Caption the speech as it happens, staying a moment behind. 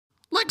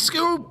Like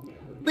Scoop,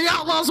 the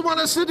Outlaws want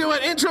us to do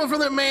an intro for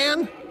them,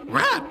 man.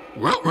 Right,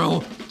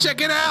 roll. Check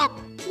it out.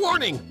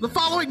 Warning, the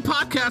following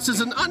podcast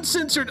is an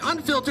uncensored,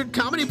 unfiltered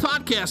comedy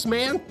podcast,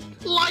 man.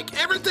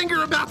 Like, everything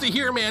you're about to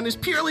hear, man, is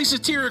purely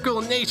satirical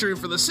in nature and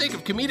for the sake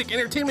of comedic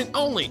entertainment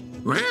only.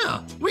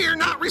 Yeah. We are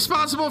not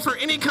responsible for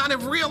any kind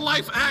of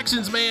real-life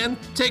actions, man,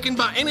 taken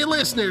by any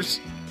listeners.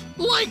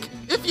 Like,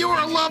 if your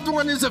loved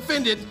one is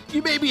offended,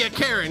 you may be a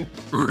Karen.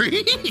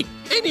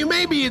 And you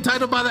may be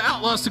entitled by the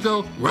Outlaws to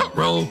go,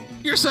 roll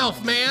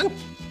yourself, man.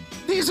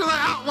 These are the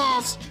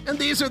Outlaws, and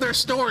these are their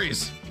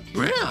stories.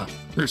 Yeah,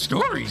 their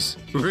stories.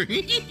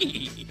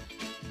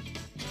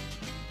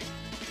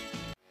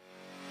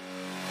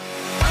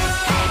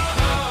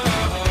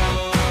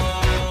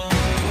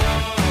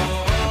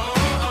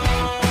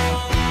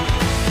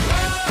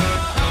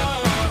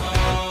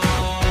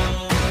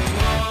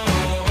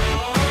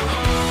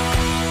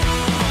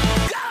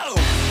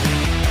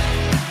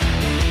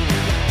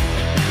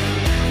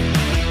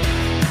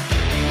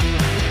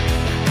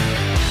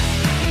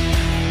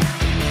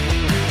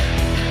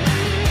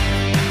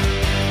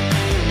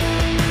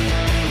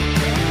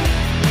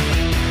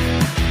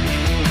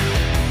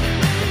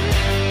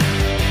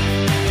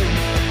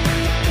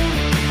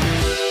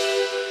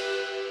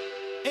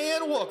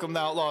 Welcome to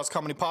Outlaws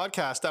Comedy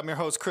Podcast. I'm your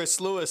host, Chris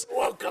Lewis.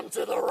 Welcome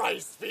to the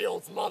rice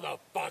fields,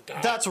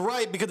 motherfucker. That's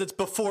right, because it's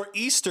before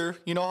Easter.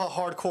 You know how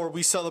hardcore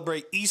we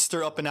celebrate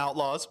Easter up in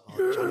Outlaws.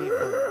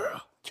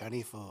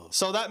 Johnny Fool.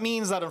 So that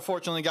means that,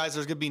 unfortunately, guys,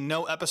 there's going to be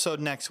no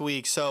episode next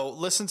week. So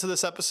listen to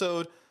this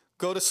episode,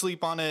 go to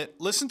sleep on it,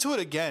 listen to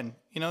it again.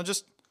 You know,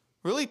 just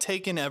really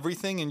take in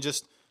everything and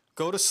just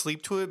go to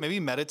sleep to it, maybe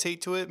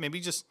meditate to it, maybe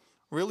just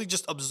really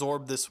just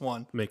absorb this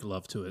one. Make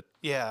love to it.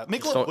 Yeah,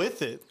 make love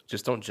with it.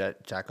 Just don't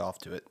jack off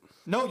to it.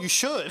 No, you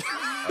should.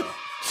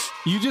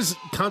 You just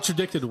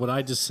contradicted what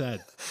I just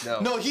said.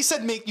 No, you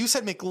said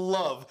make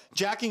love.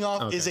 Jacking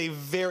off is a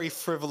very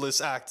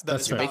frivolous act.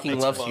 That's is right. Making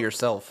love to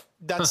yourself.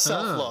 That's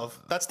self-love.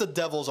 That's the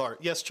devil's art.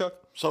 Yes, Chuck?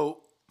 So,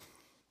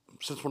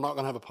 since we're not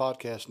going to have a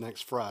podcast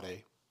next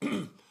Friday,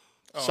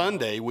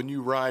 Sunday, when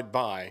you ride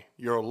by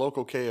your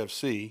local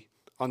KFC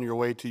on your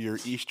way to your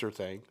Easter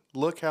thing,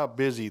 look how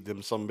busy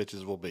them some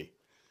bitches will be.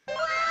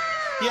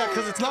 Yeah,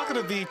 because it's not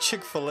going to be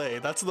Chick-fil-A.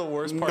 That's the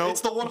worst part. Nope.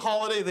 It's the one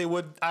holiday they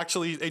would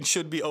actually and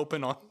should be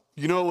open on.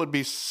 You know it would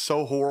be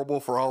so horrible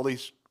for all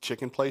these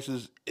chicken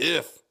places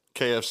if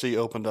KFC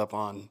opened up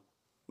on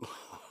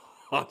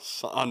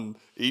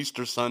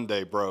Easter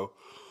Sunday, bro.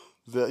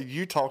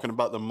 You talking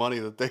about the money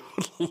that they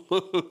would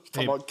lose?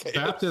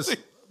 Hey,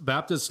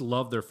 Baptists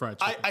love their fried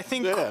chicken. I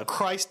think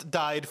Christ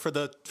died for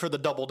the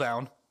double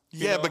down.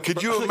 Yeah, but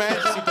could you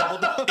imagine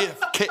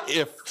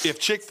if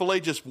Chick-fil-A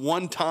just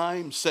one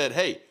time said,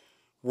 hey,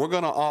 we're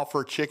going to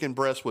offer chicken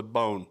breast with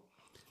bone.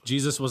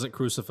 Jesus wasn't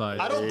crucified.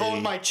 I don't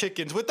bone my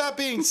chickens. With that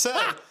being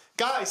said,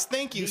 guys,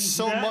 thank you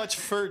so much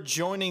for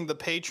joining the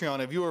Patreon.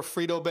 If you are a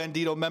Frito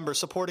Bandito member,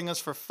 supporting us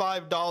for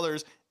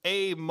 $5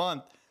 a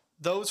month,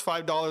 those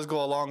 $5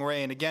 go a long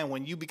way. And again,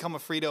 when you become a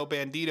Frito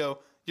Bandito,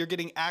 you're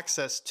getting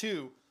access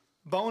to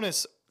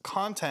bonus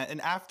content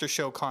and after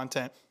show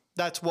content.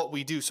 That's what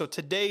we do. So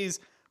today's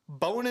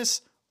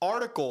bonus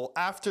article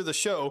after the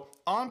show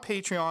on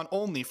Patreon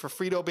only for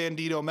Frito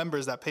Bandito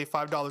members that pay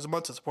 $5 a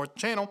month to support the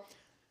channel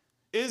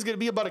is going to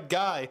be about a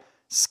guy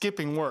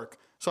skipping work.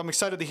 So I'm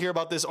excited to hear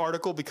about this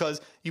article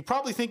because you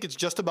probably think it's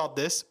just about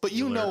this, but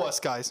you know us,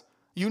 guys.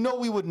 You know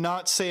we would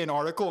not say an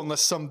article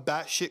unless some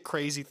batshit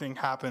crazy thing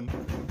happened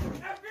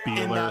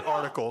in that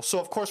article. So,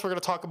 of course, we're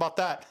going to talk about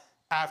that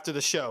after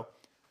the show.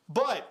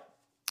 But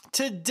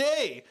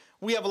today,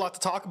 we have a lot to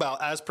talk about,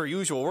 as per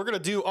usual. We're going to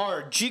do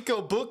our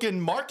Chico Book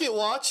and Market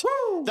Watch.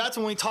 Woo! That's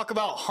when we talk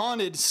about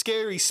haunted,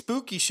 scary,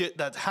 spooky shit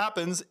that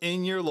happens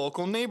in your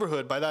local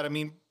neighborhood. By that, I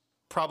mean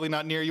probably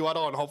not near you at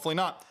all, and hopefully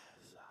not.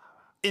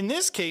 In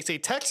this case, a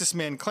Texas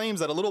man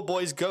claims that a little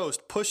boy's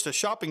ghost pushed a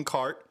shopping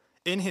cart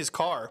in his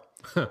car.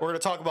 We're going to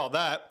talk about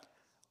that.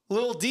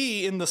 Lil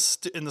D in the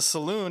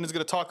saloon is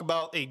going to talk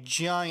about a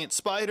giant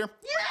spider.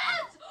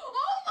 Yes! Oh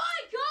my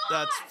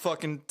God! That's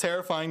fucking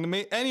terrifying to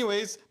me.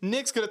 Anyways,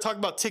 Nick's going to talk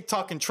about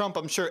TikTok and Trump.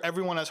 I'm sure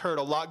everyone has heard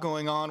a lot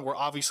going on. We're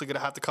obviously going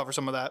to have to cover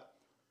some of that.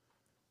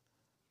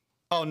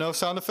 Oh, no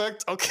sound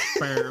effect? Okay.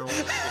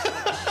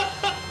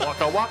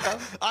 Waka waka.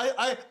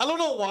 I don't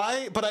know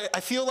why, but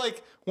I feel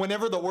like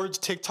whenever the words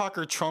TikTok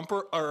or Trump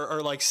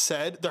are like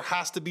said, there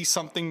has to be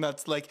something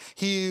that's like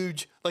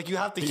huge. Like you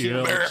have to hear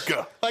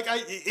America. Like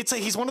it's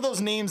like he's one of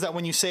those names that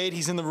when you say it,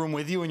 he's in the room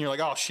with you, and you're like,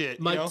 oh shit.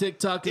 My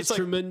TikTok is like,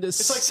 tremendous.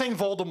 It's like saying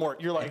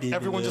Voldemort. You're like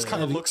everyone just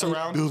kind of looks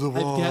around. Build a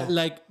wall. I've got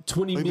like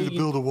 20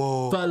 million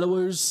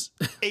followers.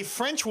 A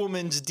French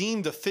woman's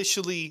deemed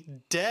officially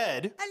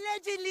dead,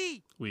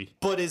 Allegedly.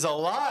 but is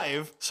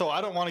alive. So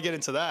I don't want to get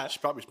into that. She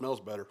probably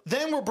smells better.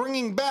 Then we're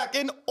bringing back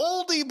an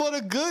oldie but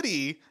a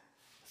goodie.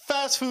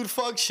 Fast food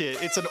fuck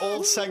shit. It's an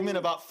old segment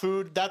about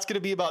food. That's going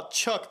to be about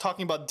Chuck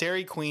talking about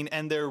Dairy Queen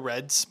and their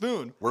red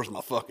spoon. Where's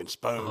my fucking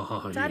spoon?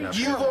 Oh, Daddy,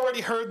 You've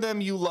already heard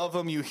them. You love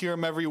them. You hear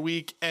them every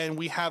week. And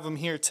we have them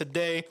here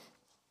today.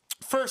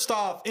 First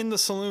off, in the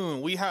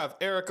saloon, we have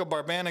Erica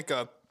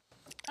Barbanica.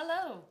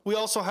 Hello. We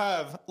also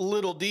have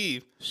Little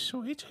D.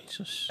 Sweet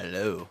Jesus.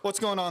 Hello. What's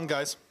going on,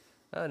 guys?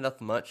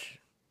 Nothing much.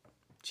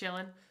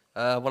 Chilling.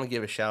 I want to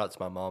give a shout out to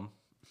my mom.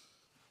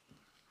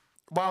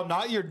 Wow,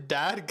 not your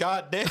dad?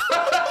 God damn.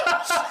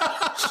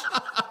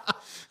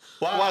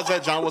 Why is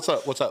that, John? What's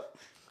up? What's up?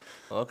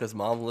 Well, because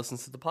mom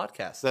listens to the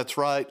podcast. That's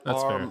right.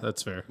 That's fair.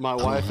 That's fair. My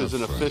wife is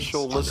an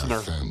official listener.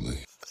 Family.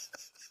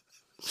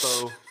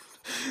 So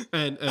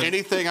And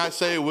anything I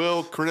say will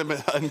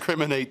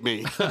incriminate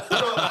me.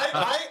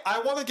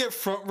 I want to get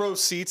front row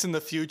seats in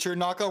the future.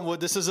 Knock on wood.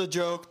 This is a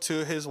joke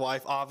to his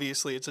wife.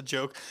 Obviously, it's a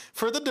joke.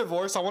 For the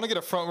divorce, I want to get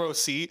a front row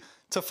seat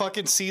to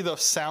fucking see the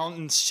sound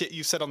and shit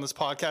you said on this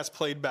podcast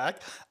played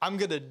back. I'm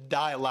going to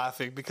die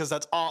laughing because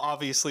that's all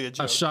obviously a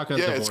joke. a shotgun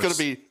Yeah, divorce. it's going to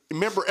be.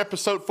 Remember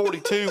episode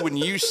 42 when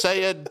you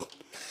said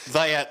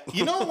that?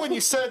 You know when you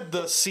said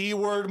the C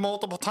word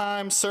multiple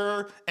times,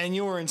 sir, and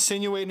you were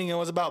insinuating it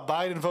was about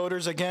Biden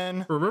voters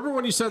again? Remember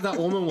when you said that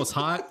woman was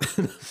hot?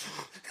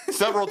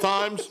 Several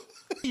times.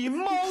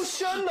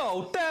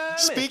 Emotional, damn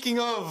Speaking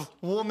of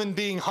woman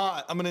being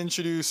hot, I'm going to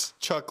introduce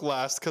Chuck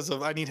last because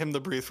I need him to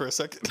breathe for a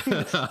second.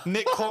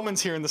 Nick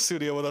Coleman's here in the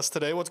studio with us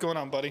today. What's going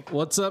on, buddy?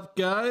 What's up,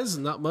 guys?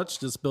 Not much.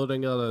 Just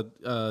building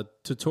a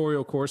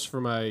tutorial course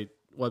for my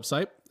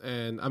website,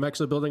 and I'm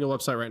actually building a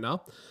website right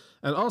now.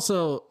 And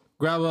also,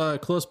 grab a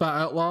Close by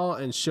Outlaw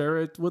and share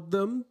it with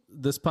them.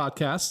 This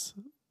podcast,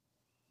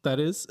 that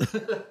is.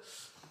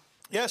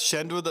 Yeah,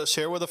 share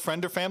with a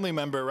friend or family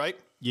member, right?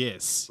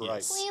 Yes. Right.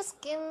 Yes. Please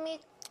give me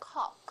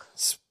cock.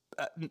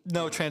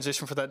 No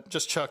transition for that.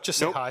 Just Chuck. Just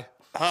say Nope. hi.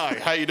 Hi,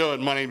 how you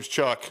doing? My name's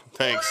Chuck.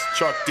 Thanks,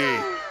 Chuck D.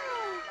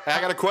 I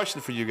got a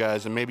question for you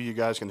guys, and maybe you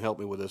guys can help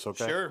me with this,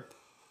 okay? Sure.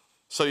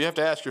 So you have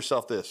to ask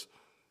yourself this.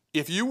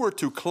 If you were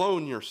to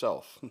clone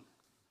yourself, now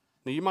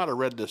you might have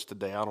read this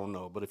today, I don't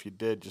know, but if you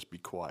did, just be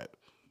quiet.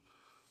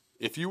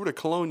 If you were to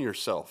clone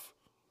yourself,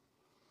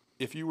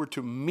 if you were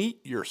to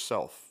meet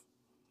yourself,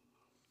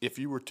 if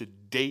you were to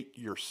date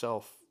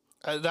yourself,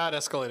 That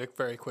escalated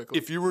very quickly.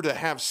 if you were to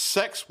have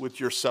sex with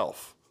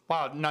yourself,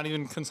 Wow, not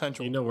even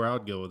consensual. You know where I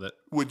would go with it.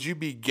 would you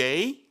be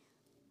gay?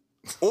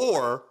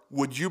 Or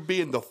would you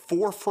be in the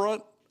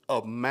forefront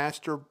of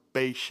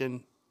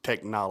masturbation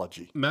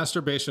technology?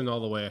 Masturbation all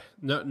the way.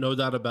 No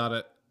doubt about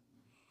it.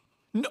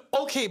 No,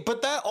 okay,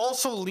 but that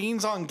also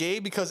leans on gay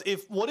because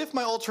what if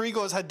my alter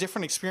ego has had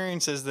different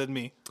experiences than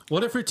me?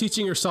 What if you're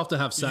teaching yourself to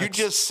have sex? You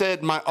just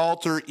said my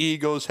alter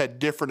egos had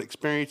different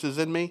experiences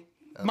than me.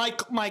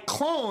 My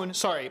clone,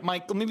 sorry,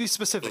 let me be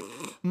specific.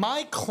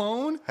 My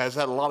clone, Has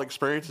had a lot of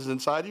experiences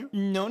inside you.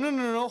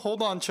 no,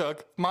 hold on,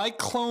 Chuck. My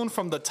clone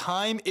from the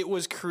time it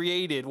was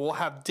created will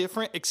have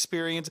different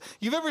experience.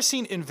 You've ever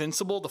seen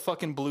Invincible, the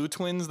fucking blue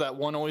twins that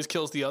one always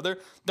kills the other?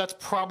 That's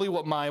probably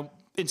what my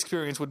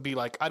experience would be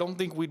like. I don't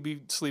think we'd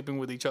be sleeping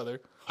with each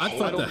other. I'd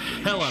fuck the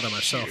hell out of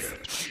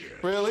myself.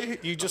 Really?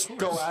 You just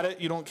go at it,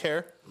 you don't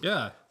care?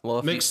 Yeah. Well,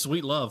 if Make you-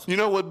 sweet love. You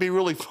know what would be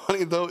really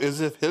funny though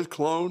is if his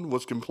clone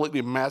was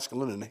completely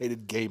masculine and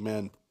hated gay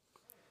men.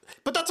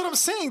 But that's what I'm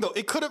saying, though.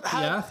 It could have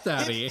had Yeah,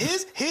 Daddy.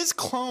 his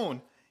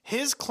clone.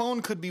 His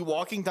clone could be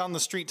walking down the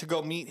street to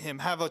go meet him,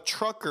 have a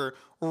trucker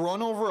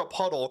run over a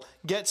puddle,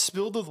 get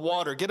spilled with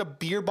water, get a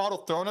beer bottle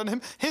thrown at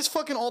him. His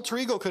fucking alter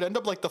ego could end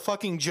up like the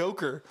fucking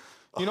Joker.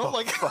 You know,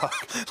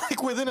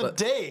 like within a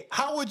day.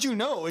 How would you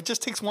know? It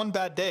just takes one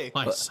bad day.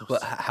 But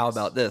how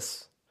about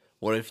this?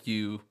 What if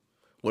you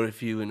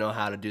know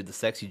how to do the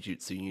sexy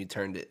jutsu and you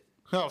turned it?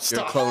 No, You're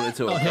stop. cloned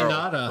into a girl.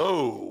 Hinata.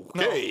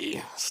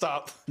 Okay.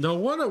 Stop. No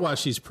wonder why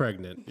she's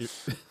pregnant.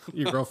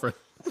 Your girlfriend.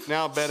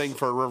 Now betting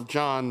for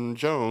John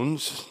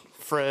Jones,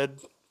 Fred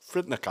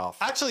Fridnikoff.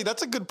 Actually,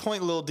 that's a good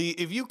point, Lil D.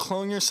 If you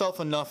clone yourself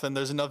enough and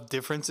there's enough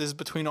differences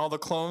between all the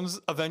clones,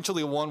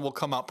 eventually one will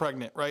come out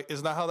pregnant, right?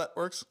 Isn't that how that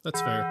works? That's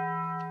fair.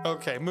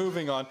 Okay,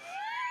 moving on.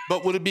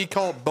 But would it be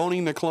called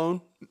boning the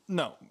clone?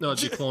 No. No,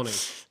 it'd be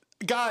cloning.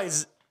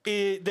 Guys,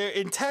 there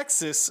in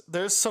Texas,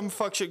 there's some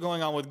fuck shit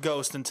going on with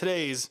Ghost in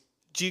today's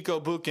Jico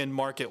Bukin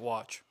Market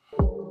Watch.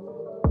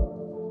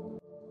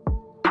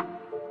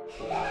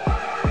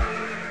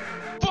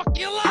 Fuck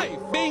your life.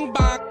 Bing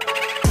bong.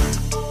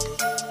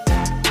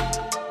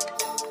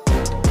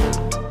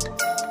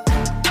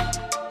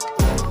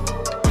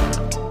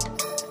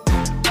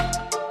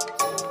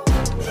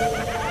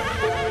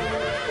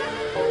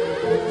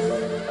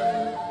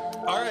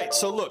 All right,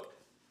 so look,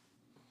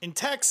 in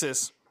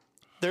Texas,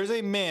 there's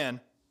a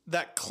man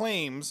that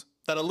claims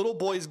that a little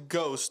boy's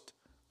ghost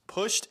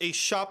pushed a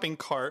shopping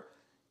cart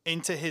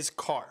into his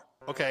car.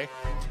 Okay?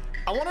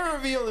 I want to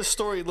reveal this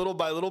story little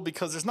by little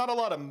because there's not a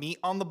lot of meat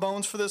on the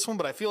bones for this one,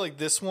 but I feel like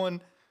this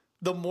one,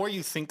 the more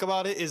you think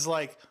about it, is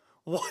like,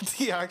 what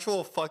the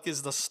actual fuck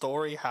is the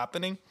story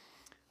happening?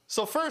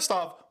 So first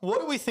off, what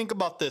do we think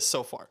about this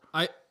so far?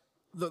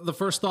 The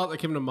first thought that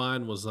came to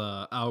mind was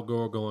Al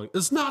Gore going,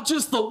 "It's not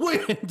just the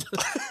wind."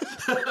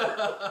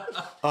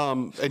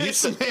 And you It's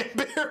said, Man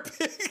Bear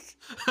Pig.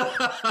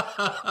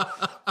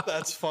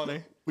 That's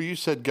funny. well, you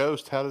said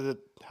ghost. How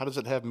does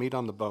it have meat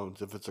on the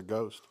bones if it's a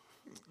ghost?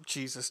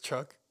 Jesus,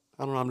 Chuck.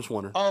 I don't know. I'm just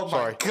wondering. Oh, my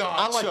Sorry.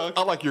 God, Chuck.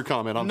 I like your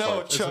comment. I'm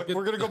No, sorry. Chuck,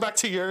 we're going to go back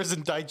to yours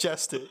and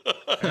digest it.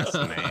 That's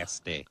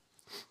nasty.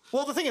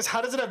 Well, the thing is,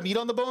 how does it have meat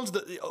on the bones?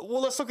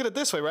 Well, let's look at it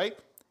this way, right?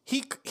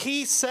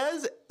 He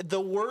says the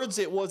words,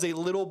 it was a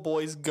little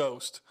boy's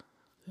ghost.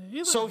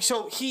 So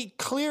he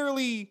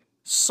clearly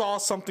saw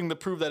something to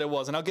prove that it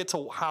was, and I'll get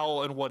to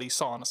how and what he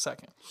saw in a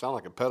second. Sound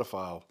like a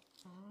pedophile.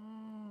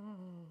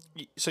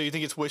 So you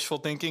think it's wishful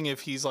thinking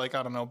if he's like,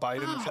 I don't know,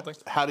 Biden or something?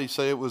 How do you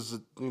say it was,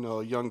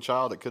 a young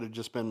child? It could have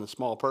just been a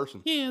small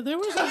person. Yeah, there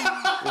was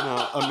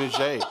A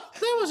midget.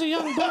 a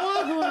young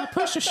boy who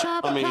pushed a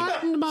sharp part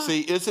into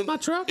my, my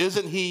truck.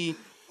 Isn't he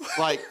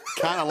like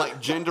kind of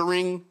like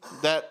gendering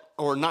that,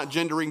 or not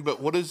gendering,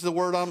 but what is the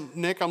word I'm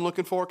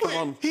looking for? Come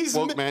on,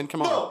 woke man,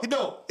 come on.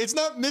 No, it's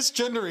not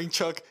misgendering,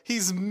 Chuck.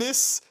 He's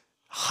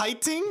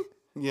misheighting.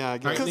 Yeah, I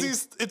guess.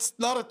 Because it's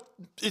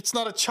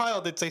not a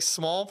child, it's a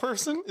small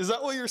person. Is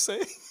that what you're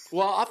saying?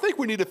 Well, I think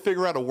we need to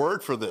figure out a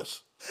word for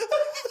this.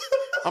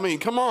 I mean,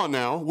 come on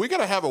now. We got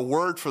to have a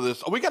word for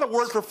this. We got a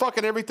word for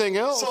fucking everything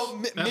else. So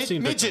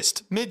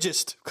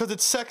midgist, because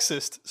it's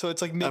sexist. So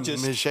it's like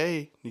midgist.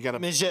 Midget. You got to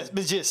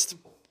Midgist.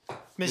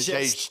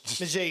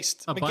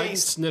 A bite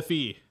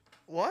sniffy.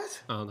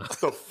 What? Oh, no. What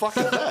the fuck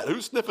is that?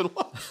 Who's sniffing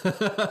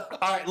what?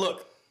 All right,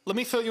 look. Let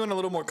me fill you in a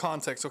little more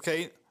context,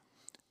 okay?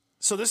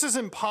 So this is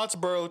in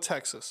Pottsboro,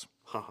 Texas.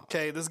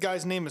 Okay, this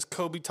guy's name is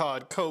Kobe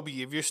Todd. Kobe,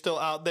 if you're still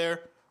out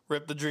there,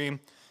 rip the dream.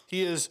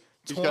 He is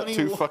 20. He's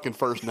got 2 fucking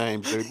first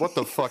names, dude. What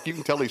the fuck? You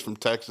can tell he's from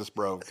Texas,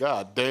 bro.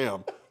 God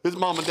damn. His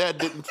mom and dad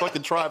didn't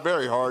fucking try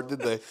very hard, did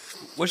they?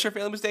 What's your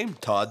family's name?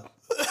 Todd.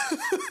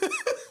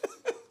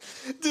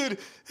 Dude,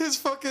 his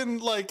fucking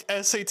like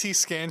SAT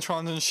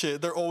Scantrons and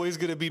shit, they're always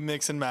gonna be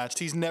mix and matched.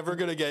 He's never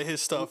gonna get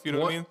his stuff. You know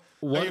what I mean?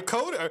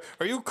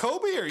 Are you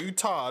Kobe or are you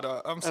Todd?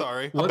 I'm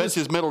sorry. I bet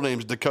his middle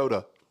name's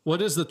Dakota. What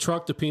is the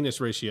truck to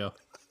penis ratio?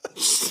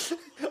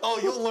 Oh,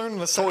 you'll learn in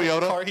the second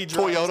Toyota? car he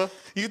drives. Toyota?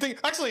 You think?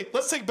 Actually,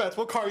 let's take bets.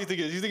 What car do you think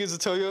it is? You think it's a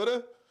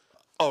Toyota?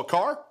 Oh,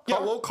 car? Yeah.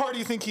 What car do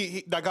you think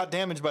he that got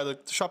damaged by the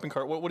shopping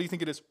cart? What do you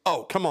think it is?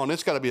 Oh, come on.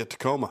 It's got to be a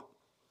Tacoma.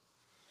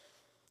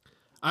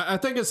 I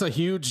think it's a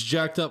huge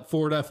jacked up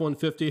Ford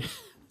F-150.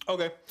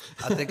 Okay.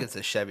 I think it's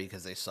a Chevy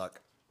because they suck.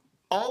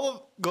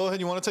 Go ahead.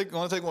 You want to take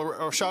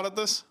a shot at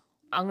this?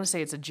 I'm gonna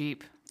say it's a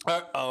Jeep.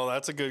 Oh,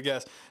 that's a good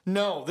guess.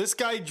 No, this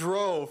guy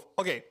drove.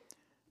 Okay,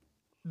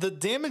 the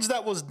damage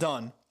that was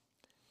done,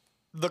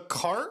 the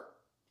cart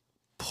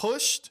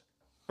pushed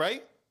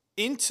right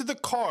into the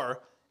car,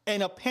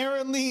 and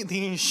apparently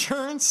the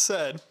insurance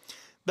said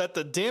that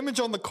the damage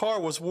on the car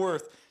was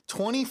worth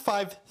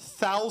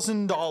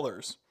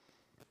 $25,000.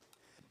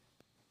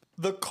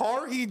 The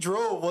car he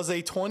drove was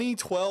a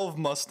 2012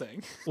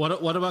 Mustang.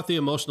 What about the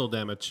emotional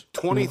damage?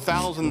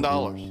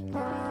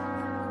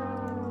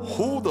 $20,000.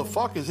 Who the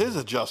fuck is his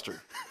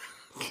adjuster?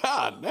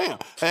 God damn.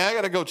 Hey, I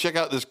got to go check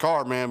out this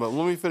car, man, but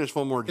let me finish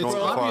one more joint It's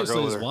before I obviously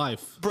go his there.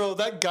 wife. Bro,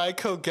 that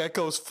Geico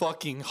Gecko's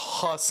fucking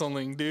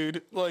hustling,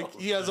 dude. Like,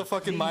 he has a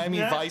fucking Miami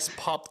Vice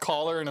popped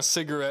collar and a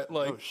cigarette.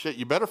 Like, Oh, shit,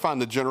 you better find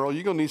the general.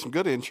 You're going to need some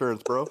good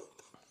insurance, bro.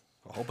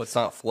 I hope it's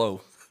not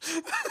Flo.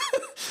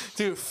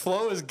 dude,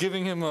 Flo is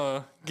giving him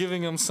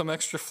some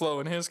extra flow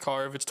in his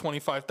car if it's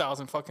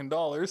 $25,000 fucking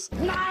dollars.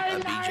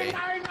 BJ.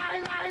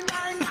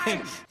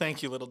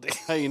 Thank you, little D.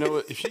 Hey, you know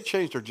what? If she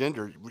changed her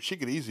gender, she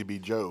could easily be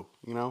Joe,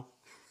 you know?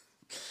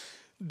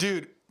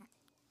 Dude,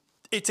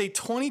 it's a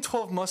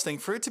 2012 Mustang.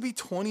 For it to be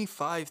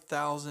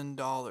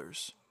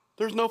 $25,000.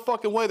 There's no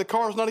fucking way. The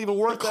car's not even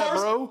worth that,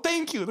 bro.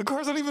 Thank you. The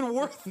car's not even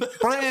worth that.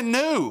 Brand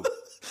new.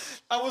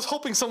 I was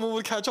hoping someone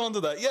would catch on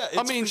to that. Yeah,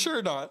 it's for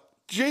sure not.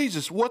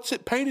 Jesus, what's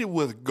it painted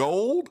with?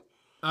 Gold?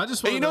 I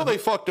just Hey, want you know they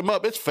fucked him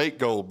up. It's fake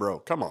gold, bro.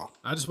 Come on.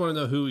 I just want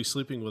to know who he's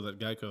sleeping with at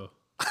Geico.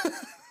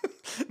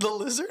 The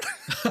lizard?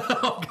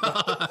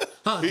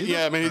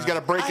 Yeah, I mean, he's got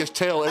to break his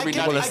tail every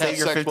night. Want to he set has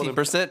your sex with him.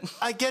 50%?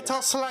 I get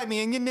all slimy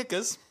in your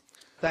knickers.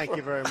 Thank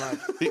you very much.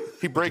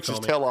 He breaks his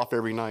tail off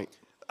every night.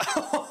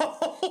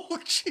 Oh,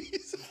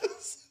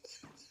 Jesus.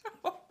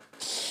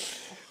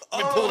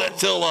 Let me pull that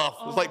tail off.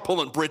 It's like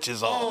pulling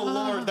britches off. Oh,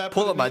 Lord. That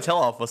Pull up my tail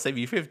off. I'll save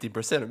you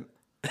 50%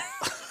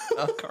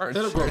 of cars.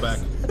 It'll grow back.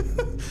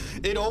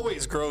 It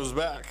always grows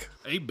back.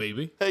 Hey,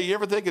 baby. Hey, you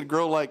ever think it'd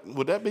grow like,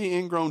 would that be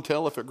ingrown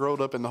tail if it growed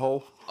up in the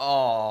hole?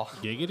 Oh,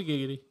 Giggity,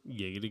 giggity,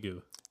 giggity,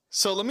 goo.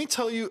 So let me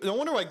tell you, no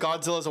wonder why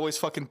Godzilla's always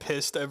fucking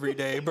pissed every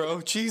day,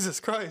 bro. Jesus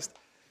Christ.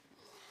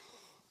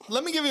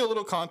 Let me give you a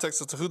little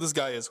context as to who this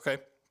guy is, okay?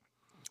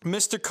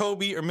 Mr.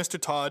 Kobe or Mr.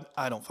 Todd,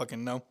 I don't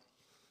fucking know.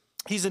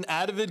 He's an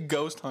avid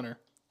ghost hunter.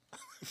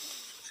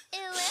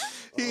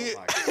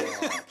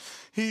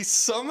 He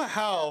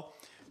somehow,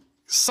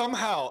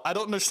 I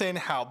don't understand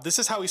how. This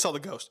is how he saw the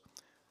ghost.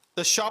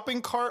 The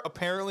shopping cart,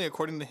 apparently,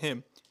 according to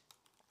him,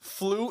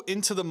 flew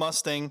into the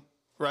Mustang,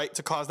 right,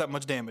 to cause that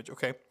much damage,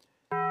 okay?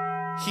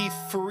 He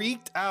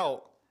freaked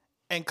out,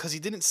 and because he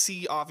didn't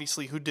see,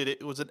 obviously, who did it.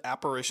 It was an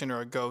apparition or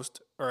a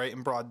ghost, all right,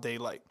 in broad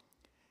daylight.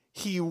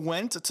 He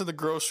went to the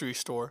grocery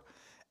store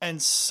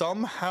and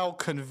somehow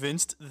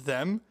convinced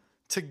them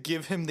to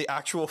give him the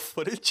actual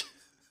footage.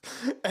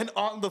 And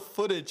on the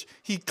footage,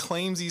 he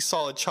claims he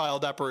saw a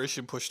child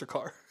apparition push the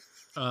car.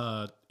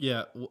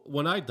 Yeah.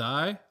 When I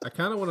die, I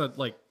kind of want to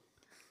like.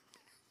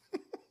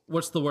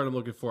 What's the word I'm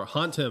looking for?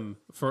 Haunt him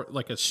for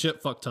like a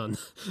shit fuck ton.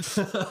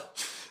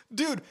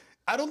 Dude,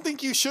 I don't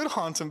think you should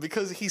haunt him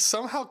because he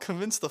somehow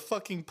convinced the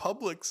fucking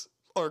Publix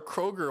or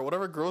Kroger or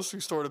whatever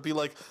grocery store to be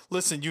like,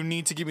 listen, you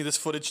need to give me this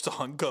footage to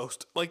hunt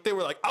Ghost. Like, they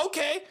were like,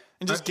 okay,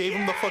 and just gave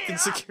him the fucking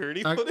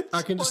security footage.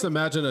 I can just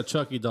imagine a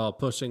Chucky doll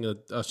pushing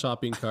a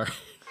shopping cart.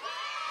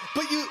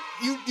 But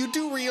you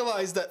do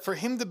realize that for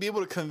him to be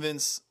able to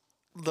convince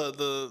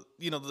the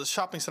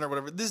shopping center or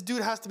whatever, this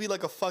dude has to be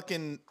like a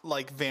fucking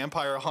like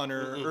vampire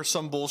hunter or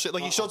some bullshit.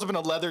 Like he shows up in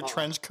a leather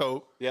trench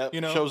coat. Yeah,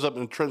 you know, shows up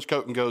in a trench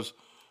coat and goes,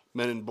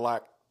 Men in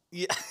Black.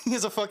 yeah, he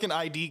has a fucking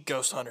ID,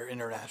 Ghost Hunter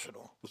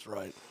International. That's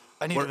right.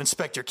 I need to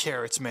inspect your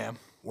carrots, ma'am.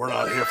 We're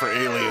not here for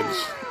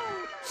aliens.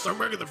 I'm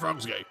making the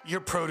frogs gay. Your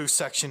produce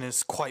section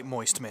is quite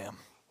moist, ma'am.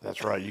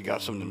 That's right. You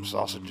got some of them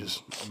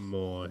sausages.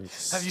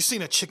 Moist. Have you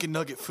seen a chicken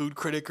nugget food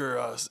critic or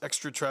a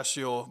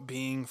extraterrestrial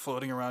being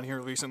floating around here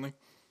recently?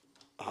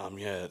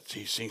 Yeah,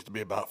 he seems to be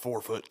about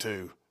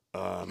 4'2".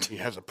 He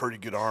has a pretty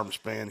good arm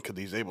span because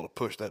he's able to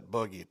push that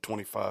buggy at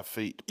 25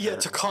 feet. Yeah,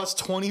 to cost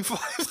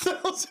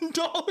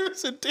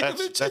 $25,000 in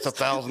damages. That's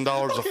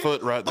 $1,000 a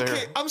foot right there.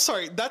 Okay, I'm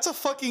sorry. That's a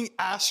fucking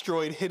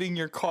asteroid hitting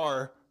your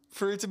car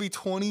for it to be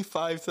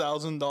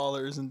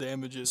 $25,000 in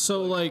damages.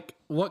 So, like,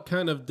 what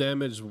kind of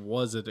damage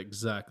was it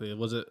exactly?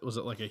 Was it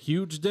like a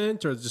huge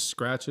dent or just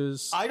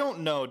scratches? I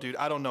don't know, dude.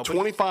 I don't know. But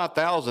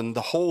 25,000.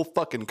 The whole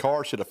fucking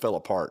car should have fell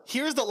apart.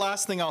 here's the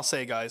last thing I'll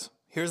say, guys.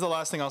 Here's the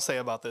last thing I'll say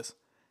about this.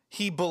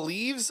 He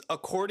believes,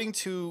 according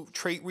to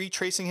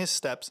retracing his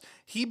steps,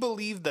 he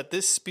believed that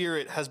this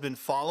spirit has been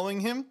following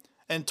him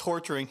and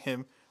torturing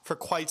him for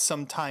quite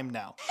some time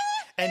now.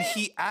 And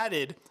he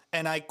added,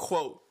 and I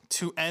quote,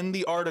 to end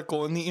the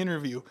article in the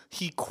interview,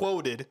 he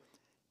quoted,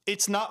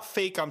 "It's not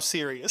fake, I'm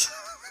serious."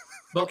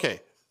 Okay,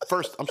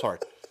 first, I'm sorry.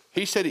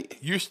 He said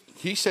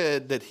he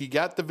said that he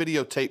got the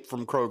videotape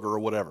from Kroger or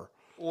whatever.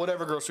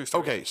 Whatever grocery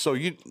store. Okay, so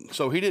he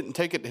didn't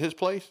take it to his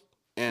place?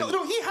 And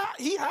No,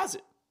 he has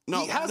it.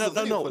 No, he has no, the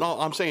no, video no, footage. no.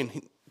 I'm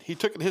saying he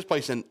took it to his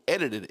place and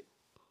edited it.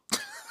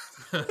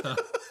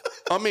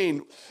 I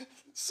mean,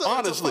 So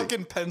honestly. it's a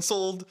fucking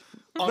penciled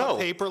on No. a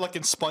paper like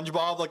in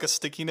SpongeBob, like a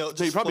sticky note.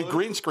 he just probably floating.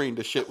 green screened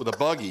the shit with a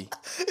buggy.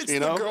 It's you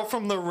the know? girl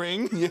from The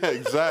Ring. Yeah,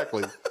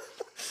 exactly.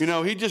 You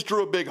know, he just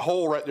drew a big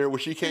hole right there where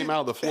she came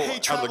out of the floor. Hey, out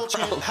of Travel the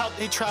crowd. Channel,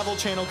 hey, Travel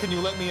Channel, can you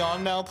let me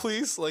on now,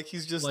 please? Like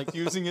he's just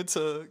using it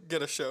to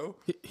get a show.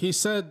 He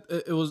said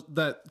it was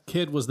that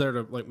kid was there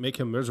to like make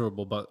him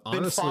miserable, but Been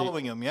honestly,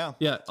 following him, yeah.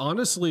 yeah,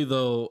 honestly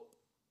though,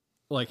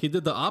 like he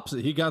did the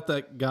opposite. He got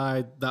that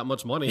guy that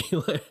much money,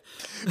 like,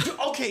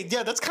 Okay,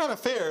 yeah, that's kind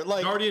of fair.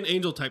 Like guardian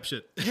angel type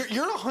shit.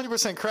 you're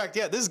 100% correct.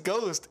 Yeah, this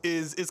ghost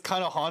is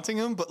kind of haunting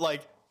him, but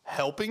like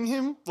helping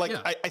him. Like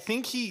Yeah. I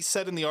think he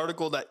said in the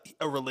article that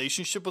a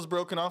relationship was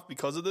broken off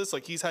because of this.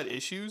 Like he's had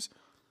issues.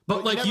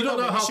 But like you never don't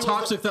know maybe how she was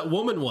toxic that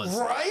woman was.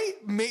 Right?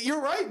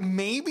 You're right.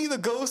 Maybe the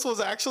ghost was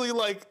actually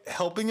like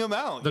helping him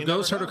out. The You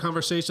ghost never heard a know.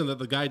 conversation that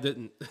the guy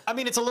didn't. I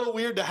mean, it's a little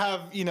weird to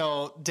have,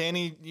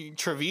 Danny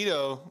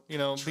Trevito, be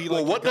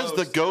Well, like. what your does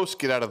the ghost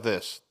get out of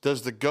this?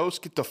 Does the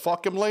ghost get to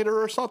fuck him later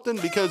or something?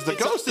 Because the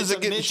It's a- ghost it's isn't a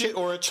getting midget shit.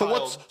 or a So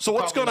what's child. so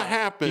what's Probably going to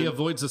not. happen? He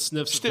avoids the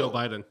sniffs Still, of Joe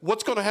Biden.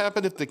 what's going to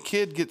happen if the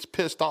kid gets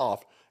pissed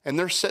off and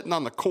they're sitting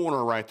on the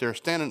corner right there,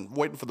 standing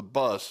waiting for the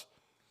bus,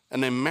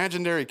 and the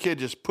imaginary kid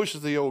just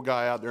pushes the old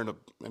guy out there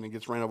and he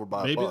gets ran over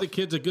by a Maybe bus? the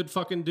kid's a good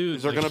fucking dude.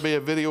 Is there going to be a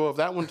video of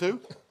that one too?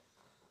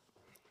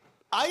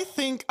 I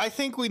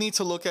think we need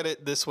to look at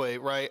it this way,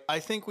 right? I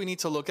think we need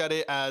to look at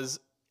it as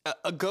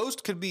a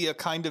ghost could be a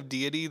kind of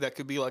deity that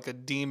could be like a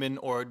demon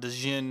or a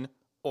djinn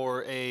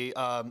or a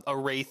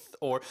wraith,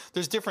 or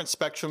there's different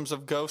spectrums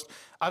of ghost.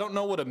 I don't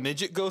know what a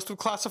midget ghost would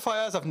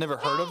classify as. I've never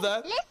heard of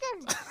that.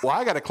 Well,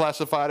 I got to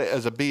classify it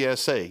as a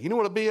BSA. You know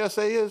what a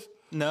BSA is?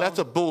 No. That's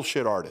a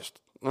bullshit artist.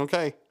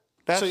 Okay.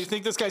 That's, So you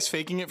think this guy's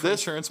faking it for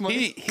This- insurance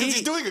money? Because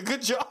he's doing a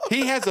good job.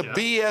 he has a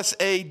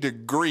BSA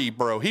degree,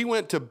 bro. He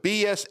went to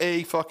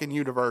BSA fucking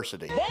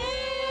university.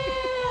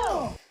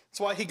 That's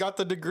why he got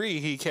the degree.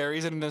 He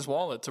carries it in his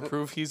wallet to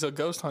prove he's a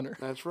ghost hunter.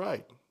 That's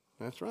right.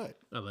 That's right.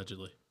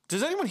 Allegedly.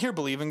 Does anyone here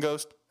believe in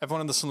ghosts?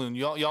 Everyone in the saloon,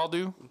 y'all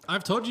do?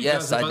 I've told you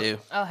Yes, guys about, I do.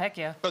 Oh, heck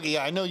yeah. Okay,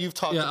 yeah, I know you've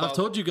talked Yeah, about. I've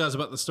told you guys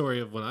about the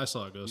story of when I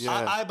saw a ghost.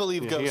 Yeah. I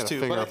believe Yeah, he had ghosts a too,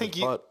 finger but I up think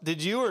his you butt.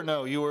 did you or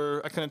no? You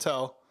were. I couldn't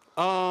tell.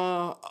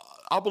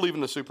 I believe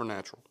in the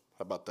supernatural.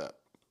 How about that?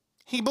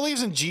 He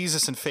believes in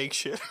Jesus and fake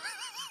shit.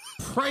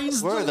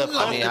 Praise Where the the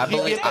fuck I mean, did I he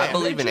believe get I that?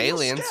 believe in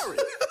aliens.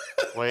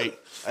 Wait.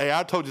 Hey,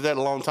 I told you that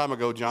a long time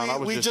ago, John. I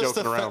was just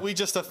joking around. We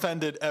just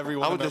offended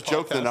everyone. I was in our just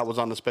joking podcast. that I was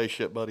on the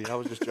spaceship, buddy. I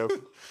was just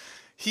joking.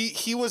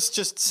 He was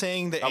just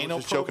saying the was anal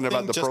just probe joking about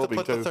thing the just to probing,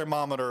 put the too.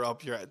 thermometer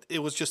up your. It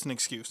was just an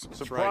excuse.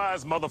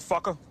 Surprise,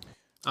 motherfucker.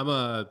 I'm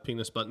a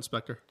penis butt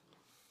inspector.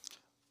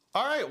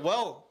 All right.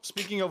 Well,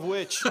 speaking of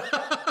which,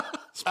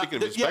 Speaking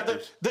of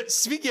inspectors.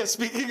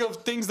 speaking of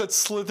things that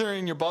slither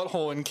in your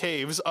butthole in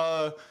caves,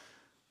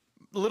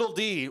 Little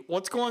D,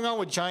 what's going on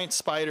with giant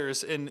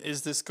spiders, and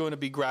is this going to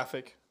be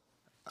graphic?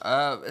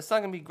 It's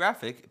not gonna be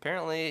graphic.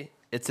 Apparently,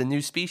 it's a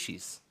new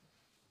species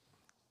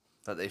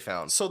that they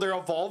found. So they're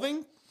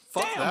evolving?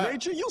 Fuck that.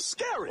 Major, you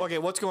scary. Okay,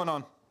 what's going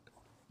on?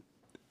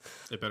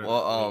 They better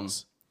Well, not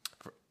wings.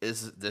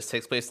 This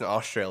takes place in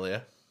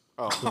Australia.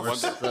 Oh, no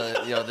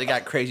wonder. They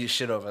got crazy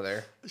shit over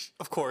there.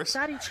 Of course.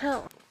 Daddy,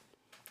 chill.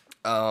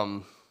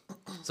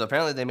 So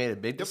apparently they made a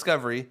big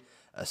discovery,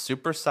 a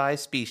supersized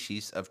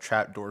species of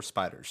trapdoor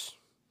spiders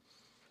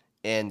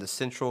in the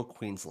central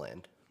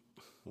Queensland.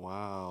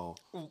 Wow.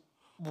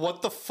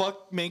 What the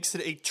fuck makes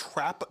it a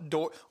trap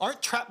door?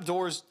 Aren't trap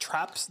doors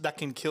traps that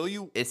can kill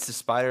you? It's the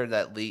spider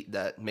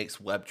that makes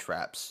web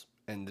traps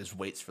and just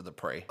waits for the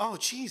prey. Oh,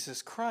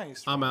 Jesus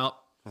Christ. I'm out.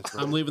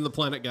 I'm leaving the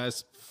planet,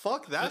 guys.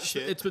 Fuck that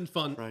shit. It's been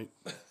fun. Right.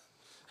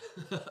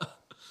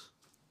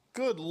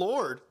 Good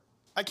Lord.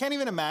 I can't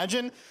even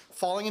imagine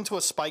falling into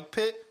a spike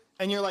pit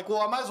and you're like, well,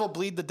 I might as well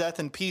bleed to death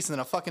in peace, and then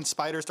a fucking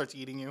spider starts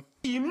eating you.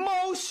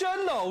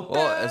 Emotional.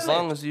 Well, as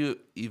long as you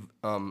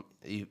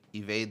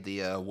evade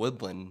the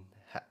woodland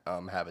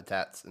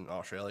habitats in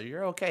Australia,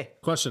 you're okay.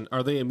 Question: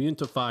 are they immune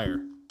to fire?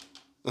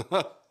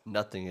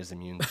 Nothing is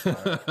immune to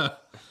fire.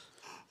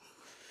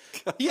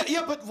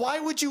 Yeah, but why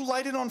would you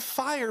light it on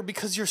fire?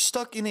 Because you're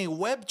stuck in a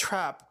web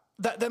trap.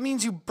 That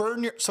means you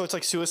burn your... So it's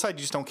like suicide, you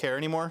just don't care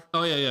anymore?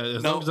 Oh yeah.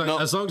 As long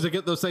as I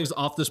get those things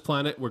off this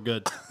planet, we're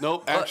good.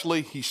 No,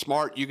 actually, he's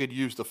smart. You could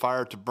use the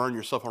fire to burn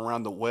yourself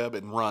around the web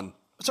and run.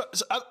 So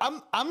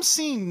I'm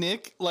seeing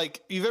Nick,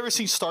 like, you've ever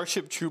seen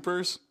Starship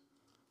Troopers?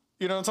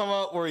 You know what I'm talking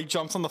about? Where he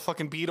jumps on the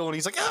fucking beetle and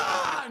he's like,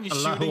 ah! And he's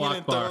Allahu shooting it and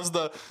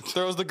Akbar.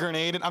 throws the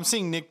grenade. And I'm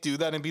seeing Nick do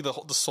that and be the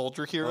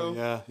soldier hero.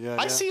 Oh, yeah.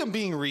 I see him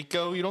being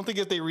Rico. You don't think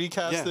if they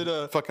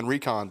recasted fucking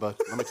recon, but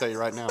let me tell you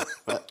right now,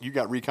 you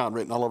got recon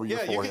written all over your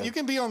forehead. you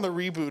can be on the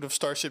reboot of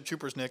Starship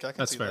Troopers, Nick. I can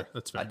That's see fair. that.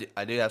 That's fair.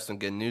 I do have some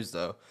good news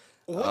though.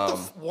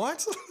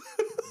 What?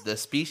 The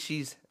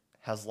species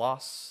has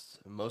lost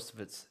most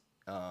of its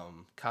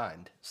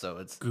kind, so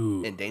it's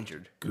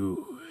endangered.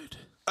 Good.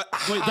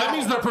 Wait, that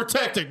means they're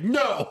protected.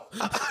 No.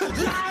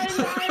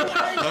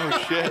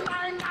 Oh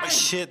shit!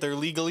 Shit, they're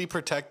legally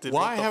protected.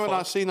 Why What the haven't I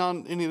fuck? seen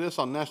on any of this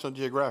on National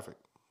Geographic?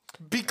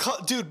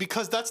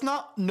 Because that's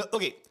not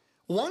okay.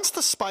 Once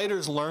the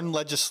spiders learn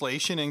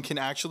legislation and can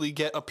actually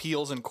get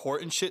appeals in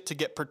court and shit to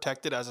get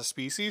protected as a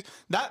species,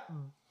 that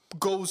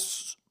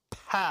goes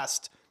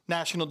past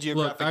National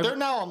Geographic. I've- They're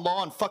now on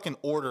Law and fucking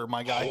Order,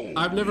 my guy.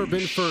 I've never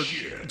been for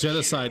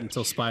genocide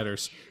until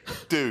spiders.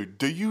 Dude,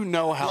 do you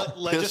know how pissed?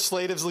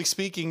 Legislatively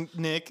speaking,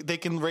 Nick, they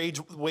can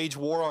wage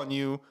war on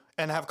you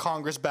and have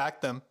Congress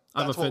back them.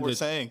 I'm That's what we're offended.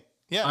 saying.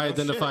 Yeah, I no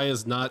identify shit.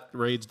 as not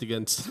raged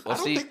against. I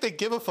don't think they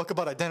give a fuck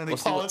about identity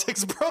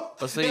politics, bro.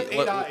 But They see,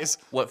 have 8 eyes.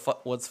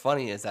 what's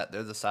funny is that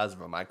they're the size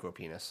of a micro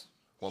penis,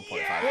 1.5.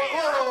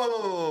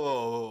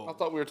 Whoa. I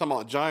thought we were talking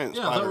about giant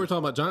Yeah, I spiders. thought we were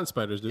talking about giant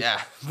spiders, dude.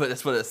 Yeah, but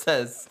that's what it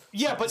says.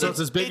 Yeah, but So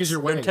it's as big as your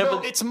wing. No,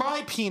 it's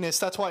my penis.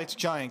 That's why it's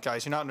giant,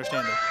 guys. You're not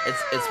understanding.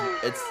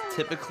 It's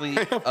typically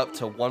up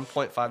to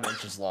 1.5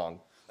 inches long.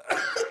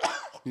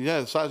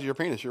 Yeah, the size of your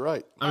penis. You're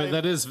right. I mean,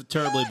 that is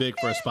terribly big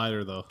for a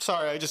spider, though.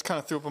 Sorry, I just kind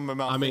of threw up in my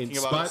mouth I mean, thinking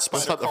about a That's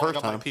spider not the crawling first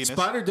up my time. penis.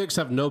 Spider dicks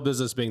have no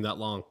business being that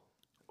long.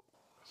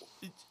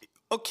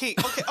 Okay,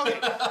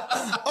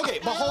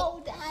 but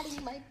hold. Daddy,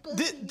 my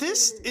pussy.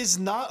 This is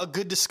not a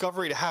good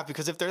discovery to have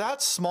because if they're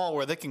that small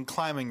where they can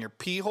climb in your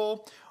pee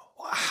hole,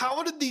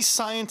 how did these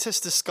scientists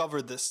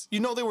discover this? You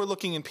know they were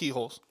looking in pee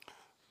holes.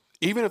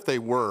 Even if they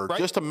were, Right.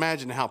 just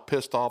imagine how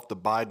pissed off the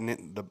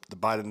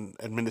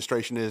Biden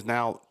administration is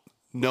now,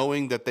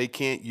 knowing that they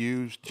can't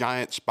use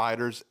giant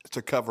spiders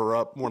to cover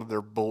up one of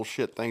their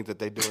bullshit things that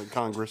they do in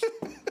Congress.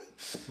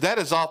 That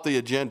is off the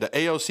agenda.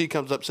 AOC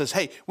comes up and says,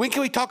 hey, when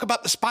can we talk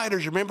about the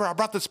spiders? Remember, I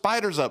brought the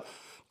spiders up.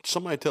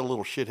 Somebody tell a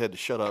little shithead to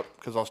shut up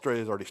because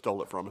Australia's already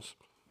stole it from us.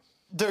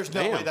 There's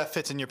no Damn. way that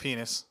fits in your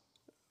penis.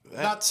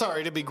 Not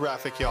sorry to be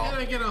graphic, y'all.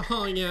 I get a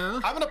hole,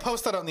 yeah. I'm gonna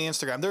post that on the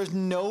Instagram. There's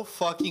no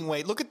fucking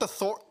way. Look at the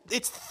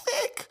It's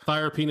thick.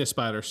 Fire penis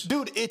spiders.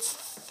 Dude, it's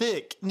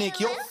thick. Nick,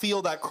 you'll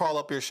feel that crawl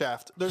up your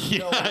shaft. There's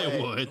no I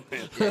way.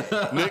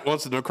 would. Nick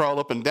wants to crawl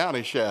up and down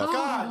his shaft.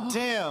 God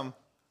damn.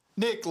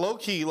 Nick, low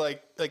key,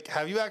 like,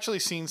 have you actually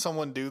seen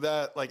someone do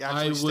that? Like,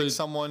 actually I stick would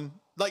someone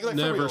like for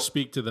Never real.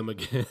 speak to them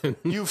again.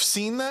 You've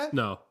seen that?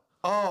 No.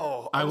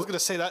 Oh, I was gonna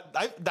say that.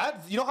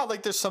 That you know how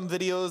like there's some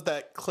videos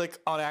that click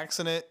on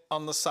accident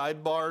on the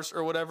sidebars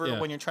or whatever Yeah.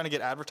 when you're trying to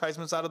get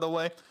advertisements out of the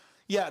way.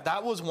 Yeah,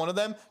 that was one of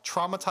them.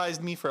 Traumatized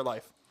me for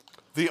life.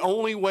 The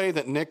only way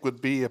that Nick would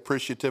be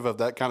appreciative of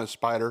that kind of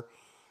spider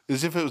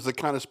is if it was the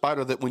kind of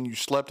spider that when you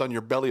slept on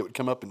your belly, it would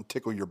come up and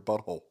tickle your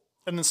butthole.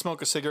 And then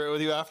smoke a cigarette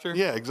with you after.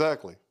 Yeah,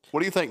 exactly. What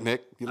do you think,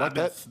 Nick? You like I've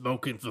been that?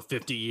 smoking for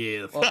 50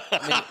 years.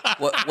 I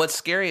mean, what's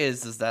scary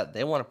is that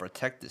they want to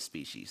protect this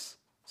species.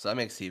 So that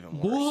makes it even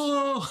worse.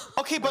 Whoa.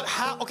 Okay, but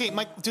how? Okay,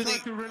 Mike, do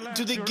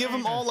they give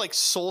them all like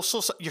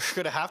social? You're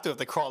gonna have to if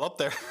they crawl up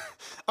there.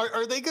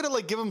 Are they gonna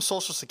like give them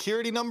social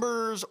security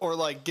numbers or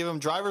like give them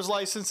driver's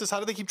licenses? How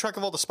do they keep track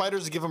of all the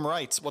spiders to give them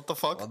rights? What the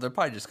fuck? Well, they're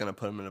probably just gonna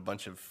put them in a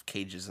bunch of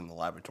cages in the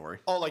laboratory.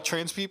 Oh, like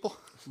trans people?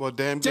 Well,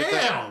 damn good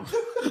Damn.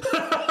 thing.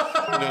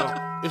 You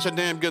know, it's a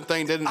damn good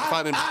thing they didn't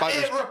find them I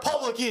spiders. am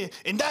Republican,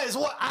 and that is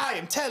what I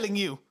am telling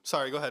you.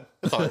 Sorry, go ahead.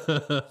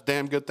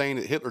 Damn good thing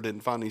that Hitler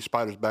didn't find these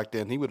spiders back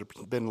then. He would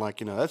have been like,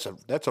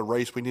 that's a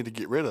race we need to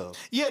get rid of.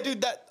 Yeah,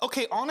 dude.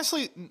 Okay.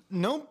 Honestly,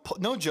 no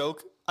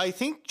joke. I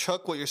think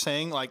Chuck, what you're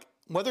saying, like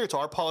whether it's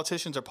our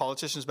politicians or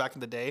politicians back in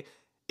the day,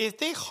 if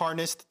they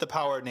harnessed the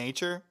power of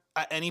nature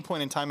at any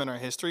point in time in our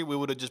history, we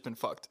would have just been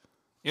fucked.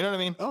 You know what I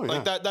mean? Oh,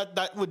 yeah. Like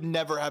that would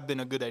never have been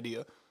a good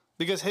idea,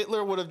 because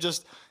Hitler would have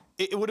just.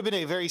 It would have been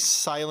a very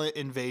silent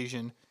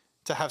invasion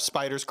to have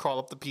spiders crawl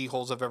up the pee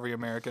holes of every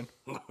American.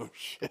 Oh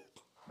shit!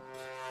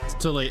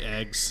 To lay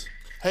eggs.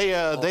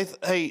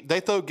 Hey, they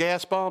throw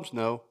gas bombs?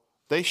 No.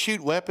 They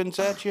shoot weapons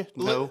at you?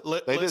 No.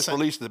 They just listen.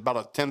 released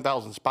about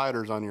 10,000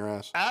 spiders on your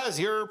ass. As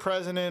your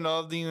president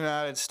of the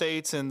United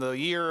States in the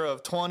year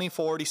of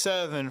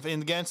 2047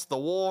 against the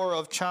war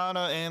of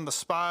China and the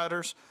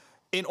spiders,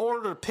 in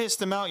order to piss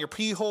them out your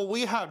pee hole,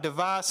 we have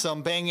devised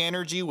some Bang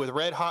Energy with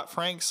red hot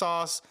Frank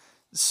sauce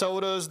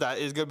sodas that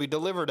is going to be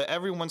delivered to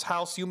everyone's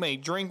house. You may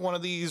drink one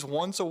of these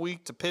once a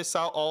week to piss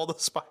out all the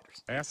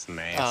spiders. That's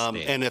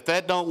nasty. And if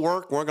that don't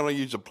work, we're going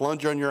to use a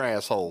plunger on your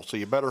asshole. So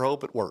you better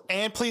hope it works.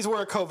 And please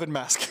wear a COVID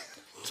mask.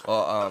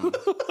 Well,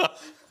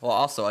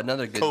 also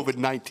another good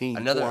COVID-19.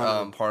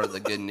 Another part of the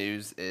good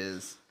news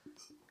is,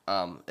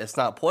 it's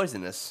not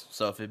poisonous.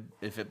 So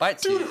if it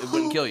bites you, it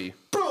wouldn't kill you.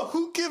 Bro,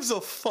 who gives a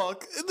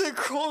fuck? They're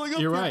crawling up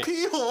You're your right.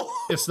 pee hole.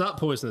 It's not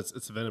poisonous.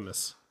 It's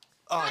venomous.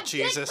 Oh,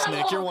 Jesus,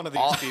 Nick, you're one of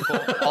these people.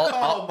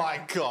 Oh, my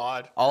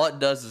God. All it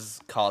does is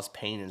cause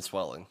pain and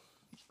swelling.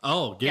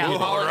 Oh, giggity.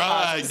 All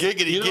right,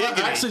 giggity, You know what?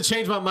 I giggity. actually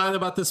changed my mind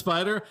about this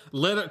spider.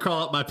 Let it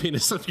crawl up my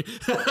penis.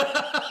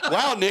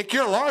 Wow, Nick,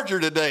 you're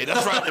larger today.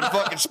 That's right, them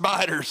fucking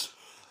spiders.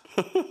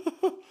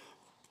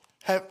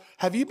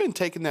 Have you been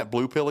taking that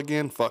blue pill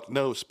again? Fuck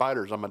no,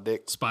 spiders on my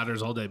dick.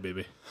 Spiders all day,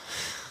 baby.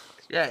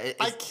 Yeah,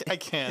 I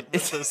can't.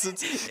 It's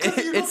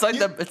like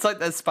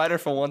that spider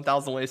from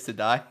 1,000 Ways to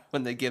Die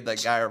when they give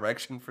that guy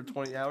erection for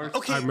 20 hours.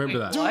 Okay, I remember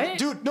that.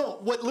 Dude, no.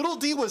 What Little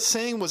D was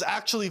saying was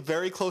actually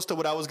very close to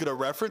what I was going to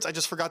reference. I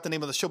just forgot the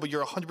name of the show, but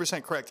you're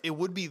 100% correct. It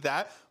would be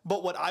that.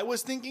 But what I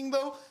was thinking,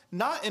 though,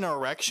 not an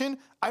erection.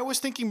 I was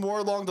thinking more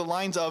along the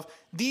lines of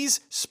these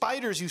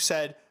spiders you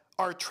said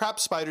are trap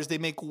spiders. They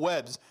make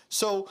webs.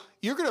 So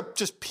you're going to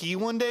just pee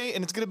one day,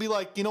 and it's going to be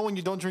like, you know, when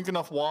you don't drink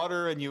enough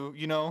water and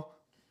you know,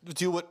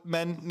 do what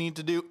men need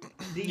to do,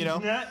 you know?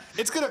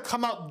 It's going to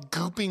come out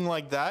gooping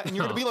like that, and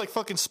you're going to be like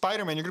fucking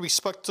Spider-Man. You're going to be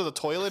stuck to the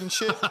toilet and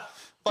shit.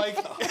 Like,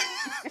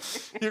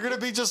 you're going to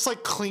be just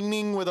like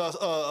cleaning with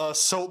a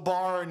soap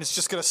bar, and it's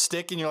just going to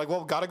stick, and you're like,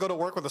 well, got to go to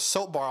work with a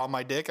soap bar on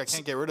my dick. I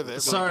can't get rid of it.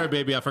 Sorry,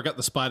 baby. I forgot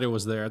the spider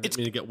was there. I didn't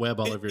mean to get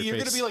web all over your You're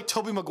face. going to be like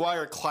Tobey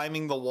Maguire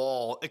climbing the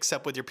wall,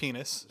 except with your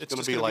penis. It's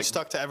just going to be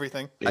stuck to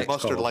everything.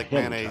 Mustard like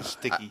mayonnaise,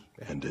 sticky.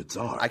 And it's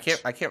ours. I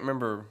can't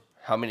remember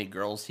how many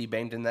girls he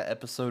banged in that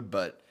episode,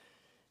 but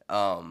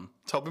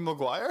Tobey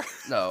Maguire?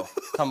 no,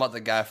 talking about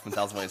the guy from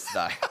 1,000 Ways to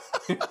Die.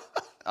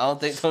 I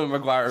don't think Tobey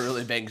Maguire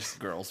really bangs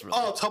girls. Really.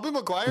 Oh, Tobey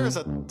Maguire is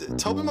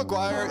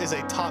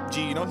a top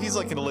G. You know, he's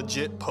like a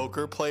legit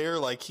poker player.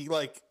 Like he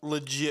like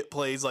legit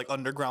plays like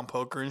underground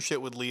poker and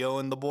shit with Leo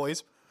and the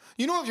boys.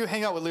 You know, if you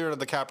hang out with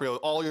Leonardo DiCaprio,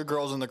 all your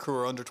girls in the crew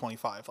are under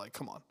 25. Like,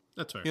 come on.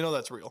 That's fair. You know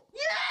that's real.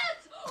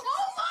 Yes!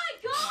 Oh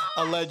my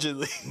god!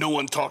 Allegedly. No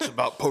one talks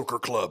about Poker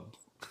Club.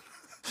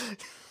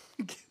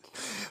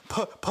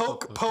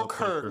 Poke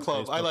her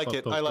club. I like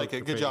it. I like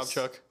it. Good job,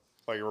 Chuck.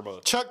 Oh, you're a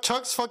buzz.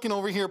 Chuck's fucking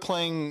over here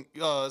playing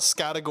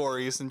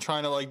categories and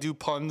trying to like do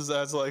puns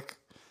as like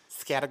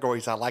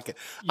Categories, I like it.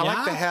 I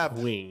like to have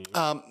wing.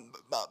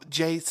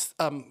 Jace,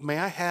 may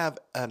I have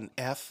an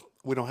F?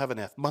 We don't have an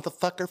F.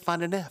 Motherfucker,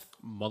 find an F.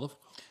 Motherfucker.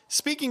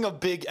 Speaking of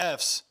big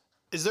Fs,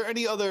 is there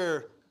any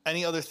other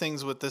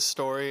things with this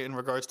story in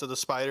regards to the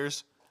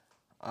spiders?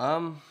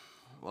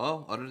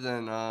 Well, other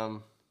than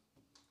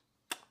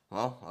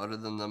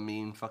them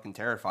being fucking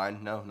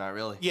terrifying, no, not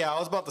really. Yeah, I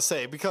was about to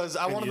say, because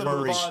I wanted to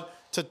move furries. on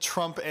to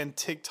Trump and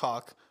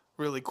TikTok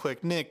really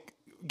quick. Nick,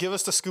 give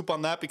us the scoop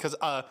on that, because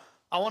I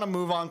want to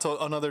move on to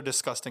another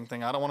disgusting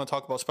thing. I don't want to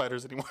talk about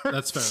spiders anymore.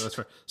 That's fair. That's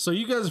fair. So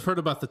you guys have heard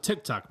about the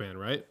TikTok ban,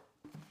 right?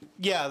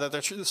 Yeah, that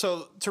they're true.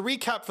 So to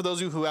recap, for those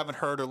of you who haven't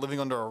heard or living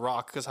under a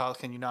rock, because how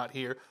can you not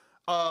hear?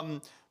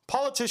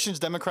 Politicians,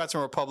 Democrats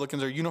and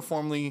Republicans, are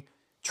uniformly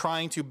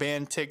trying to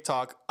ban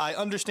TikTok. I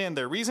understand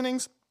their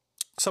reasonings.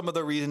 Some of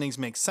the reasonings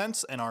make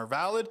sense and are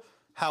valid.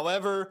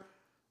 However,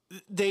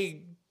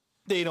 they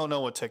don't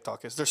know what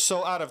TikTok is. They're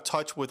so out of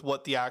touch with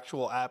what the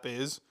actual app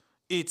is.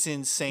 It's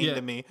insane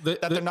to me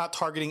that they're not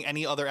targeting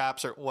any other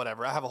apps or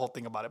whatever. I have a whole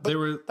thing about it,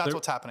 but that's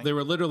what's happening. They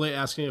were literally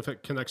asking if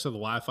it connects to the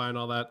Wi-Fi and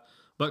all that.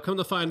 But come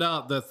to find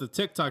out that the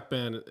TikTok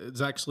ban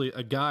is actually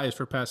a guise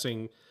for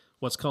passing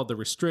what's called the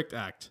Restrict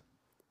Act.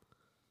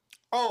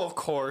 Oh, of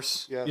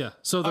course. Yeah. Yeah.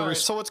 So All right,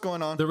 so what's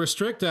going on? the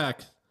Restrict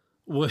Act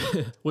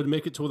would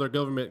make it to where their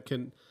government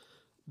can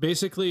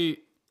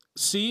basically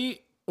see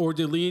or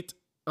delete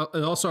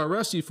and also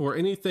arrest you for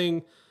any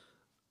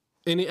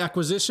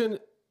acquisition,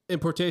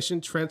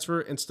 importation, transfer,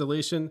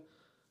 installation,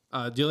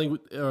 dealing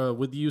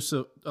in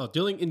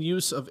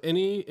use of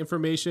any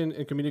information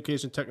and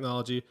communication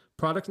technology,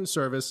 product and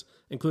service,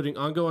 including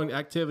ongoing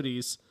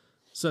activities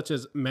such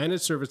as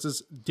managed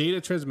services,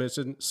 data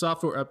transmission,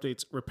 software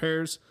updates,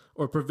 repairs,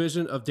 or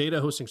provision of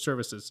data hosting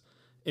services.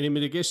 Any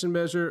mitigation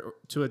measure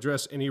to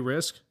address any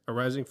risk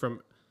arising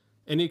from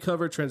any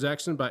covered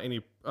transaction by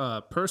any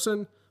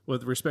person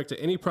with respect to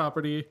any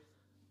property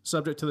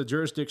subject to the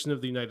jurisdiction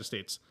of the United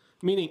States.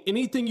 Meaning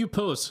anything you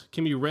post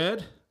can be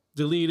read,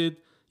 deleted.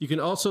 You can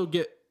also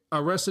get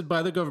arrested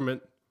by the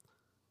government.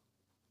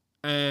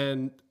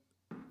 And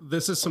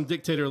this is some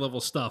dictator level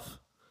stuff.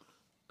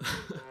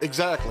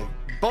 Exactly.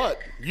 But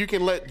you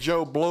can let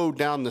Joe Blow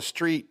down the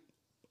street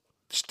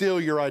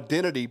steal your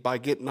identity by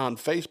getting on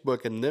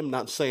Facebook and them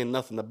not saying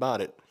nothing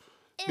about it.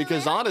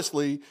 Because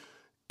honestly,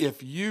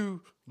 if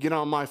you get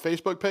on my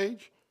Facebook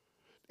page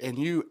and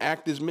you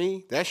act as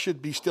me, that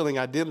should be stealing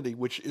identity,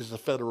 which is a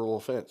federal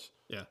offense,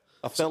 Yeah.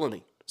 a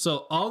felony.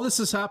 So all this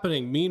is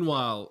happening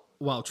meanwhile,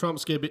 while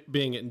Trump's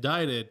being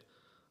indicted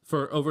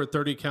for over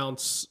 30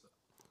 counts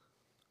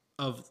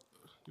of...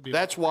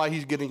 That's why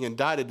he's getting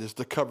indicted, is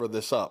to cover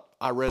this up.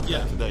 I read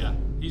that today. Yeah.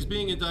 He's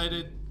being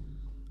indicted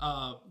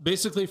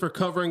basically for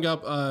covering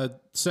up a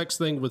sex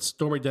thing with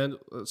Stormy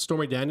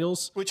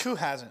Daniels. Which who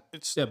hasn't?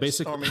 It's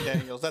basically. Stormy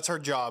Daniels. That's her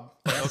job.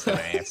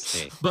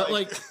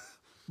 But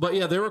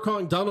yeah, they were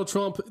calling Donald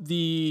Trump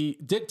the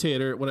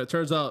dictator when it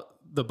turns out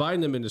the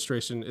Biden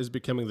administration is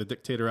becoming the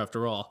dictator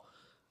after all.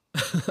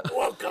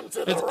 Welcome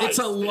to It's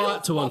a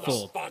lot to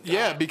unfold.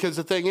 Yeah, because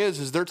the thing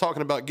is they're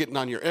talking about getting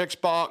on your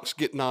Xbox,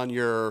 getting on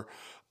your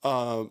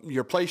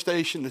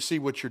PlayStation to see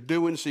what you're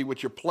doing, see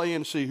what you're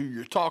playing, see who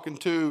you're talking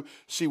to,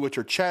 see what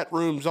your chat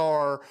rooms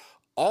are,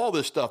 all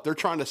this stuff. They're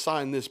trying to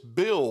sign this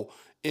bill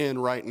in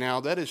right now.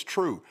 That is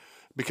true,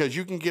 because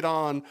you can get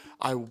on,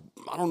 I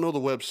don't know the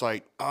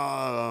website,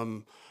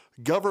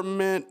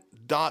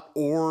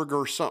 government.org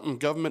or something,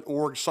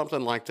 government.org,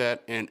 something like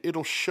that, and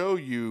it'll show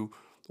you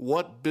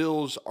what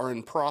bills are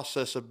in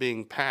process of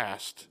being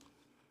passed.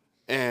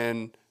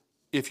 And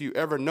if you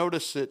ever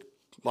notice it,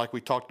 like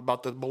we talked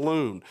about the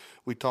balloon,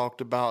 we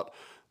talked about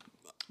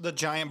The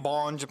giant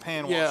ball in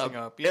Japan washing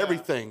up. Yeah.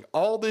 everything,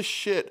 all this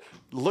shit.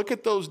 Look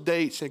at those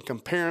dates and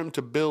compare them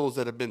to bills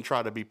that have been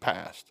trying to be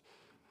passed.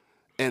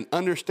 And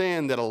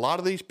understand that a lot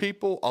of these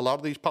people, a lot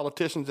of these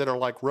politicians that are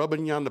like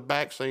rubbing you on the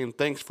back saying,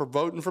 thanks for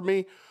voting for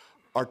me,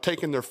 are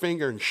taking their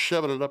finger and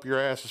shoving it up your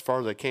ass as far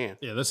as they can.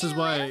 Yeah, this is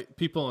why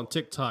people on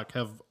TikTok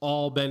have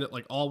all been,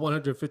 like all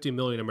 150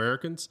 million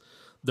Americans.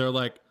 They're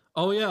like,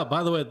 oh yeah,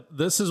 by the way,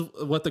 this is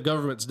what the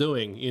government's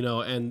doing, you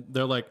know, and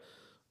they're like,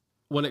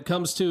 when it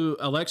comes to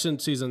election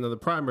season and the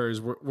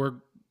primaries, we're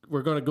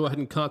going to go ahead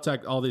and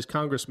contact all these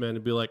congressmen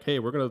and be like, hey,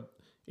 we're going to,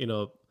 you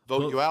know,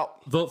 Vote you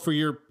out. vote for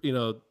your, you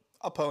know,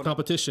 Opponent.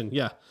 competition.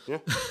 Yeah. Yeah.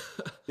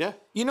 Yeah.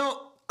 You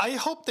know, I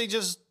hope they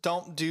just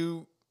don't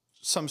do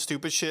some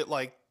stupid shit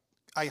like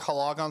I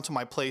log onto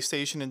my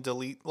PlayStation and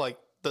delete like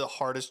the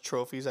hardest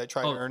trophies I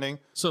tried earning.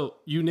 So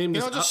you named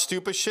You this know, just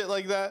stupid shit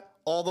like that,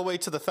 all the way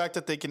to the fact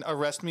that they can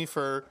arrest me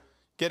for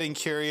getting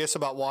curious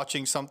about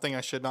watching something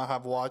I should not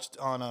have watched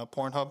on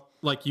Pornhub.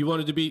 like you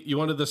wanted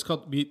this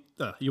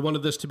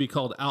to be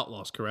called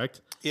Outlaws,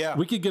 correct? Yeah.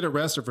 We could get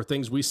arrested for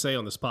things we say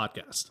on this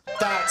podcast.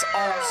 That's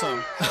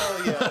awesome.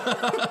 Hell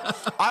yeah.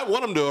 I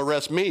want them to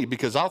arrest me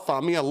because I'll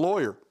find me a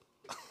lawyer.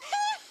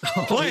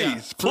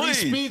 Please, Free please.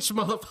 speech,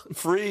 motherfucker.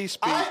 Free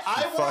speech.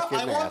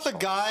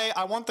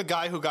 I want the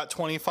guy who got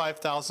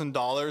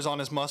 $25,000 on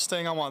his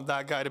Mustang. I want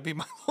that guy to be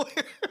my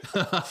lawyer.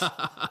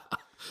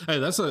 Hey,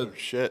 that's a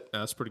Shit.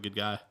 that's a pretty good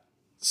guy.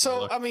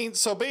 So I mean,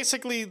 so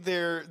basically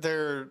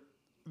they're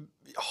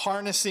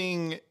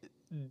harnessing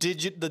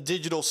the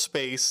digital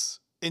space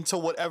into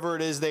whatever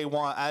it is they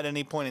want at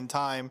any point in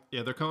time.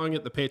 Yeah, they're calling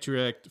it the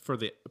Patriot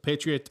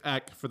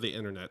Act for the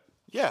internet.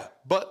 Yeah,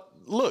 but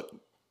look,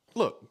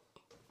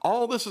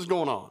 all this is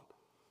going on,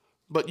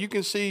 but you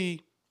can see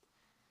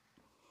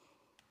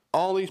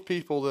all these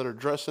people that are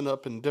dressing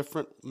up in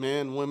different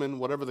men, women,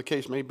 whatever the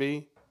case may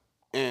be,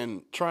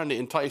 and trying to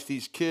entice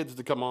these kids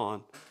to come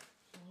on,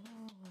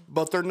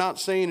 but they're not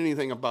saying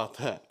anything about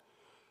that.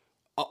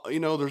 You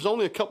know, there's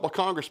only a couple of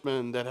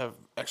congressmen that have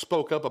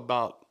spoke up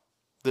about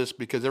this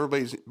because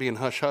everybody's being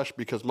hush-hush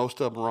because most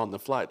of them are on the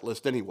flight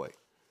list anyway.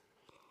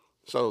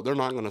 So they're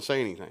not going to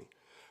say anything.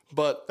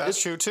 But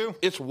That's true too.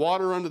 It's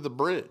water under the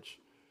bridge.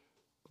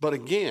 But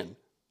again,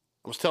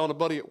 I was telling a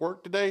buddy at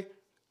work today,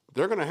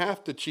 they're going to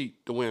have to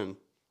cheat to win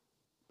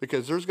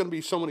because there's going to be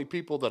so many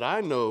people that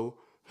I know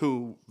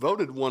who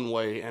voted one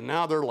way and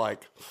now they're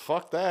like,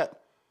 fuck that.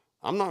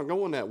 I'm not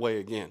going that way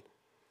again.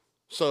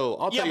 So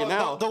I'll tell you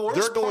now,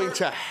 they're going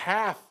to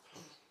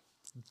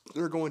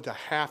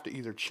have to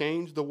either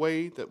change the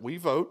way that we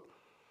vote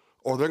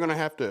or they're going to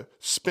have to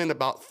spend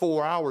about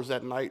 4 hours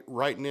that night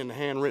writing in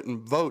handwritten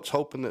votes,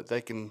 hoping that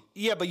they can.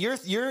 Yeah, but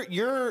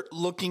you're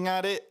looking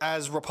at it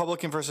as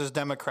Republican versus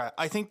Democrat.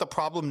 I think the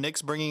problem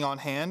Nick's bringing on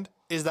hand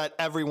is that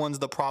everyone's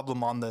the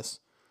problem on this.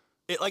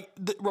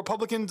 There's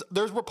Republicans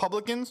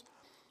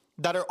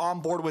that are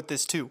on board with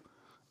this too.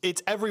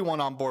 It's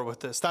everyone on board with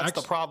this. That's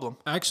the problem.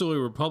 Actually,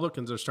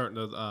 Republicans are starting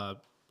to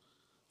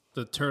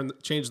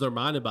change their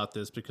mind about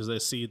this because they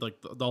see like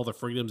all the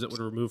freedoms it would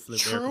remove from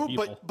the American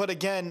people. But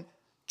again,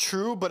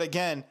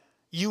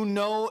 you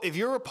know, if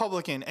you're a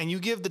Republican and you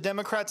give the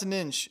Democrats an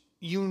inch,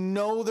 you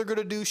know they're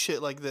gonna do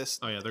shit like this.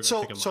 Oh yeah, they're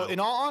gonna take them So out. in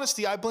all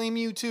honesty, I blame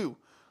you too.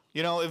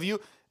 You know,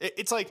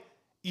 it's like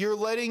you're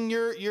letting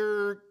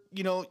you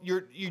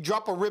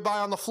drop a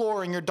ribeye on the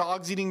floor and your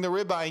dog's eating the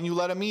ribeye and you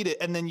let him eat it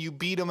and then you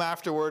beat him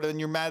afterward and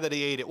you're mad that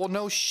he ate it. Well,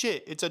 no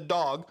shit. It's a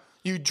dog.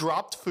 You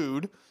dropped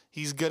food.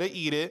 He's gonna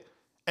eat it.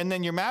 And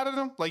then you're mad at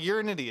him? Like, you're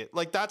an idiot.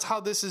 Like, that's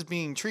how this is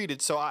being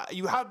treated. So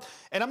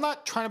and I'm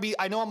not trying to be,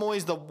 I know I'm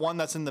always the one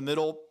that's in the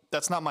middle.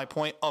 That's not my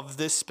point of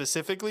this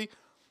specifically.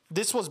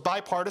 This was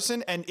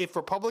bipartisan. And if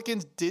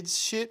Republicans did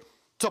shit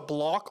to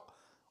block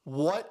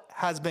what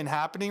has been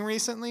happening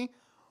recently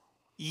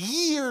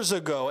years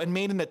ago and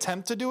made an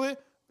attempt to do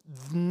it,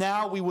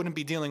 now we wouldn't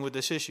be dealing with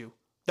this issue.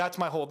 That's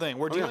my whole thing.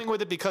 We're dealing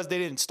with it because they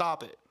didn't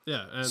stop it.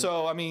 Yeah. And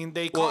So, I mean,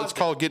 It's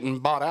called getting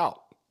bought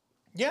out.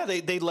 Yeah,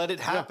 they let it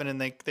happen and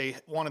they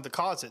wanted to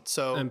cause it.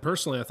 So And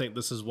personally, I think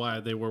this is why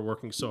they were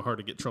working so hard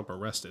to get Trump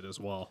arrested as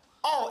well.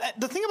 Oh,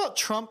 the thing about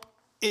Trump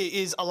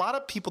is a lot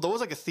of people, there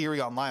was like a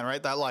theory online,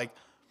 right? That like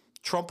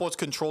Trump was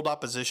controlled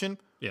opposition.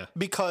 Yeah.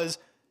 Because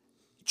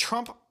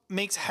Trump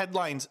makes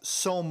headlines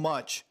so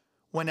much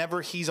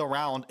whenever he's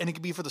around, and it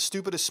could be for the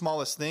stupidest,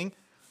 smallest thing,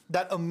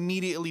 that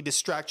immediately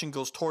distraction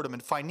goes toward him.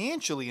 And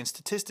financially and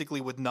statistically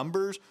with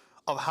numbers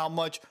of how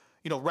much,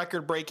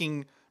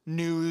 record-breaking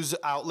news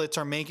outlets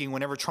are making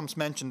whenever Trump's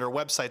mentioned, or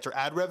websites or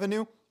ad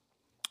revenue,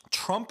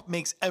 Trump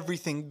makes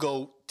everything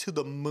go to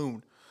the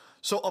moon.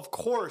 So of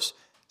course,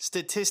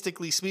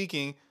 statistically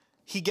speaking,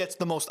 he gets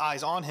the most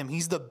eyes on him.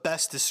 He's the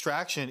best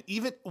distraction,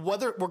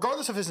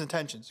 regardless of his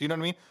intentions. You know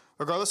what I mean?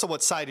 Regardless of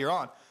what side you're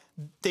on,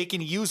 they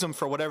can use him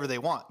for whatever they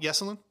want.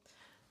 Yes, Ellen?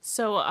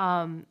 So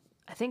I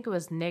think it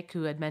was Nick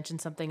who had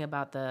mentioned something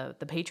about the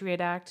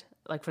Patriot Act,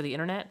 like for the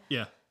internet.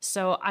 Yeah.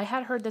 So I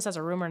had heard this as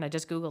a rumor, and I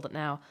just Googled it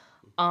now.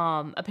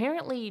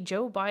 Apparently,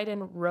 Joe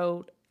Biden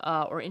wrote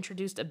or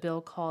introduced a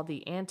bill called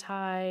the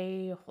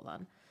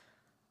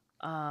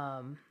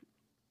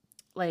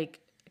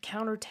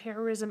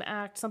Counterterrorism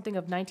Act, something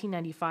of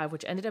 1995,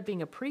 which ended up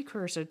being a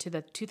precursor to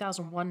the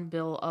 2001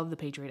 bill of the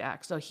Patriot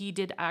Act. So he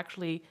did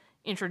actually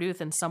introduce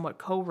and somewhat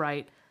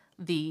co-write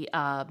the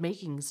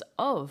makings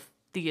of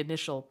the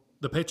initial.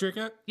 The Patriot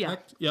Act? Yeah.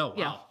 Yeah. Wow.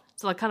 Yeah.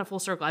 So like kind of full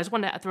circle. I just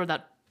wanted to throw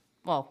that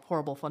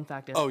horrible fun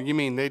fact in. Oh, you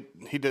mean they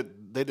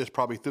just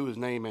probably threw his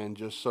name in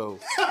just so.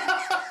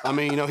 I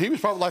mean, he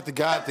was probably like the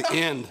guy at the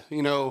end,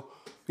 You know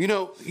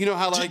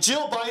how like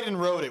Jill Biden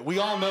wrote it. We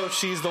all know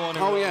she's the one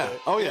who wrote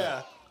it. Oh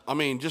yeah. I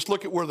mean, just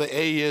look at where the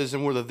A is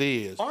and where the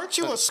the is. Aren't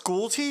you a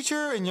school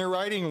teacher and you're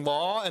writing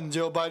law and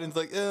Joe Biden's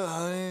like,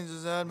 honey,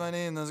 just add my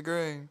name. That's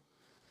great.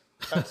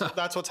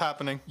 That's what's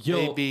happening.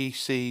 A, B,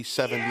 C,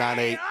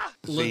 798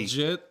 Z.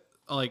 Legit,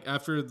 like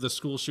after the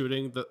school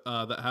shooting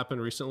that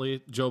happened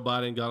recently, Joe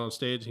Biden got on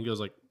stage and he goes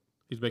like,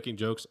 he's making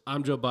jokes.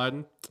 I'm Joe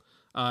Biden.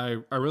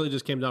 I really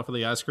just came down for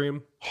the ice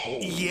cream.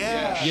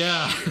 Yeah.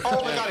 Yeah.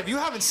 Oh my God! If you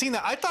haven't seen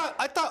that, I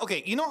thought.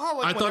 Okay, you know how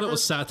like I thought it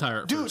was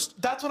satire at dude.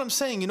 first. That's what I'm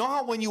saying. You know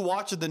how when you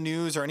watch the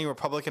news or any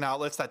Republican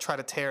outlets that try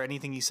to tear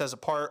anything he says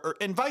apart,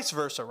 and vice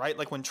versa, right?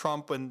 Like when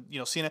Trump and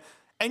CNN,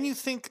 and you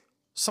think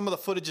some of the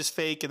footage is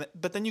fake,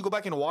 but then you go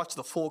back and watch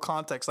the full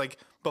context, like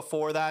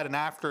before that and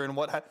after, and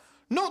what.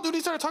 No, dude,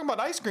 he started talking about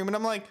ice cream, and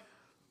I'm like,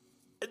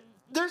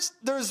 there's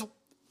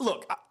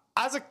look,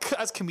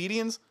 as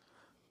comedians,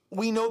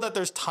 we know that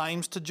there's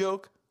times to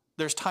joke,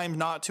 there's times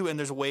not to, and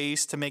there's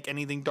ways to make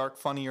anything dark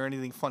funny or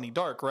anything funny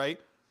dark, right?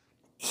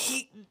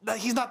 He's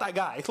not that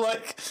guy.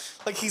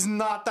 Like he's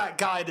not that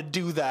guy to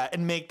do that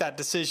and make that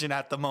decision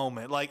at the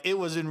moment. Like it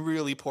was in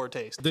really poor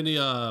taste. Then he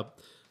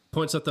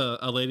points at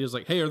a lady who's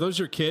like, "Hey, are those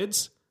your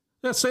kids?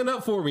 Yeah, stand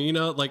up for me."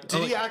 Like,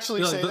 Did he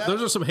actually say that?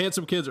 Those are some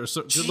handsome kids or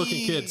some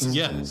good-looking kids.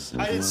 Yes.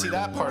 I didn't see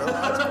that part. Oh,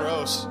 that's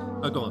gross.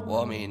 Go on.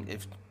 Well, I mean,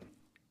 if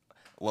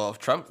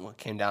Trump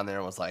came down there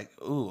and was like,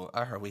 "Ooh,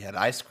 I heard we had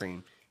ice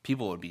cream,"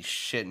 people would be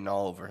shitting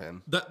all over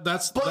him. But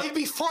it'd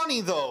be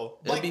funny though.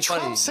 It'd be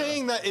Trump funny,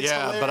 saying that it's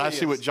Yeah, hilarious. but I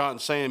see what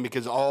John's saying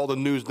because all the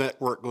news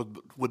network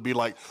would be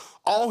like,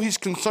 all he's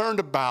concerned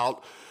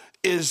about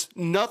is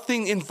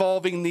nothing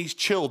involving these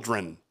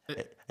children.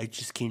 I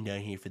just came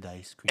down here for the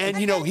ice cream. And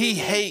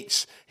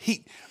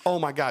oh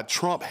my God,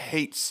 Trump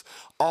hates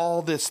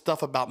all this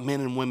stuff about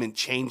men and women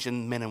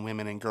changing men and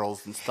women and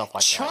girls and stuff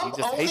like Trump that.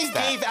 He just only hates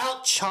that. gave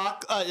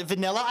out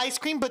vanilla ice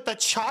cream, but the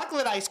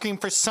chocolate ice cream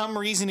for some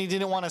reason he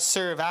didn't want to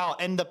serve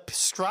out, and the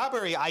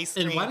strawberry ice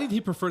cream. And why did he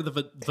prefer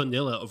the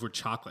vanilla over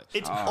chocolate?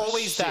 It's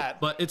always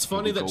that. But it's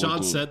funny that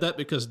John said that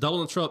because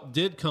Donald Trump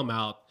did come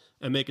out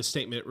and make a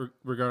statement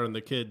regarding the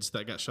kids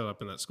that got shut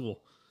up in that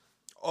school.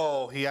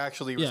 Oh, he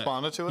actually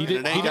responded to it? He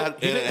didn't This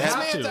have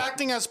man's to.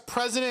 acting as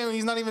president when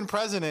he's not even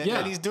president, Yeah.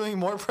 and he's doing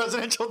more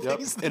presidential Yep.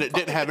 things. And it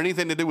didn't have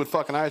anything to do with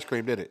fucking ice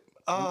cream, did it?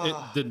 It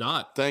did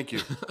not. Thank you.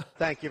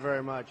 Thank you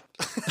very much.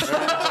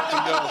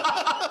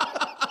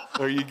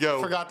 There you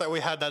go. Forgot that we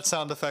had that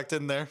sound effect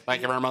in there.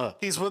 Thank you very much.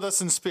 He's with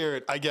us in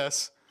spirit, I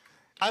guess.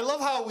 I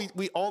love how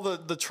we all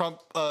the Trump,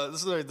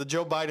 the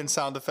Joe Biden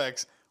sound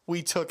effects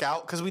we took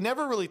out because we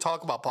never really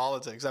talk about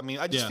politics. I mean,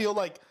 I just Yeah. feel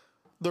like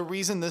the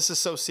reason this is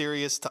so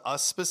serious to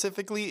us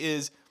specifically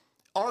is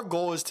our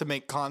goal is to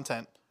make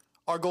content.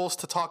 Our goal is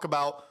to talk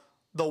about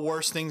the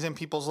worst things in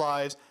people's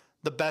lives,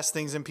 the best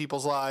things in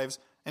people's lives,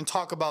 and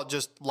talk about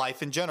just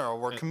life in general.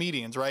 We're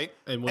comedians, right?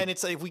 and And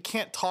it's like we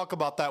can't talk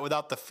about that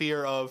without the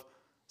fear of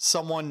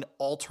someone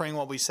altering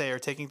what we say or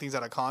taking things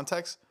out of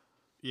context.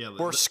 Yeah,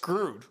 We're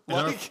screwed. and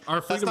our Like,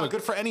 freedom that's not of-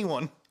 good for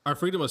anyone. our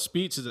freedom of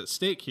speech is at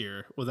stake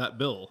here with that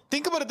bill.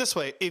 Think about it this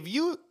way. If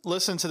you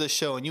listen to this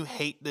show and you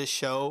hate this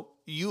show,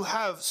 you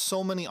have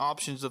so many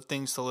options of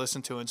things to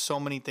listen to and so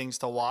many things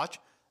to watch.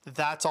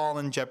 That's all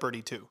in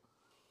jeopardy too.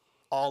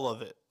 All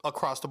of it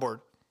across the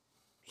board.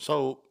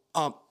 So,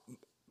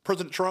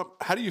 President Trump,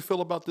 how do you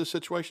feel about this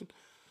situation?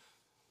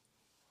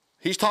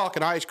 He's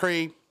talking ice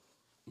cream.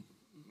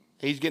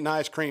 He's getting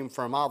ice cream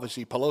from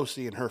obviously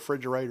Pelosi in her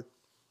refrigerator,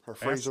 her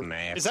freezer.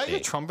 Is that your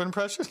Trump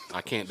impression?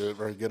 I can't do it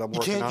very good. I'm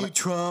working on it.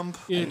 Trump.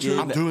 Yeah,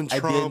 I'm doing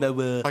Trump.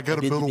 I got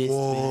to build a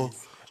wall.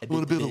 I I'm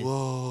going to build a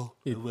wall.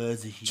 It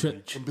was a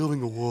huge. I'm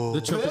building a wall.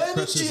 the Trump Ben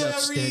impression is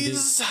outstanding.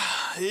 Jerry's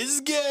is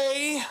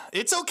gay.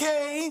 It's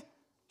okay.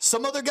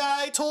 Some other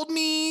guy told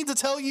me to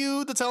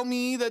tell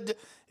me that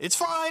it's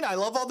fine. I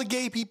love all the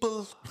gay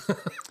people.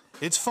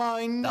 It's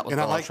fine. That was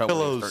And I Donald like Trump when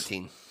he was pillows.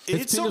 13.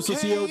 It's penis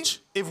okay. huge.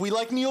 If we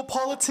like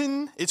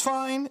Neapolitan, it's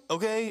fine.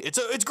 Okay,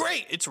 it's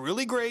great. It's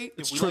really great.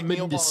 It's if we like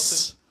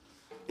tremendous.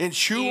 In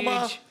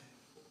Shuma,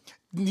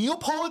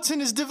 Neapolitan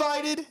is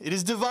divided. It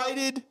is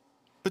divided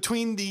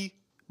between the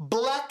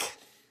black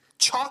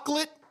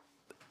chocolate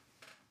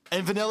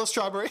and vanilla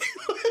strawberry.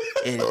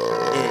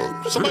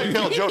 somebody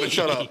tell Joe to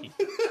shut up.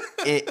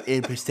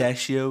 And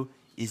pistachio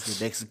is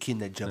the Mexican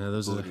that jumped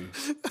those the are- border.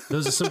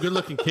 Those are some good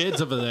looking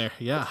kids over there.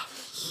 Yeah.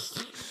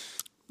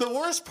 The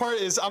worst part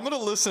is I'm gonna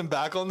listen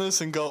back on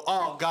this and go,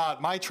 "Oh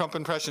God, my Trump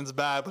impression's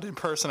bad," but in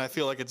person I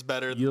feel like it's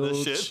better than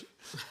this Huge. shit.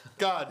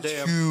 God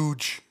damn.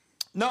 Huge.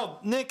 No,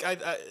 Nick,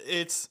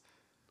 it's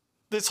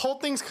this whole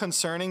thing's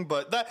concerning,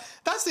 but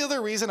that's the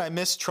other reason I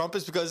miss Trump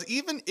is because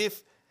even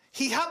if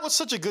he was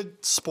such a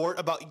good sport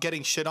about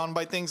getting shit on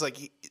by things like,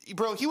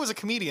 he was a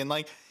comedian.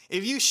 Like,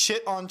 if you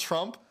shit on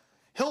Trump,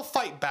 he'll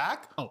fight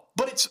back. Oh.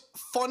 But it's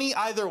funny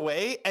either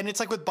way. And it's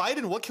like with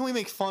Biden, what can we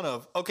make fun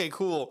of? Okay,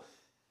 cool.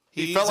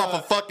 He fell off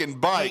a fucking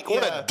bike.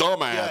 What a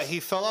dumbass. Yeah, he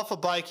fell off a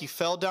bike. He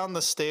fell down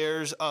the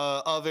stairs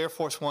of Air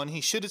Force One. He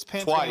shit his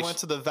pants when he Twice. went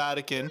to the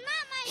Vatican.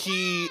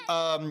 He,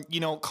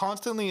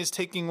 constantly is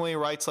taking away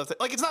rights left.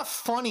 Like, it's not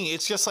funny.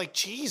 It's just like,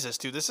 Jesus,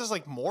 dude, this is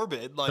like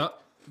morbid. Like,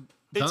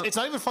 it's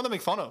not even fun to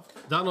make fun of.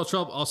 Donald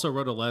Trump also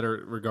wrote a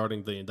letter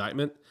regarding the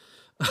indictment.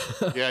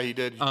 Yeah, he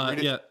did. You read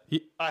it? Yeah.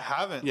 I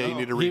haven't. Yeah, you no.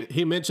 need to read it.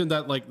 He mentioned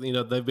that, like,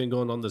 they've been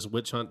going on this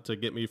witch hunt to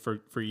get me for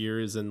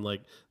years, and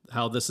like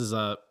how this is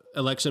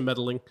election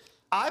meddling.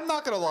 I'm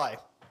not gonna lie.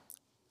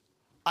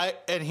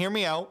 And hear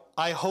me out.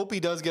 I hope he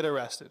does get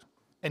arrested.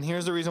 And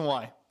here's the reason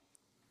why.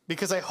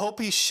 Because I hope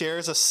he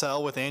shares a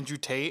cell with Andrew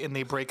Tate and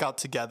they break out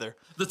together.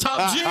 The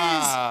top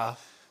G's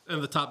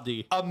and the top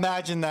D.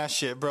 Imagine that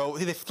shit, bro.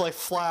 They like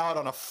fly out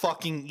on a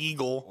fucking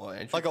eagle,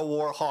 Andrew- like a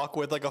war hawk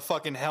with like a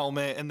fucking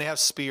helmet, and they have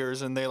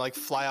spears, and they like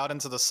fly out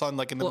into the sun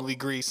like in the movie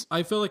Grease.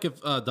 I feel like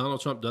if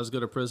Donald Trump does go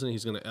to prison,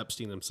 he's going to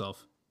Epstein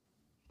himself.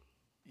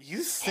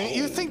 You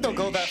think they'll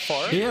go that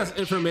far? He has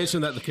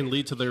information that can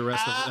lead to the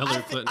arrest of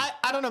Hillary Clinton.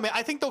 I don't know, man.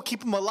 I think they'll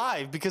keep him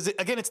alive because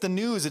again, it's the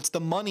news, it's the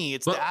money,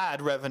 it's the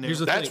ad revenue. here's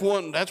the That's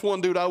thing.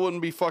 one dude I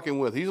wouldn't be fucking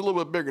with. He's a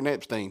little bit bigger than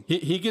Epstein.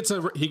 He gets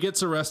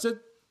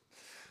arrested.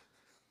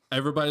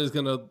 Everybody's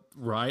gonna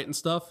riot and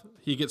stuff.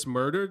 He gets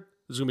murdered.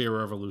 There's gonna be a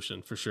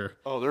revolution for sure.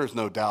 Oh, there's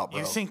no doubt, bro.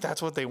 You think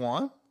that's what they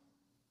want?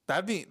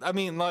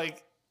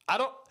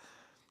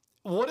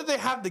 What do they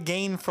have to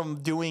gain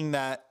from doing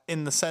that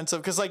in the sense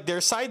of, because like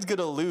their side's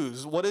gonna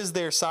lose. What is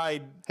their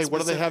side? Hey, what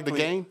do they have to specifically?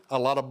 gain? A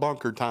lot of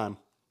bunker time.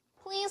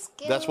 Please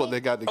give That's what me- they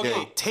got to gain.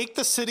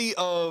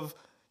 Okay,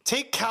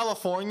 take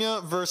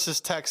California versus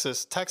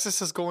Texas.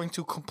 Texas is going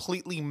to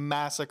completely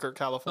massacre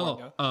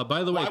California.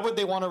 By the way, Why would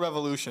they want a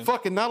revolution?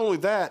 Fucking not only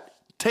that,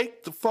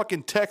 take the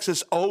fucking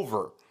Texas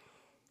over.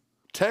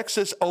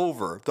 Texas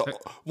over.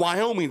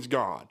 Wyoming's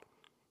gone.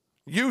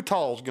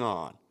 Utah's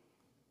gone.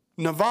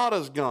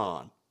 Nevada's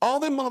gone. All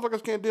them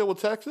motherfuckers can't deal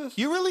with Texas.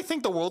 You really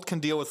think the world can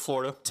deal with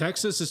Florida?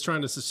 Texas is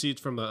trying to secede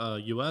from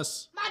the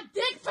U.S. My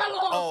dick fell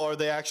off. Oh, are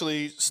they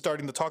actually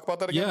starting to talk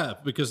about that again? Yeah,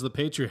 because of the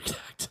Patriot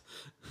Act.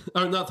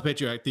 Or not the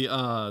Patriot Act,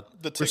 the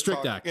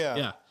Restrict TikTok, Act. yeah.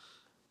 Yeah.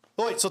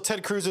 Oh, wait, so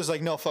Ted Cruz is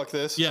like, no, fuck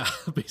this. Yeah,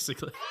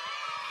 basically.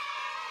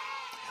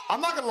 I'm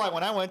not gonna lie.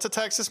 When I went to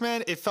Texas,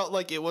 man, it felt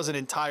like it was an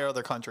entire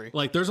other country.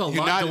 Like there's a lot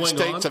United going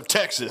States on. of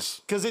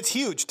Texas. Because it's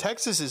huge.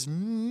 Texas is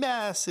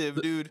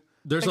massive, dude.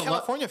 there's And a lot.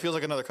 California feels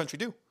like another country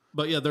too.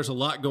 But yeah, there's a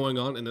lot going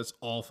on, and it's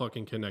all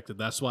fucking connected.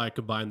 That's why I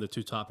combined the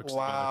two topics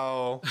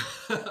Wow.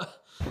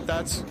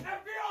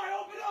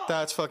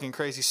 That's fucking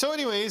crazy. So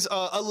anyways,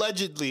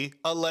 allegedly,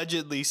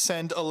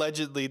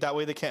 that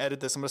way they can't edit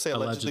this. I'm going to say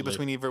allegedly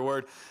between every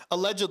word.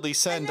 Allegedly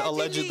send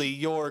allegedly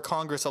your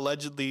Congress,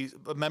 allegedly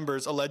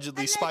members,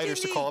 allegedly spiders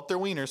to call up their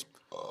wieners.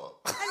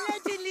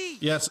 Allegedly.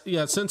 Yes,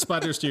 yeah, send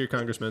spiders to your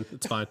congressman.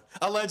 It's fine.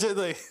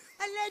 Allegedly.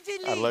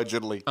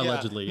 Allegedly.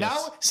 Allegedly, yes.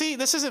 Now, see,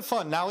 this isn't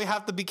fun. Now we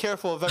have to be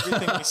careful of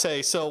everything we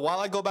say. So while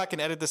I go back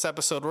and edit this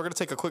episode, we're going to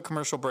take a quick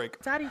commercial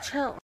break. Daddy,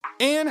 chill.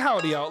 And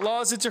howdy,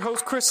 Outlaws. It's your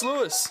host, Chris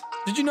Lewis.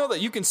 Did you know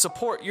that you can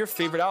support your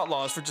favorite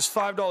Outlaws for just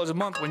 $5 a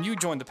month when you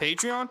join the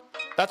Patreon?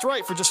 That's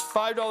right, for just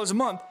 $5 a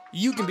month,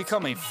 you can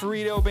become a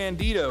Frito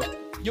Bandito.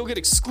 You'll get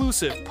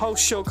exclusive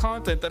post-show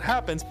content that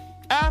happens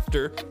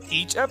after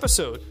each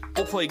episode.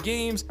 We'll play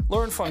games,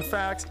 learn fun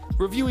facts,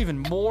 review even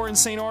more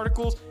insane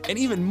articles, and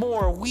even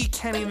more we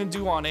can't even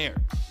do on air.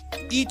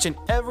 Each and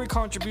every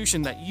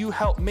contribution that you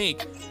help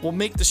make will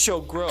make the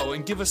show grow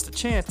and give us the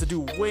chance to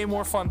do way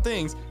more fun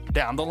things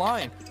down the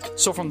line.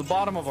 So from the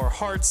bottom of our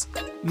hearts,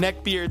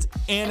 neck beards,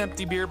 and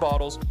empty beer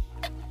bottles,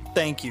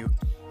 thank you.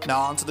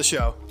 Now on to the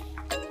show.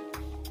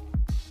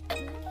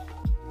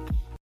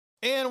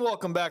 And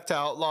welcome back to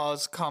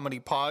Outlaws Comedy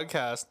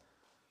Podcast.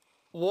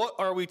 What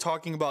are we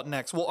talking about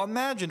next? Well,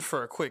 imagine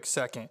for a quick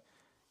second,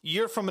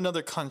 you're from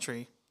another country.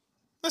 In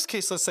this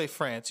case, let's say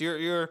France.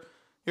 You're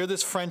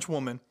this French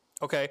woman,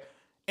 okay?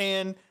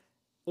 And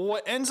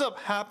what ends up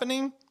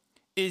happening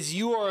is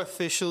you are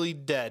officially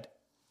dead.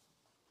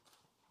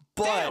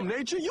 But Damn,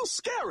 nature, you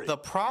scary. the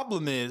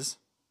problem is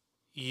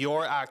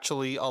you're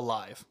actually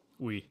alive.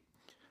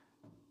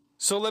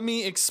 So let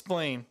me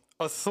explain.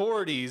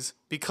 Authorities,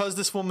 because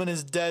this woman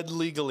is dead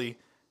legally,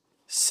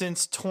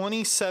 since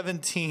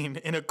 2017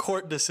 in a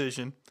court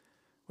decision,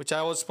 which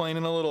I will explain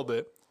in a little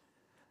bit,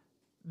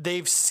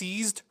 they've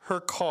seized her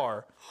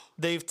car.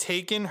 They've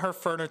taken her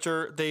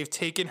furniture. They've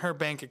taken her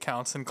bank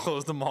accounts and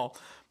closed them all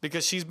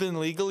because she's been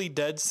legally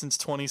dead since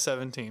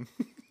 2017.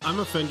 I'm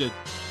offended.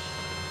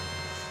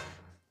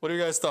 What are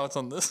your guys' thoughts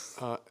on this?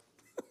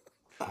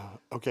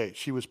 Okay,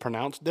 she was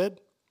pronounced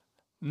dead?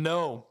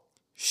 No,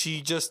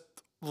 she just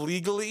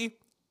legally,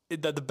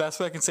 the best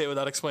way I can say it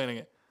without explaining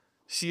it,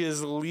 she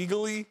is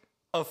legally,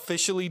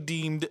 officially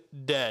deemed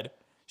dead.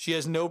 She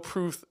has no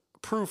proof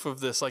of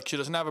this. Like, she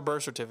doesn't have a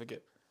birth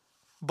certificate,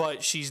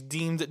 but she's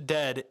deemed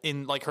dead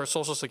in, like, her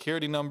social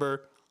security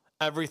number,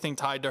 everything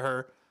tied to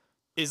her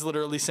is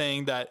literally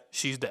saying that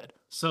she's dead.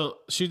 So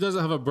she doesn't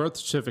have a birth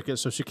certificate,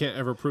 so she can't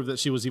ever prove that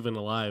she was even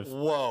alive.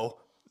 Whoa.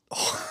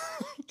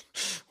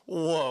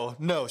 Whoa.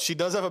 No, she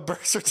does have a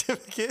birth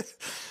certificate,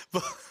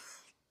 but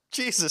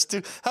Jesus,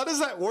 dude, how does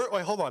that work?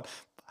 Wait, hold on.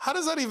 How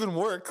does that even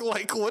work?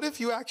 Like, what if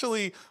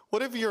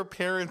your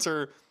parents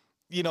are,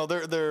 you know,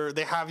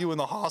 they have you in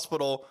the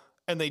hospital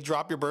and they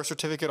drop your birth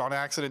certificate on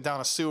accident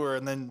down a sewer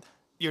and then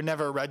you're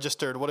never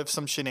registered? What if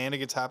some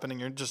shenanigans happen and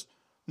you're just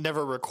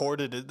never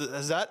recorded?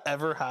 Has that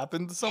ever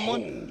happened to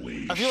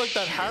someone? I feel like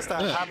that has to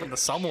have happened to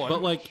someone.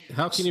 But, like,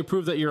 how can you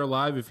prove that you're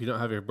alive if you don't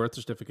have your birth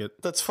certificate?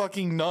 That's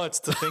fucking nuts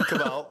to think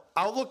about.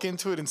 I'll look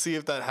into it and see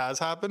if that has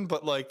happened,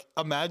 but, like,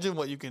 imagine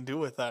what you can do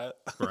with that.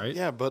 Right?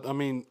 Yeah, but I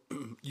mean,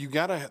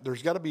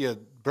 there's got to be a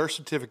birth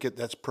certificate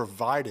that's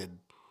provided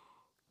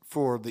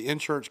for the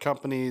insurance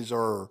companies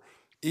or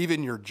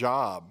even your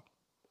job.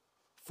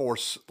 For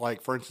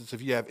instance,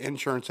 if you have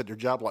insurance at your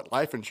job, like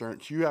life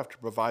insurance, you have to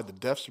provide the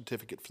death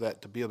certificate for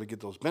that to be able to get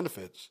those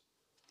benefits.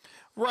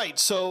 Right.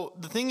 So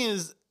the thing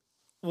is,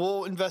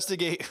 we'll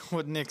investigate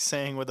what Nick's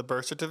saying with the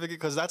birth certificate,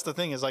 because that's the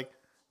thing is, like,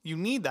 you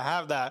need to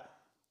have that.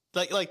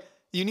 Like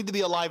you need to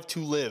be alive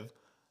to live.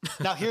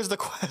 Now, here's the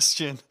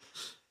question.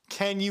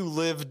 Can you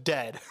live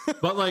dead?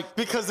 But, like,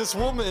 because this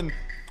woman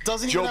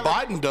doesn't Joe even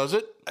have Biden does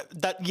it.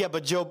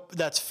 but Joe,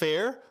 that's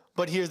fair.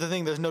 But here's the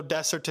thing, there's no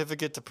death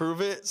certificate to prove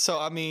it. So,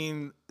 I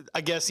mean,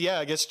 I guess,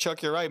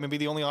 Chuck, you're right. Maybe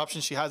the only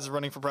option she has is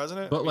running for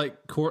president. but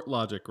like court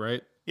logic,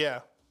 right?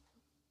 Yeah.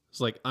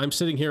 It's like, I'm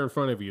sitting here in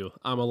front of you.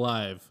 I'm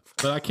alive.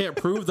 But I can't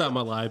prove that I'm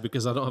alive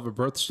because I don't have a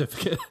birth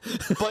certificate.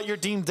 But you're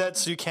deemed dead,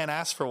 so you can't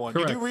ask for one.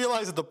 Correct. You do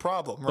realize the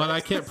problem, right? But I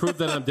can't prove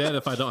that I'm dead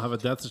if I don't have a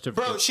death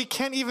certificate. Bro, she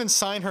can't even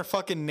sign her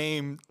fucking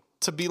name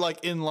to be,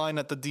 like, in line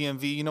at the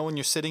DMV. You know, when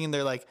you're sitting in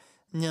there, like,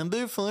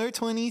 number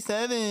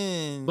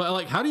 427. But,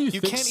 like, how do you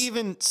You can't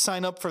even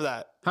sign up for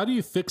that. How do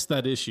you fix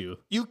that issue?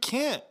 You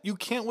can't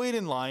wait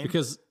in line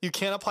Because you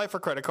can't apply for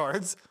credit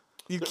cards.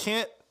 You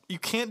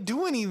can't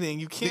do anything.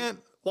 You can't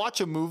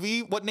watch a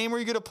movie. What name are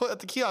you going to put at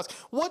the kiosk?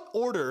 What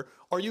order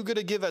are you going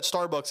to give at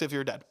Starbucks if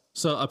you're dead?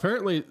 So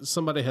apparently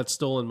somebody had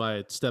stolen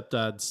my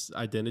stepdad's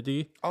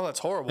identity, Oh, that's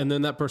horrible. and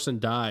then that person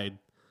died.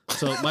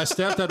 So my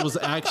stepdad was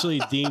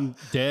actually deemed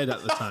dead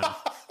at the time.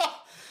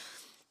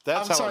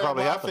 That's I'm how sorry, it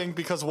probably I'm happened. laughing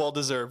because well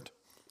deserved.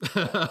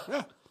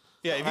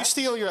 Yeah, if you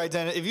steal your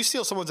identity, if you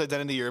steal someone's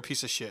identity, you're a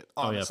piece of shit.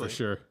 Oh, yeah, Honestly. for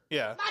sure.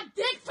 Yeah. My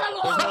dick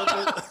fell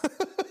off.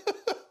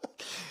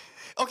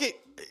 Okay,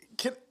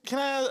 can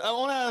I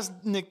want to ask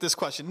Nick this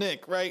question,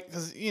 Nick, right?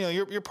 Because you know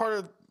you're part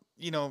of,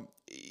 you know,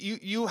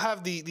 you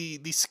have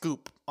the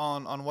scoop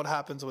on what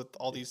happens with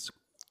all these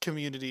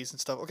communities and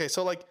stuff. Okay,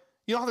 so like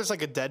you know how there's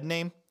like a dead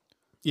name?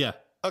 Yeah.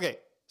 Okay,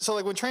 so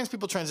like when trans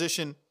people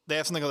transition, they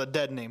have something called a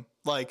dead name.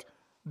 Like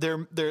they're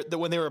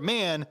when they were a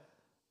man,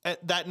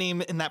 that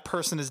name and that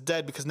person is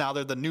dead because now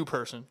they're the new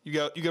person. You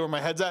get where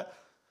my head's at?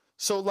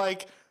 So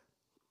like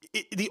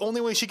the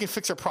only way she can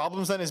fix her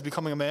problems then is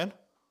becoming a man?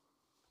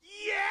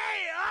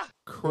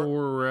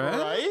 Correct.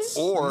 Right?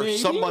 Or Maybe,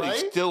 somebody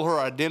right? steal her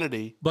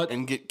identity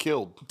and get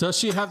killed. Does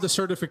she have the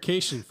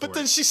certification for But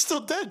then it? she's still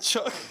dead,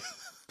 Chuck.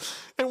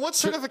 And what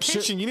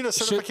certification? You need a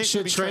certification Should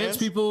to be trans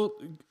people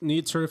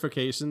need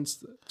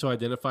certifications to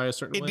identify a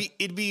certain way?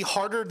 It'd be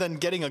harder than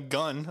getting a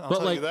gun. I'll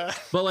tell you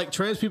that. But like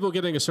trans people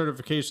getting a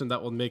certification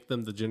that will make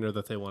them the gender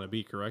that they want to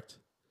be, correct?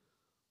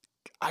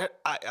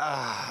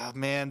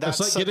 Man, that's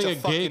It's like such getting a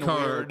gay fucking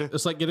card. weird.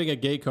 It's like getting a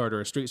gay card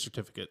or a street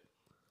certificate.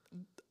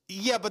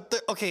 Yeah, but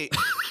okay.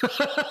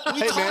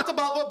 We talked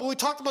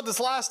about this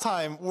last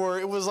time where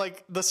it was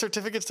like the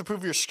certificates to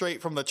prove you're straight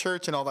from the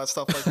church and all that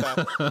stuff like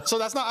that. So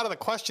that's not out of the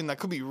question. That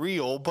could be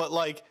real, but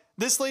like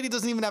this lady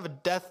doesn't even have a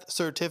death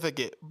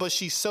certificate, but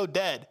she's so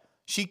dead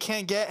she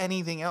can't get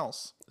anything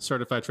else.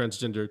 Certified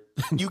transgender.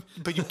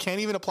 But you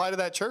can't even apply to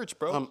that church,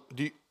 bro.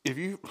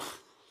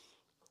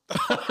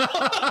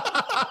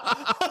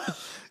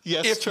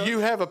 Yes. If Chuck? you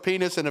have a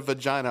penis and a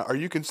vagina, are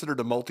you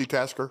considered a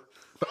multitasker?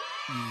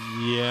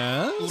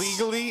 Yes.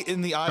 Legally,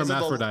 in the eyes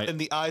Hermaphrodite.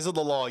 of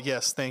the law,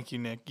 yes. Thank you,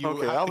 Nick. You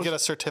Okay, have to get a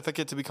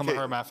certificate to become a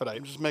hermaphrodite.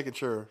 I'm just making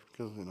sure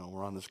because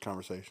we're on this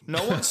conversation.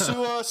 No one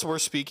sue us. We're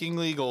speaking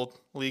legal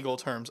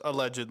terms,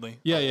 allegedly.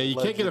 Yeah. You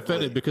can't get Allegedly.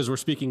 offended because we're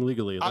speaking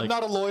legally. I'm Like,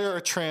 not a lawyer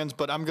or trans,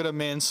 but I'm gonna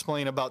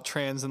mansplain about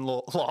trans and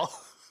law.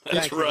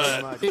 That's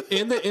right.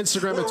 in the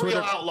Instagram and We're Twitter.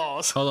 real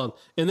outlaws. Hold on.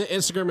 In the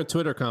Instagram and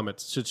Twitter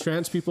comments, should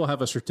trans people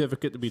have a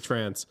certificate to be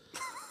trans?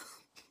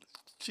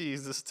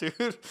 Jesus,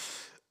 dude.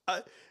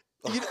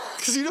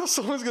 Because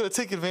someone's gonna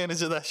take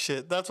advantage of that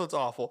shit. That's what's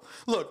awful.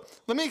 Look,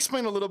 let me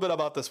explain a little bit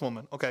about this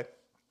woman. Okay.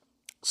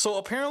 So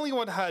apparently,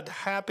 what had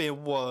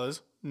happened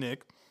was,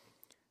 Nick,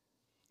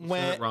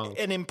 when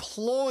an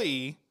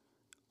employee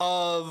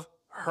of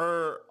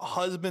her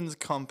husband's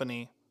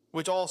company,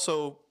 which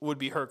also would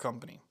be her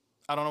company.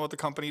 I don't know what the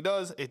company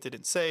does. It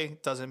didn't say.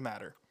 Doesn't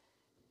matter.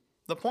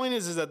 The point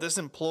is that this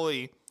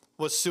employee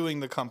was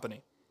suing the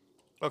company.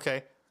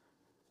 Okay.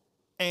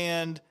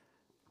 And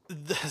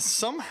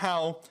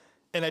somehow,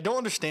 and I don't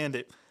understand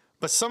it,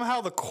 but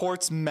somehow the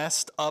courts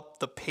messed up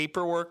the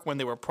paperwork when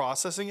they were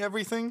processing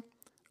everything.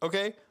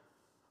 Okay.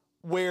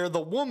 Where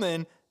the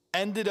woman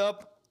ended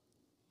up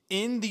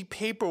in the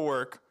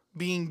paperwork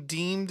being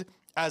deemed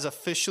as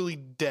officially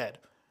dead.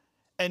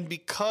 And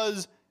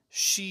because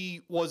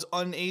she was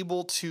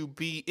unable to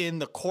be in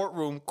the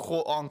courtroom,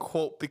 quote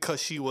unquote, because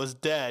she was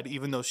dead,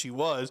 even though she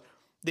was,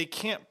 they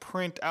can't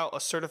print out a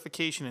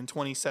certification in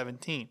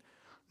 2017.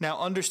 Now,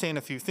 understand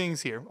a few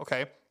things here,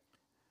 okay?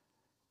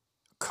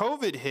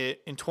 COVID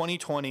hit in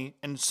 2020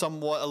 and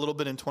somewhat a little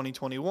bit in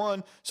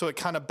 2021, so it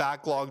kind of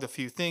backlogged a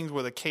few things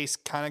where the case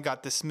kind of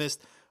got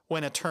dismissed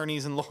when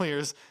attorneys and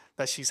lawyers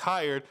that she's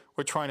hired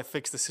were trying to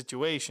fix the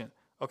situation,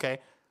 okay?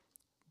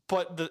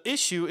 But the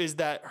issue is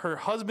that her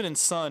husband and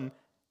son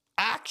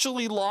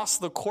actually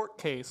lost the court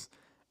case,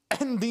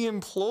 and the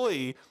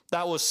employee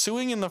that was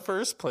suing in the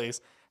first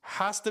place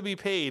has to be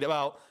paid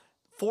about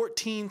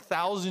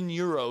 14,000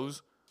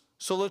 euros.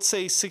 So let's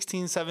say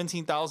 16,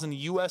 17,000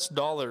 US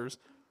dollars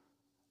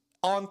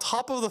on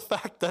top of the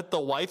fact that the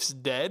wife's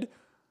dead.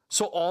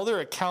 So all their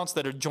accounts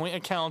that are joint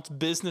accounts,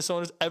 business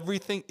owners,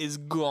 everything is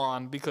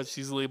gone because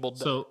she's labeled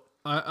dead. So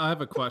I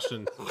have a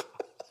question.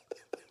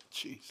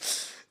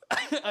 Jeez.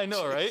 I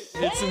know, right?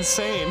 It's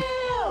insane.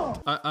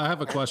 I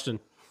have a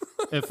question.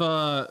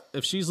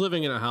 If she's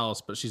living in a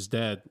house but she's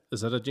dead,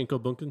 is that a Jinko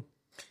Bunkin?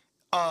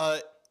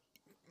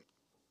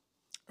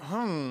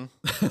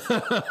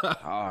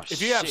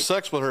 If you have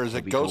sex with her, is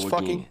it ghost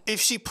fucking? If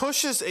she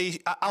pushes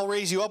I'll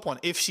raise you up one.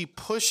 If she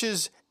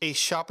pushes a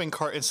shopping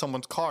cart in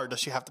someone's car, does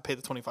she have to pay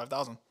the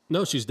 25,000?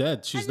 No, she's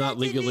dead. She's not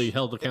legally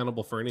held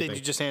accountable for anything. Then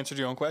you just answered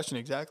your own question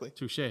exactly.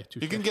 Touche.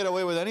 You can get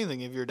away with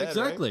anything if you're dead.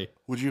 Exactly. Right?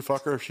 Would you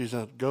fuck her if she's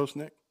a ghost,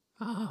 Nick?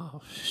 Oh,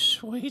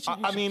 sweet.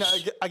 I mean,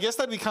 I guess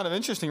that'd be kind of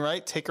interesting,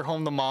 right? Take her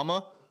home to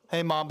mama.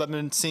 Hey, mom, I've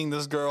been seeing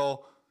this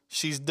girl.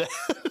 She's dead.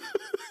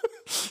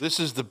 This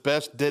is the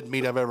best dead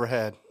meat I've ever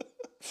had.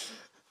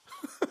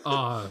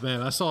 Oh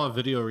man, I saw a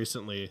video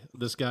recently.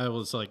 This guy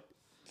was like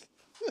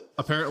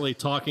apparently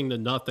talking to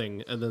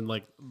nothing, and then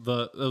like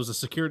there was a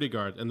security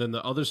guard, and then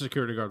the other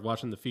security guard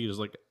watching the feed is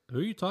like, "Who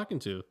are you talking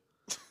to?"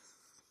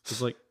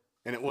 It's like,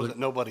 and it wasn't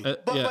nobody.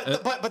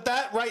 But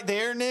that right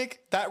there,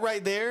 Nick, that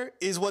right there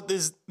is what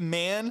this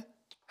man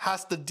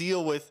has to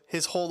deal with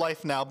his whole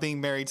life now,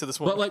 being married to this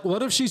woman. but like,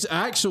 what if she's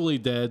actually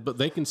dead, but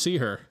they can see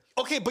her?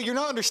 Okay, but you're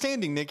not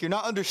understanding, Nick. You're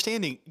not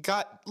understanding.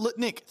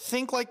 Nick,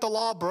 think like the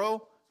law,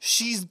 bro.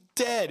 She's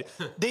dead.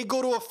 They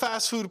go to a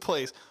fast food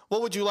place.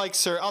 What would you like,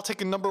 sir? I'll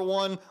take a number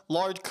 1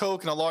 large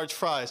Coke and a large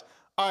fries.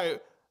 All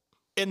right.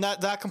 And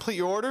that complete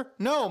your order?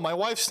 No, my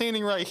wife's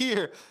standing right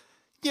here.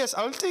 Yes,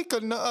 I'll take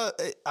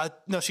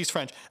no, she's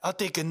French. I'll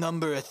take a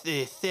number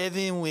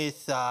 7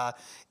 with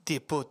the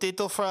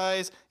potato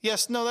fries.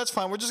 Yes, no, that's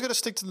fine. We're just gonna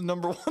stick to the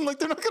number 1. Like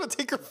they're not gonna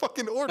take her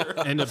fucking order.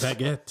 And a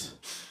baguette.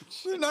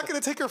 They're not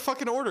gonna take her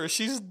fucking order.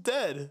 She's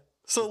dead.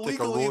 So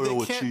legally,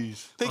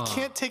 they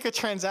can't take a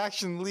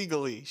transaction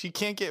legally. She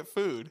can't get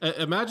food.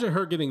 Imagine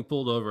her getting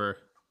pulled over,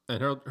 and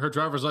her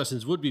driver's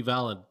license would be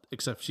valid,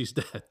 except she's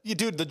dead. You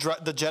dude, the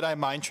Jedi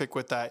mind trick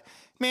with that.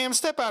 Ma'am,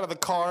 step out of the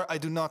car. I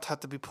do not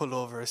have to be pulled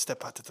over.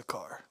 Step out of the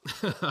car.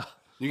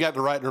 You got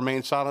the right to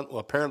remain silent. Well,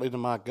 apparently to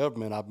my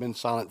government, I've been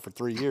silent for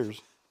 3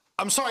 years.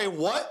 I'm sorry,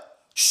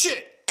 what?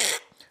 Shit.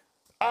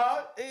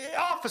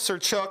 Officer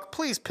Chuck,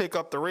 please pick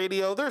up the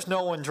radio. There's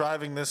no one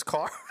driving this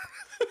car.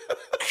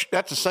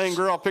 That's the same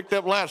girl I picked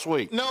up last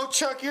week. No,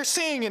 Chuck, you're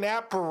seeing an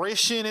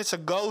apparition. It's a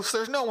ghost.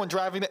 There's no one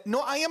driving it.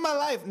 No, I am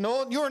alive.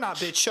 No, you're not,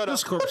 bitch. Shut up.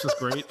 This corpse is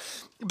great.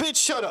 Bitch,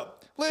 shut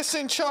up.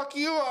 Listen, Chuck,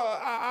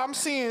 I'm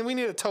seeing we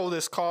need to tow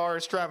this car.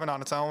 It's driving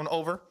on its own.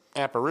 Over.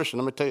 Apparition.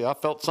 Let me tell you, I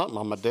felt something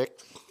on my dick.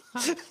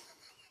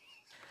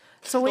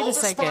 So wait a Over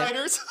second.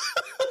 spiders.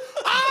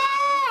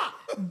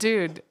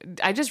 Dude,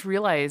 I just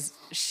realized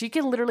she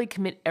can literally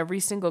commit every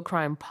single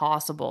crime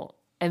possible,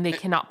 and they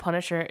cannot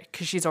punish her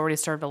because she's already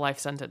served a life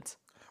sentence.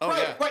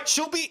 Right.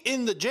 She'll be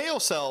in the jail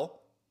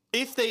cell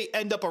if they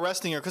end up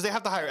arresting her because they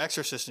have to hire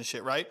exorcists and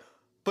shit, right?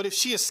 But if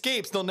she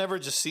escapes, they'll never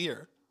just see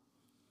her.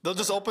 They'll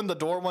just open the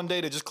door one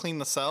day to just clean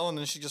the cell, and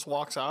then she just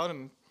walks out,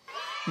 and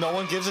no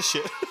one gives a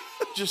shit.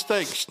 Just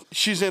think,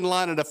 she's in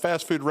line at a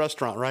fast food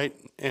restaurant, right?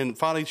 And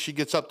finally she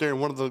gets up there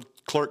and one of the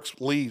clerks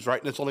leaves,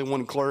 right? And it's only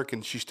one clerk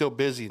and she's still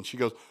busy. And she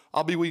goes,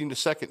 I'll be waiting a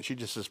second. And she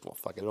just says, well,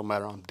 fuck it. It don't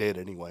matter. I'm dead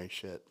anyway.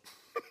 Shit.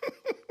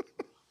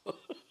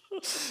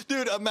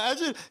 Dude,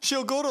 imagine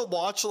she'll go to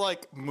watch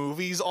like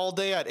movies all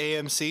day at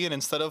AMC and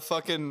instead of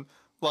fucking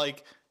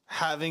like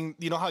having,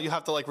 you know how you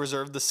have to like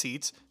reserve the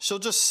seats? She'll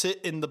just sit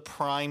in the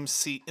prime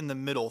seat in the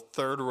middle,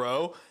 third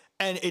row.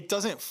 And it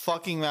doesn't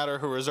fucking matter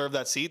who reserved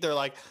that seat. They're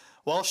like,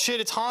 well, shit,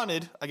 it's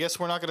haunted. I guess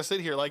we're not going to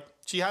sit here. Like,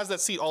 she has that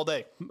seat all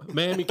day.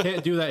 Ma'am, you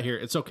can't do that here.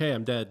 It's okay.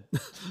 I'm dead.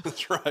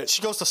 That's right.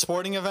 She goes to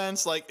sporting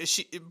events. Like,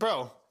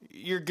 bro,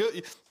 you're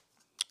good.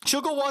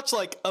 She'll go watch,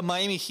 like, a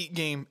Miami Heat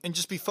game and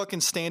just be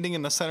fucking standing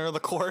in the center of the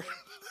court.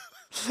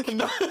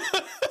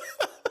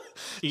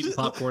 Eating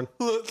popcorn.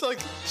 It's like,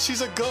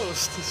 she's a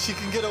ghost. She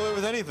can get away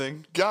with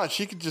anything. God,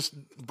 she could just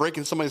break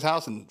in somebody's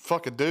house and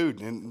fuck a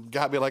dude. And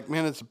God be like,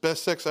 man, it's the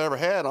best sex I ever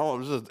had. Oh,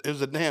 it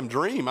was a damn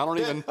dream. I don't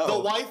even know. The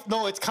wife,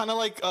 no, it's kind of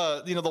like,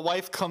 the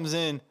wife comes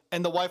in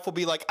and the wife will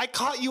be like, I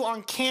caught you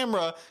on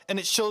camera. And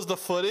it shows the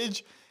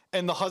footage.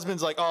 And the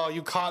husband's like, oh,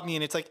 you caught me.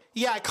 And it's like,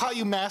 yeah, I caught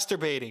you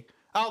masturbating.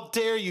 How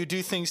dare you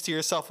do things to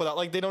yourself without,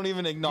 like, they don't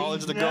even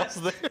acknowledge the girls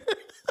there.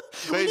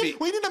 Baby.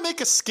 We need to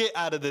make a skit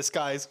out of this,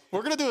 guys.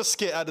 We're going to do a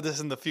skit out of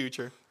this in the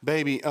future.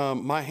 Baby,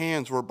 my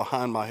hands were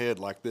behind my head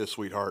like this,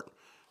 sweetheart.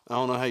 I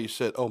don't know how you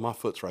said, oh, my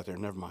foot's right there.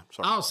 Never mind.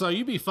 Sorry. Oh, so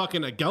you be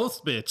fucking a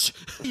ghost bitch.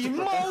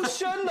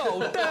 Emotional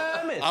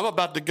damage. I'm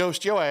about to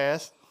ghost your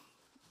ass.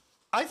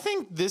 I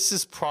think this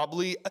is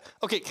probably...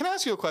 Okay, can I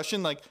ask you a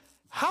question? Like,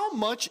 how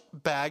much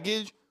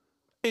baggage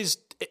is...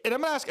 And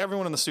I'm going to ask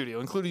everyone in the studio,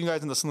 including you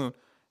guys in the saloon.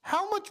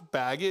 How much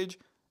baggage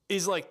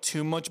is, like,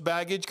 too much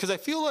baggage? Because I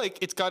feel like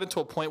it's gotten to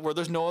a point where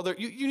there's no other...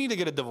 You need to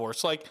get a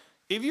divorce. Like,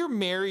 if you're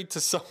married to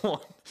someone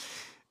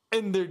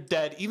and they're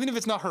dead, even if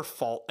it's not her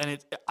fault, and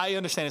I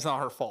understand it's not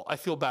her fault. I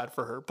feel bad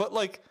for her. But,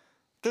 like,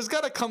 there's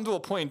got to come to a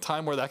point in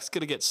time where that's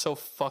going to get so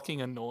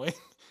fucking annoying.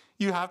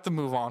 You have to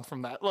move on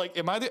from that. Like,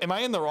 am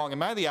I in the wrong?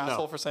 Am I the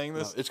asshole for saying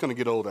this? No, it's going to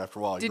get old after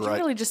a while. Did You're you right.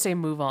 really just say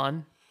move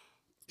on?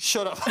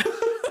 Shut up.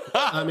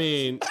 I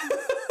mean,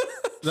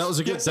 that was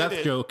a good Yes, I death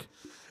did. joke.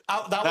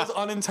 That was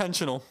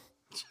unintentional.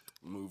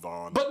 Move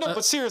on. But no,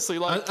 but seriously,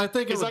 like, I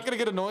think it is would- that going to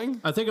get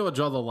annoying? I think I would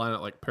draw the line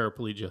at, like,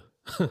 paraplegia.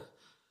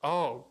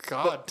 Oh,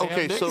 God. Damn,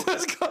 Okay, Nick, so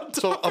that's got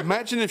so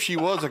imagine if she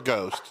was a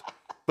ghost,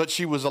 but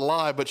she was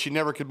alive, but she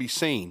never could be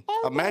seen.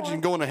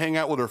 Imagine going to hang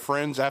out with her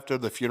friends after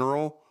the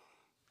funeral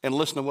and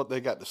listen to what they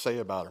got to say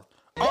about her.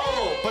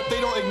 Oh, but they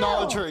don't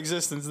acknowledge her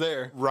existence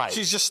there. Right.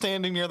 She's just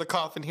standing near the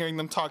coffin hearing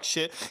them talk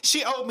shit.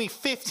 She owed me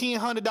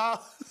 $1,500.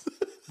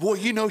 Well,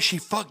 you know she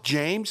fucked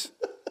James.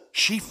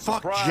 She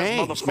fucked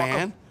James,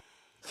 man.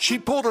 She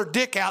pulled her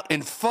dick out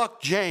and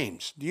fucked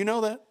James. Do you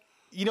know that?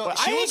 You know, But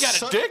I ain't got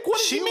a dick?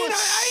 What do you mean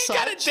I ain't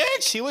got a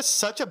dick? She was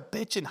such a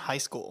bitch in high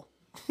school.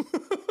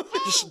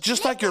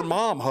 Just like your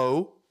mom,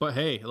 ho. But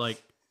hey,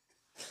 like,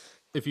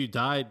 if you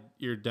died,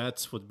 your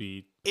debts would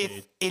be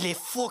paid. If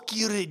fuck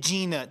you,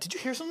 Regina. Did you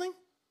hear something?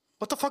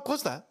 What the fuck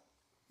was that?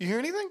 You hear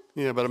anything?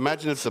 Yeah, but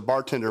imagine if the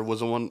bartender was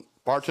the one.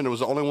 Bartender was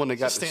the only one that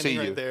got to see Standing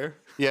right you. there.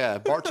 Yeah,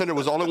 bartender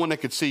was the only one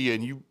that could see you,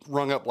 and you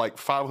rung up like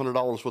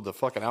 $500 worth of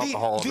fucking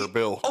alcohol on her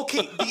bill.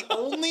 Okay,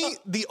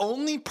 the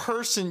only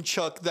person,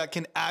 Chuck, that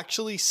can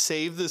actually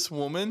save this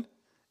woman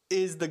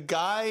is the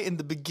guy in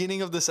the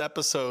beginning of this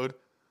episode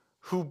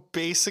who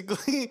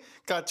basically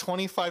got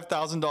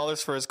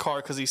 $25,000 for his car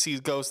because he sees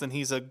ghosts and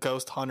he's a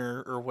ghost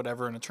hunter or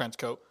whatever in a trench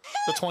coat.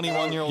 The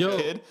 21-year-old Yo,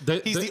 kid.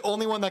 He's the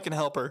only one that can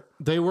help her.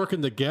 They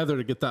working together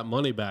to get that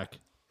money back.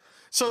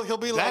 So he'll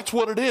be like, That's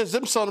what it is.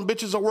 Them son of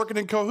bitches are working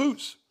in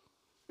cahoots.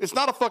 It's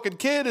not a fucking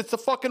kid. It's a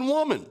fucking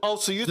woman. oh,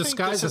 so you think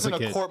Disguised this as a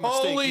isn't a kid. court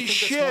mistake? Holy you think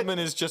shit. This woman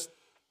is just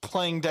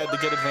playing dead to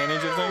get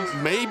advantage of things?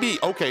 Maybe,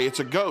 okay, it's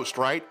a ghost,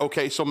 right?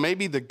 Okay, so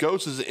maybe the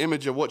ghost is an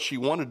image of what she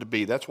wanted to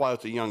be. That's why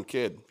it's a young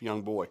kid,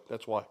 young boy.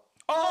 That's why.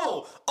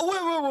 Oh,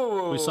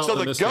 wait. We saw So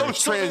the mystery.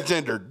 ghost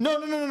transgendered. No.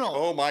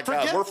 Oh my God,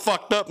 Forget- we're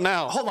fucked up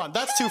now. Hold on,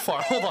 that's too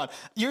far. Hold on.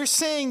 You're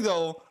saying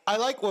though, I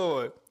like.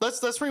 Wait.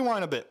 Let's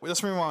rewind a bit.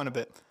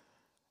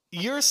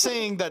 You're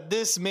saying that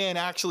this man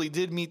actually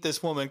did meet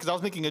this woman because I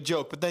was making a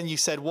joke, but then you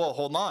said, "Whoa,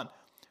 hold on.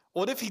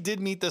 What if he did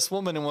meet this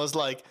woman and was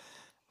like,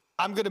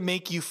 I'm gonna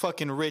make you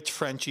fucking rich,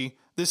 Frenchie.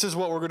 This is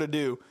what we're gonna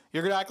do.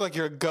 You're gonna act like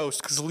you're a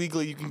ghost because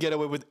legally you can get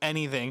away with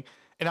anything,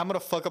 and I'm gonna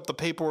fuck up the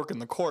paperwork in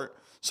the court.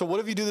 So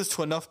what if you do this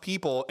to enough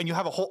people and you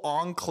have a whole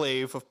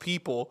enclave of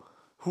people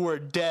who are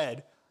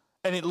dead,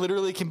 and it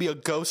literally can be a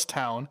ghost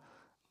town,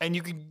 and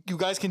you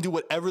guys can do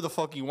whatever the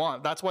fuck you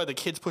want. That's why the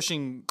kid's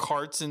pushing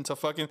carts into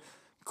fucking,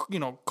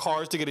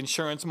 cars to get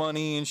insurance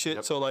money and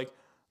shit. So like,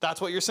 that's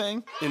what you're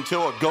saying?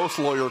 Until a ghost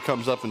lawyer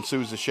comes up and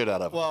sues the shit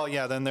out of him. Well,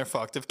 yeah, then they're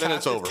fucked. If Then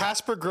it's over. If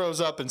Casper grows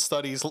up and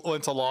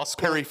went to law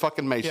school. Perry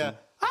fucking Mason. Yeah.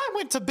 I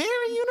went to Barry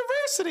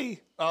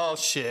University. Oh,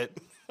 shit.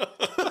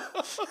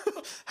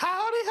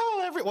 Howdy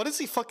ho, what does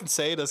he fucking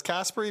say? Does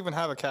Casper even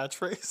have a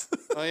catchphrase?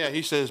 Oh, yeah,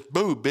 he says,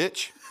 boo,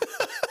 bitch.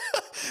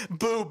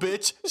 Boo,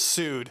 bitch,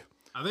 sued.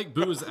 I think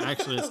boo is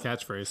actually his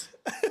catchphrase.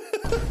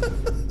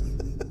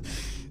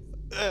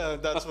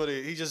 That's what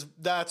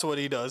that's what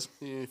he does.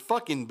 Yeah,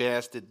 fucking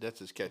bastard. That's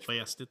his catchphrase.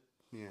 Bastard.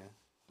 Yeah.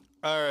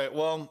 All right,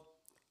 well,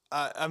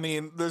 I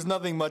mean, there's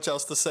nothing much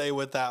else to say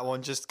with that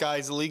one. Just,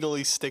 guys,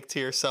 legally stick to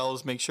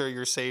yourselves. Make sure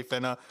you're safe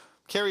and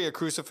carry a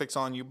crucifix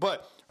on you.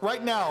 But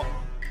right now,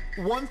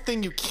 one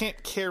thing you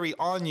can't carry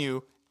on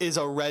you is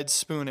a red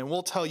spoon, and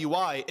we'll tell you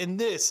why. In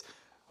this,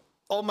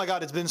 oh my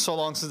God, it's been so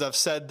long since I've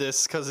said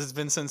this because it's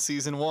been since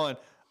season 1.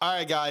 All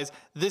right, guys,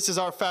 this is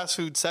our fast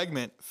food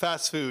segment.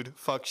 Fast food,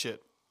 fuck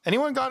shit.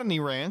 Anyone got any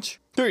ranch?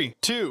 3,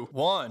 2,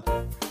 1.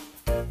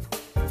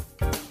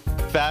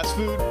 Fast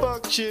food,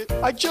 fuck shit.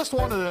 I just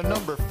wanted a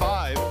number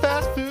 5.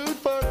 Fast food,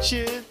 fuck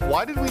shit.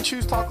 Why did we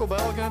choose Taco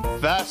Bell again?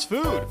 Fast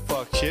food,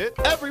 fuck shit.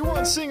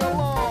 Everyone sing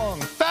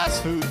along.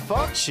 Fast food,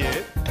 fuck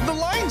shit. The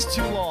line's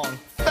too long.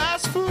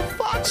 Fast food,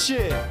 fuck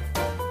shit.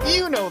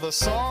 You know the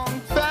song.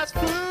 Fast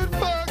food,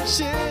 fuck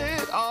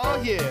shit.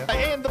 Oh yeah.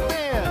 And the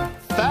band.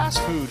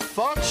 Fast food,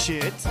 fuck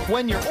shit.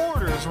 When your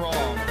order's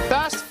wrong.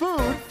 Fast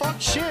food, fuck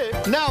shit.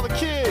 Now the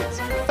kids.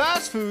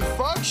 Fast food,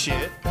 fuck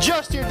shit.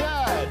 Just your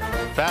dad.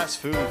 Fast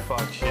food,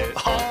 fuck shit.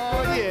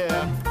 Oh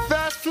yeah.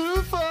 Fast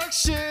food, fuck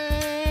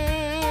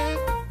shit.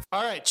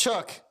 All right,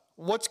 Chuck,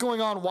 what's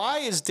going on? Why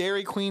is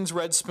Dairy Queen's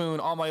Red Spoon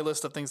on my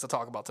list of things to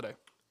talk about today?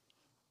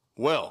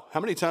 Well, how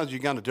many times have you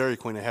gone to Dairy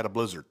Queen and had a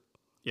blizzard?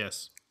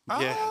 Yes.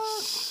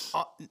 Yes.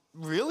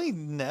 Really?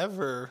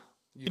 Never.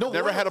 You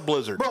Never had a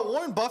blizzard. Bro,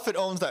 Warren Buffett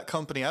owns that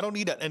company. I don't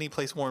need at any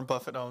place Warren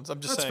Buffett owns. I'm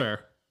just That's saying.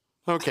 fair.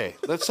 Okay,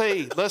 let's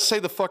say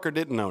the fucker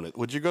didn't own it.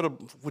 Would you go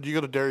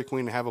to Dairy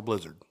Queen and have a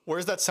blizzard?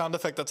 Where's that sound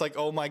effect that's like,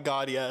 oh my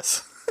God,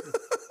 yes?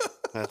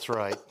 That's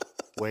right.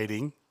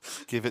 Waiting.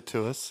 Give it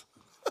to us.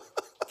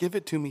 Give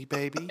it to me,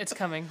 baby. It's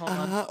coming. Hold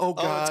on. Oh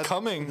God. it's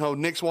coming. Oh,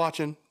 Nick's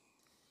watching.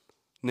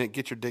 Nick,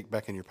 get your dick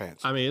back in your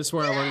pants. I mean, it's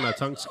where I learned my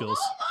tongue skills.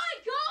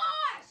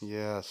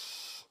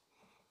 Yes.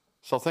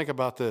 So think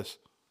about this.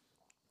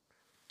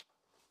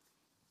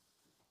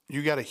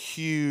 You got a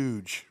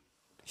huge.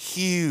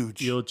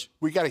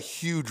 We got a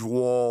huge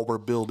wall we're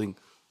building.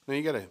 Now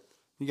you got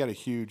a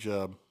huge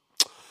one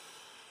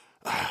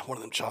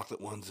of them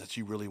chocolate ones that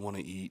you really want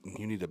to eat, and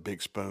you need a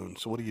big spoon.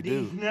 So what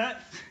do?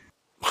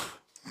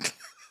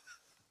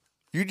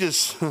 You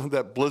just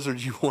that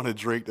blizzard you want to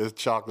drink, the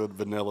chocolate,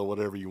 vanilla,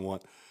 whatever you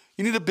want.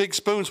 You need a big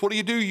spoon. So what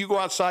do? You go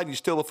outside and you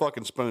steal a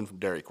fucking spoon from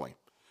Dairy Queen.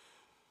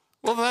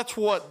 Well, that's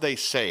what they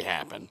say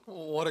happened.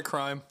 What a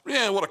crime.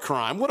 Yeah, what a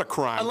crime. What a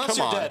crime. Unless Come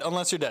you're on. dead.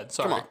 Unless you're dead.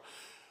 Sorry. Come on.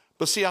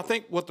 But see, I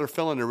think what they're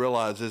failing to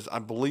realize is, I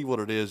believe what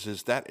it is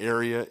that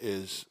area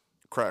is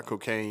crack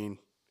cocaine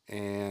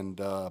and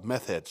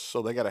meth heads.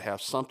 So they got to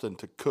have something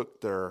to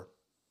cook their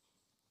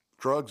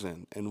drugs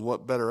in. And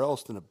what better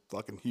else than a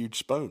fucking huge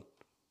spoon?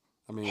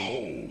 I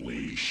mean,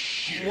 Holy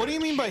shit. What do you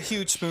mean by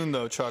huge spoon,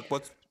 though, Chuck?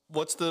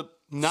 What's the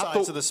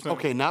size of the spoon?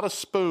 Okay, not a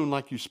spoon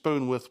like you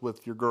spoon with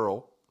your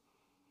girl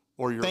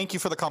or your Thank you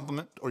for the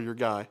compliment. or your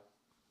guy.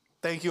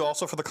 Thank you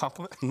also for the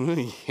compliment.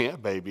 Yeah,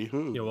 baby.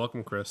 You're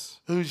welcome, Chris.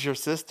 Who's your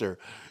sister?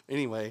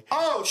 Anyway,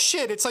 Oh,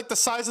 shit. It's like the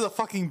size of the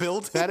fucking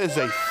building. that is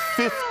a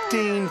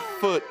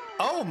 15-foot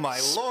Oh, my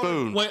Lord.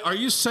 spoon. Wait, are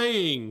you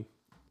saying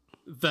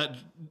that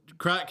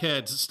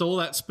crackheads stole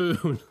that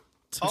spoon?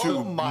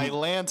 Oh, my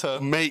Lanta.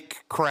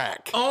 Make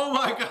crack. Oh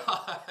my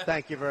God.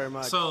 Thank you very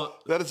much. So,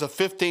 That is a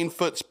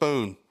 15-foot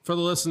spoon. for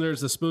the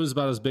listeners, the spoon's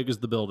about as big as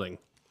the building.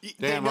 They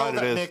Damn know right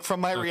it that, is. Nick, from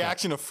my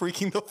reaction of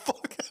freaking the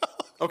fuck out.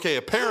 Okay,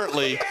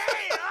 apparently,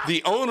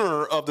 the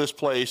owner of this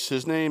place,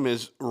 his name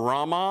is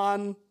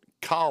Raman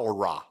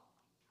Kalra.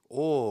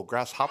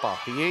 grasshopper.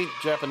 He ain't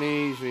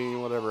Japanese,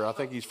 whatever. I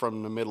think he's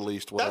from the Middle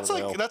East.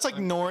 Whatever That's like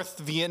North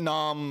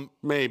Vietnam.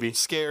 maybe.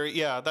 Scary.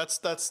 Yeah, that's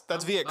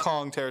Viet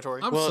Cong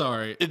territory. I'm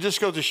sorry. It just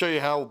goes to show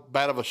you how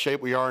bad of a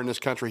shape we are in this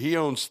country. He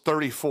owns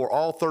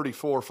all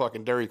 34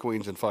 fucking Dairy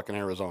Queens in fucking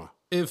Arizona.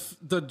 If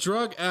the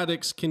drug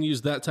addicts can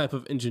use that type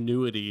of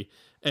ingenuity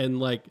and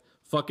like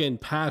fucking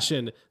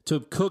passion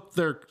to cook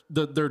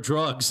their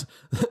drugs,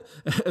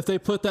 if they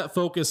put that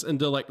focus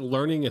into like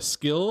learning a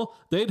skill,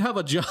 they'd have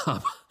a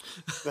job.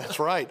 That's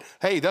right.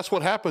 Hey, that's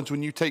what happens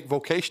when you take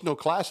vocational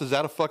classes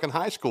out of fucking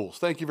high schools.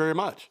 Thank you very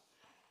much.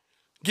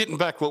 Getting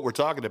back to what we're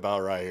talking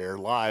about right here,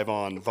 live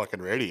on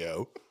fucking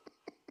radio.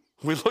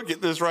 We look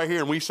at this right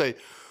here and we say,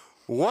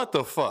 what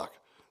the fuck?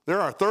 There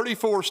are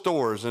 34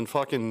 stores in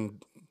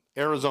fucking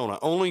Arizona.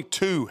 Only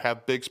 2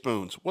 have big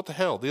spoons. What the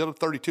hell? The other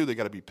 32, they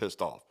got to be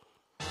pissed off.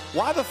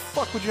 Why the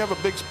fuck would you have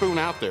a big spoon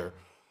out there?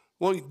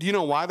 Well, do you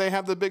know why they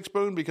have the big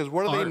spoon? Because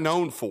what are they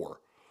known for?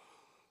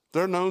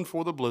 They're known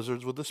for the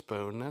blizzards with the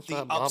spoon. That's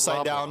The blah, upside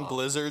blah, down blah.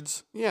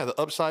 blizzards. Yeah, the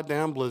upside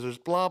down blizzards.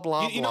 Blah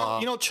blah blah.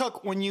 You know,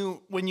 Chuck. When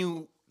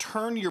you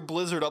turn your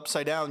blizzard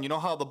upside down, you know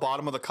how the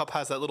bottom of the cup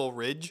has that little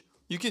ridge.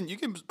 You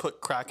can put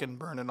crack and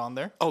burn it on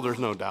there. Oh, there's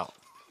no doubt.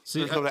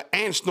 See,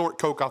 And snort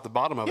Coke off the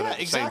bottom of it Yeah, at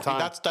the exactly. same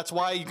time. That's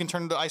why you can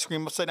turn the ice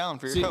cream upside down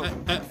for your see, Coke.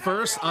 at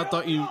first, I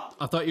thought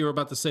you were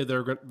about to say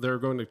they're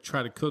going to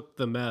try to cook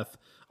the meth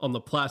on the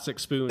plastic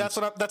spoons.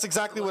 That's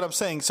exactly what I'm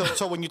saying.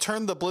 So when you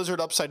turn the blizzard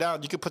upside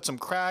down, you could put some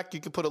crack. You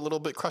could put a little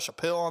bit, crush a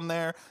pill on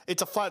there.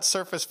 It's a flat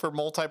surface for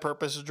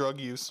multi-purpose drug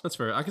use. That's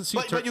fair. I can see.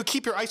 But you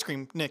keep your ice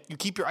cream, Nick. You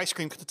keep your ice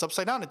cream because it's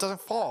upside down. It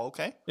doesn't fall.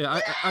 Okay. Yeah,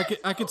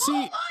 I could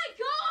see.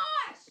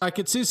 I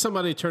could see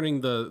somebody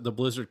turning the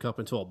blizzard cup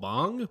into a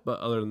bong, but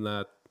other than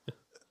that,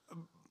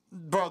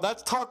 Bro,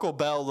 that's Taco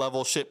Bell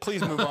level shit.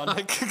 Please move on,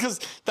 Nick, because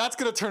that's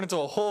gonna turn into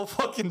a whole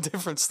fucking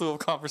different slew of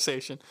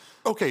conversation.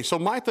 Okay, so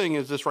my thing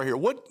is this right here.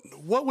 What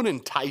would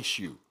entice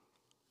you?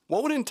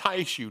 What would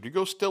entice you to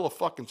go steal a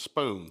fucking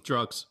spoon?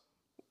 drugs.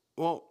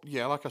 Well,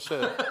 yeah, like I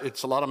said,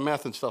 it's a lot of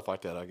meth and stuff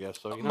like that, I guess.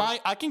 So, you know,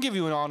 I can give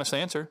you an honest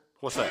answer.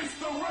 what's that?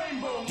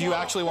 Do you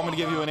actually want me to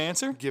give you an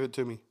answer? Give it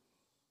to me.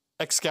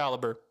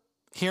 Excalibur.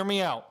 Hear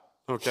me out.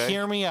 Okay.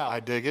 Hear me out. I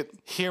dig it.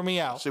 Hear me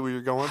out. See where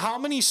you're going? How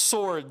many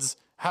swords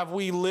have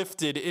we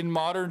lifted in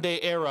modern day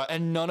era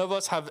and none of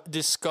us have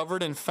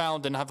discovered and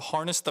found and have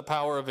harnessed the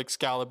power of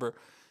Excalibur?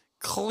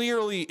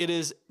 Clearly, it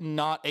is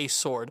not a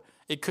sword.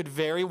 It could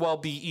very well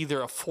be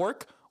either a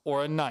fork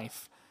or a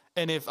knife.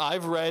 And if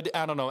I've read,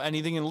 I don't know,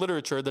 anything in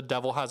literature, the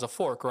devil has a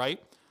fork,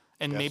 right?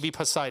 And maybe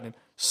Poseidon.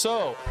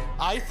 So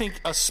I think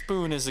a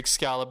spoon is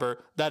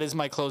Excalibur. That is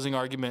my closing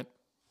argument.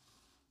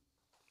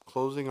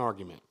 Closing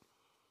argument.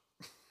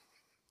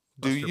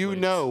 Do you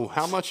know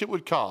how much it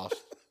would cost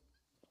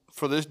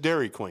for this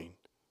Dairy Queen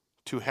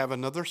to have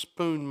another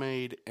spoon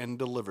made and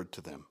delivered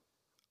to them?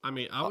 I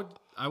mean, I would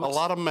A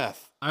lot of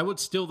meth. I would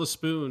steal the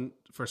spoon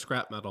for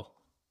scrap metal.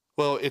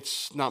 Well,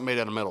 it's not made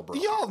out of metal, bro.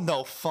 Y'all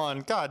no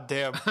fun. God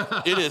damn.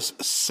 It is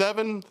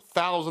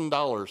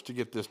 $7,000 to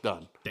get this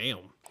done. Damn.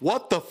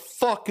 What the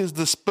fuck is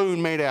the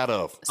spoon made out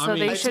of? So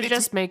mean, they should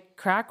just make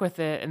crack with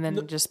it and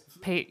then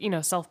just pay,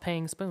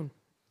 self-paying spoon.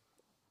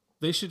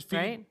 They should feed.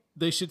 Right?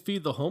 They should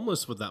feed the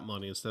homeless with that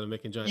money instead of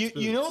making giant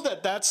spoons. You know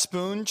that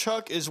spoon,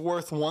 Chuck, is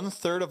worth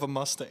 1/3 of a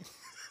Mustang.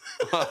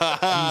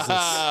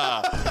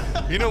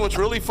 You know what's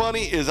really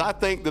funny is I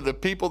think that the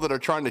people that are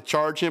trying to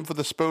charge him for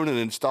the spoon and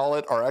install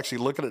it are actually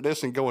looking at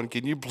this and going,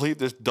 "Can you believe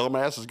this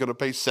dumbass is going to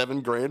pay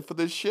 $7,000 for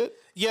this shit?"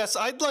 Yes,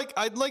 I'd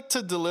like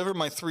to deliver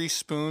my 3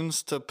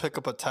 spoons to pick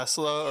up a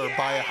Tesla or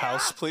buy a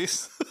house,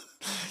 please.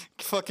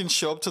 Fucking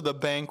show up to the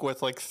bank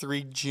with like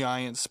 3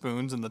 giant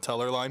spoons in the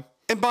teller line.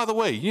 And by the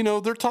way,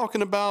 they're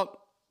talking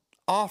about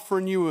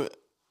offering you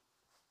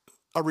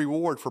a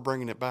reward for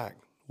bringing it back.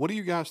 What do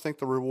you guys think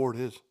the reward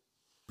is?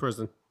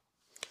 Prison.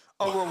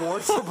 A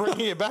reward for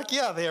bringing it back?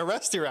 Yeah, they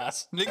arrest your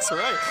ass. Nick's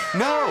right.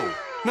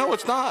 No,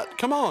 it's not.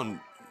 Come on.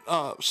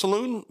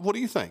 Saloon, what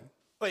do you think?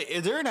 Wait,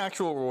 is there an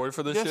actual reward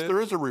for this Yes, shit? there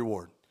is a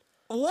reward.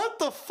 What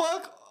the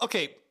fuck?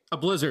 Okay, A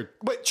blizzard.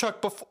 wait,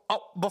 Chuck,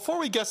 before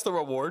we guess the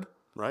reward,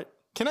 Right?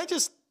 can I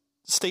just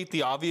state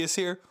the obvious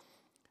here?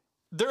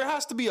 There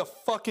has to be a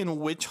fucking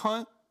witch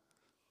hunt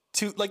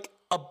to, like,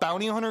 a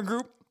bounty hunter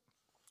group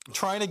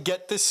trying to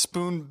get this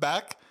spoon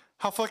back.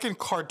 How fucking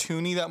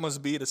cartoony that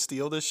must be to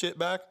steal this shit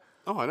back.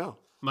 Oh, I know.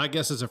 My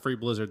guess is a free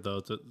blizzard, though,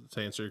 to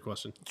answer your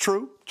question.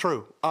 True.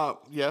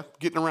 Yeah,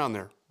 getting around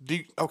there. Do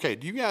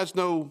you guys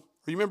know,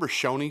 remember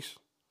Shoney's?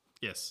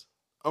 Yes.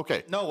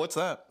 Okay. No, what's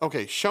that?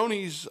 Okay,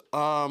 Shoney's,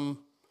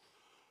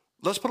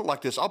 let's put it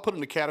like this. I'll put it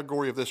in the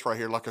category of this right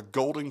here, like a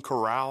Golden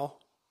Corral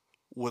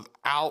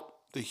without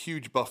the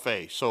huge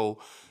buffet. So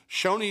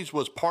Shoney's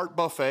was part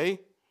buffet,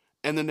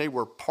 and then they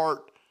were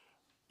part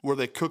where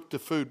they cooked the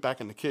food back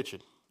in the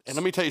kitchen. And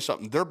let me tell you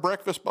something. Their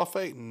breakfast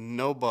buffet, fucking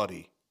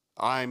nobody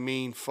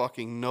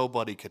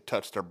could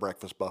touch their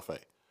breakfast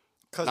buffet.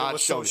 Because it Not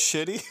was so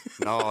Shoney's.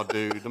 shitty. No,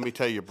 dude, let me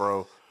tell you,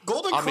 bro.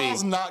 Golden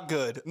Corral's not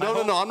good.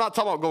 No. I'm not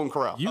talking about Golden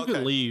Corral. You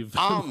can leave.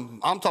 I'm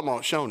talking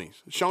about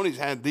Shoney's. Shoney's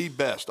had the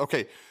best.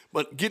 Okay,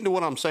 but getting to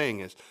what I'm saying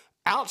is,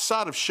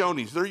 outside of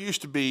Shoney's, there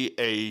used to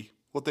be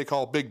what they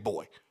call Big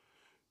Boy.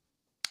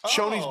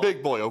 Shoney's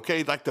Big Boy,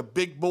 okay? Like the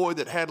big boy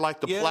that had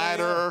like the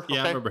platter. Yeah, okay?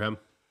 I remember him.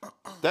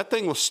 That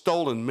thing was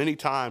stolen many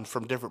times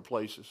from different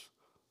places.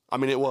 I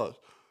mean, it was.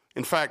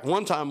 In fact,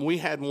 one time we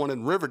had one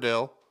in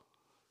Riverdale,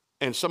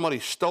 and somebody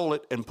stole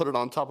it and put it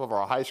on top of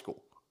our high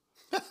school.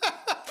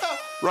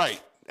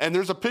 Right. And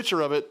there's a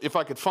picture of it. If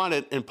I could find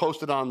it and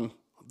post it on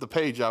the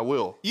page, I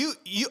will.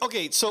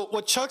 Okay, so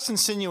what Chuck's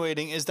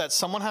insinuating is that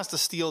someone has to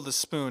steal the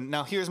spoon.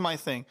 Now, here's my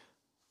thing.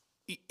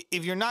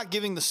 If you're not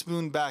giving the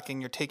spoon back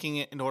and you're taking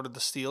it in order to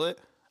steal it,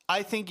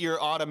 I think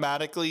you're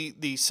automatically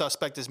the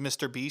suspect is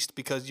Mr. Beast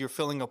because you're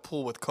filling a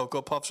pool with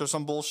Cocoa Puffs or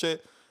some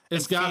bullshit.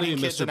 It's got to be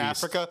kids Mr. in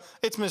Beast. Africa.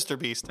 It's Mr.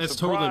 Beast. It's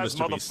totally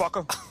Mr. Beast.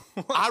 Motherfucker.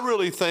 I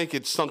really think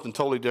it's something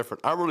totally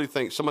different. I really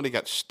think somebody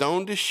got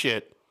stoned as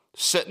shit,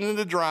 sitting in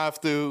the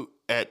drive-thru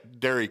at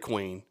Dairy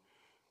Queen,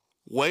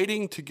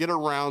 waiting to get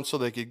around so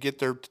they could get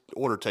their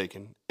order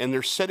taken. And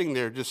they're sitting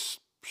there just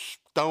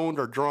stoned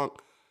or drunk,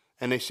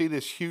 and they see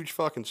this huge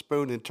fucking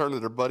spoon and turn to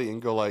their buddy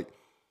and go like,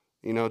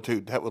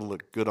 dude, that would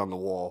look good on the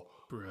wall.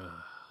 Bruh.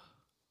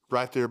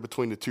 Right there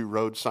between the two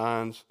road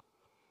signs,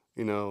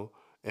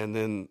 and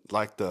then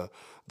like the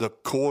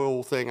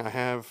coil thing I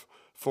have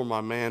for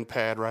my man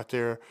pad right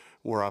there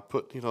where I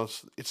put,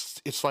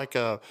 it's like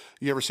you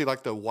ever see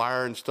like the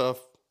wire and stuff,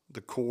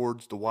 the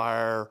cords, the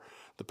wire,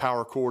 the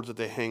power cords that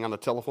they hang on the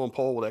telephone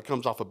pole? Well, that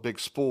comes off a big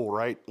spool,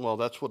 right? Well,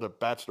 that's what a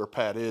bachelor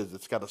pad is.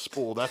 It's got a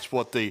spool. That's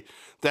what the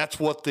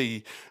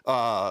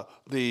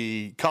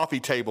coffee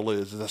table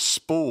is a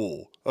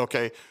spool.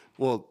 Okay.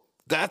 Well,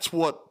 that's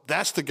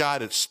the guy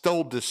that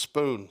stole this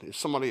spoon.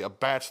 Is a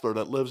bachelor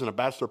that lives in a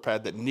bachelor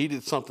pad that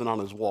needed something on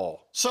his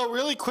wall. So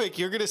really quick,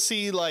 you're going to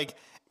see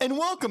and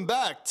welcome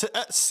back to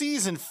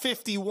season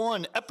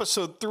 51,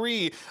 episode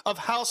 3 of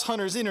House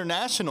Hunters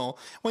International.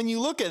 When you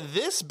look at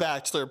this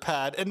bachelor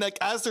pad, and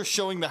as they're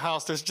showing the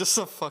house, there's just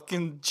a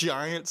fucking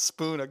giant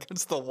spoon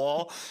against the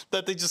wall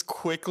that they just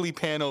quickly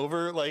pan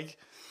over.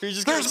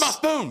 There's my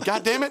spoon.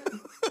 God damn it.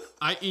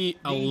 I eat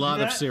a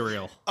lot of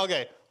cereal.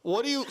 Okay.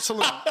 What do you,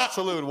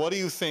 Saloon, what do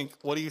you think?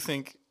 What do you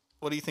think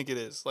it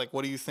is?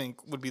 What do you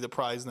think would be the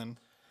prize then?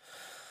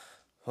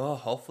 Well,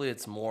 hopefully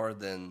it's more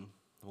than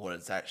what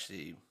it's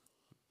actually,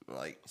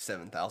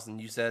 7,000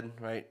 you said,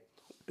 right?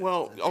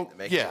 Well,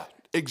 yeah,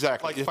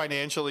 exactly.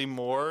 Financially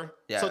more?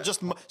 Yeah.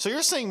 So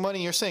you're saying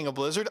money, you're saying a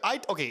blizzard? I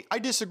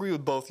disagree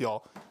with both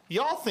y'all.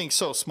 Y'all think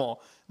so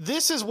small.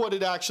 This is what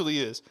it actually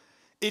is.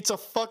 It's a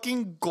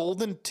fucking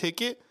golden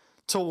ticket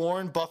to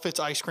Warren Buffett's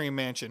ice cream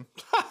mansion.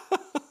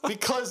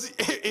 Because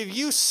if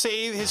you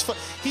save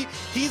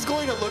he's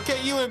going to look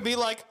at you and be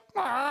like,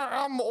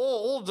 I'm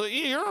old,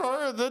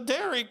 you're the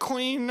Dairy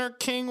Queen or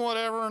King,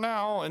 whatever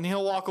now. And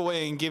he'll walk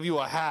away and give you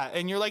a hat.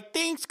 And you're like,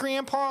 thanks,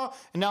 Grandpa.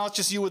 And now it's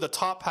just you with a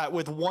top hat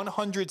with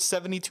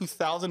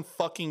 172,000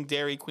 fucking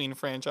Dairy Queen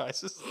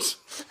franchises.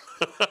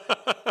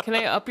 Can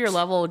I up your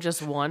level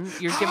just one?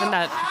 You're given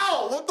that.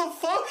 Ow! What the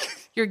fuck?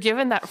 You're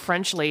given that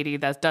French lady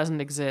that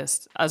doesn't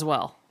exist as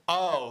well.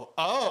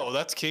 Oh,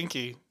 that's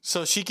kinky.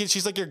 So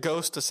she's like your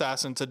ghost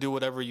assassin to do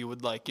whatever you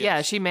would like. Yes.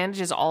 Yeah, she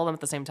manages all of them at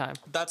the same time.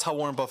 That's how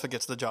Warren Buffett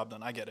gets the job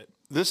done. I get it.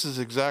 This is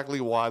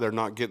exactly why they're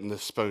not getting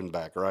this spoon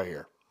back right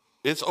here.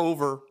 It's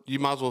over. You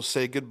might as well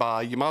say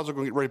goodbye. You might as well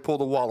go get ready to pull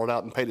the wallet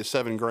out and pay the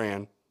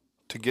 $7,000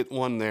 to get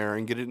one there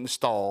and get it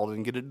installed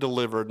and get it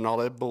delivered and all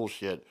that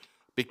bullshit.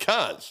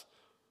 Because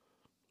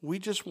we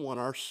just want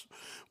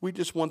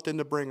them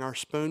to bring our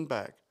spoon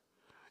back.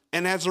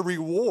 And as a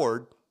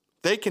reward,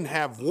 they can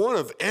have one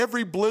of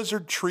every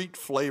Blizzard treat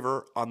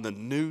flavor on the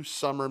new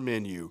summer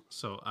menu.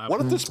 So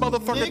what if this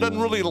motherfucker doesn't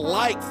really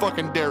like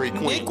fucking Dairy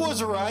Queen? Nick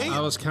was right. I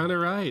was kind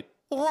of right.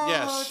 What?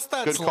 Yes,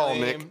 That's good call,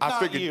 lame. Nick. I Not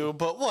figured you,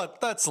 but what?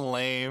 That's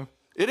lame.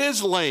 It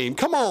is lame.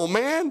 Come on,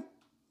 man.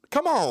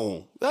 Come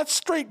on. That's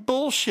straight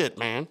bullshit,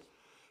 man.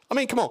 I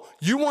mean, come on.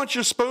 You want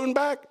your spoon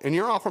back and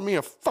you're offering me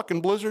a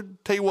fucking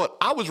Blizzard? Tell you what,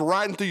 I was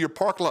riding through your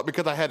parking lot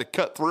because I had to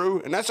cut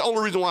through, and that's the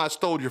only reason why I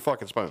stole your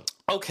fucking spoon.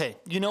 Okay,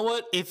 you know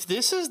what? If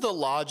this is the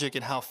logic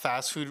in how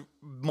fast food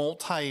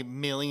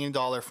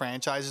multi-million-dollar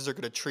franchises are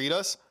going to treat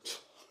us,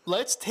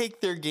 let's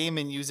take their game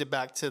and use it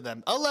back to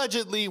them.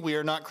 Allegedly, we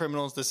are not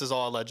criminals. This is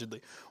all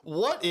allegedly.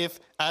 What if,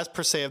 as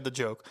per se of the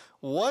joke,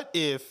 what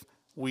if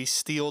we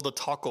steal the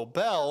Taco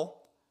Bell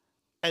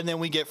and then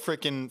we get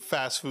freaking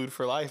fast food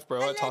for life,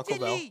 bro, at Taco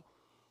Bell?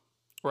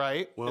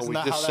 Right? Well, Isn't we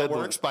that just how that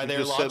works by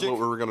their logic? said what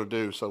we were going to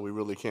do, so we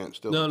really can't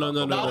steal No. Not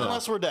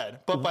unless we're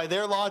dead. But by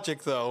their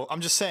logic, though,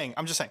 I'm just saying.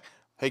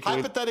 Hey,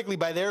 hypothetically,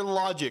 by their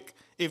logic,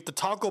 if the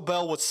Taco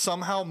Bell was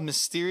somehow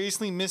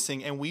mysteriously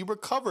missing and we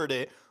recovered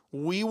it,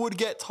 we would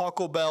get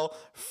Taco Bell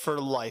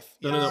for life.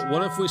 No.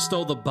 What if we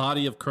stole the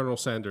body of Colonel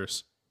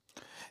Sanders?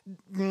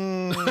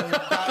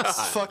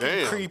 That's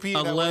fucking creepy.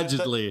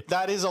 Allegedly.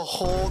 That is a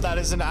whole.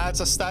 That's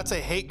a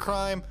hate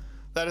crime.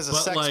 That is a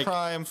sex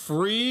crime.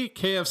 Free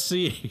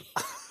KFC.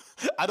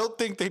 I don't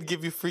think they'd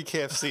give you free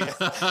KFC.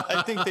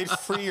 I think they'd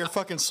free your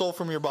fucking soul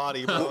from your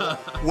body, bro.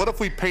 What if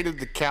we painted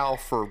the cow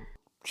for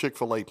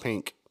Chick-fil-A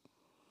pink?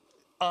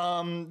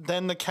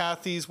 Then the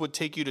Cathys would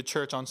take you to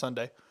church on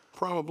Sunday.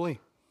 Probably.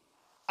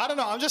 I don't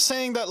know. I'm just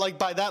saying that, like,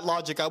 by that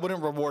logic, I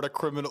wouldn't reward a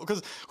criminal.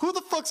 Because who the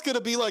fuck's going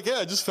to be like, yeah,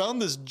 I just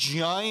found this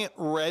giant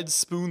red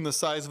spoon the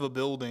size of a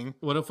building.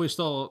 What if we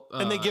stole...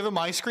 and they give him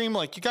ice cream?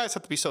 Like, you guys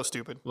have to be so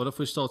stupid. What if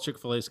we stole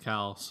Chick-fil-A's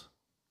cows?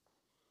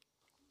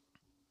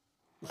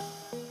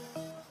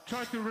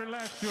 Try to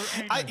relax your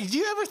Do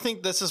you ever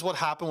think this is what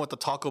happened with the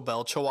Taco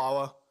Bell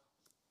Chihuahua?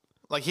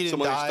 Like, he didn't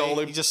Somebody die. stole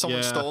him?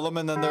 Someone stole him,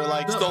 and then they're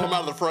like... Stole him out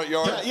of the front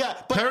yard? Yeah.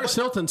 Paris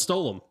Hilton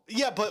stole him.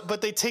 Yeah,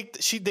 but they take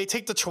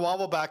the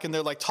Chihuahua back, and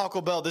they're like,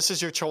 Taco Bell, this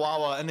is your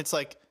Chihuahua. And it's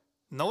like,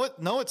 no,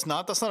 it's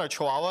not. That's not our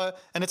Chihuahua.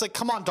 And it's like,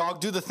 come on,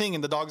 dog, do the thing.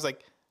 And the dog's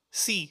like,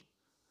 see.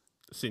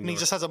 And he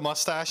just has a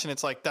mustache, and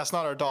it's like, that's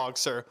not our dog,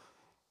 sir.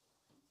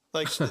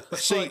 Like,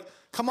 see,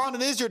 come on,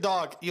 it is your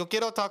dog. Yo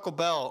quiero Taco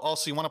Bell.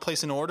 Also, you want to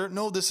place an order?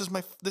 No, this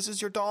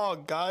is your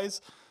dog,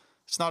 guys.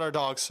 It's not our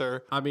dog,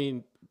 sir. I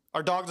mean,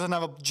 our dog doesn't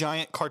have a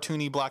giant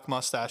cartoony black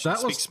mustache and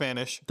speaks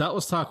Spanish. That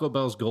was Taco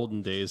Bell's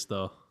golden days,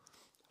 though.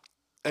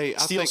 Hey,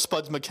 Steal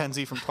Spuds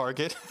McKenzie from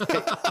Target.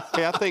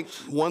 Hey, I think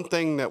one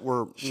thing that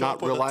we're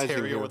not realizing a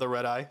terrier here, with a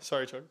red eye.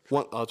 Sorry, Chuck.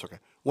 It's okay.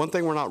 One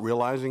thing we're not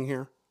realizing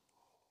here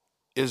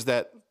is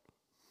that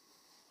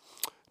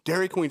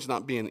Dairy Queen's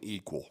not being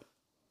equal.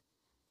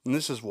 And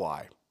this is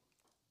why.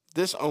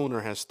 This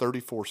owner has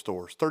 36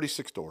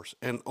 stores,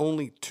 and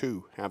only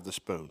 2 have the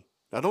spoon.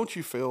 Now, don't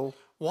you feel...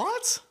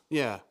 What?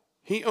 Yeah.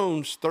 He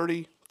owns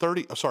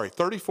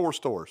 34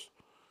 stores,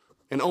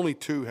 and only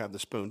 2 have the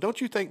spoon. Don't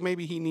you think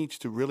maybe he needs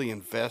to really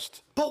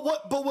invest? But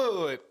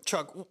wait,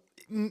 Chuck.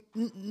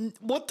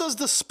 What does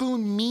the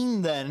spoon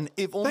mean then?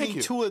 If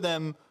only 2 of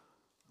them,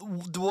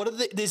 what are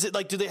they? Is it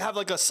like? Do they have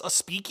like a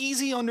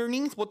speakeasy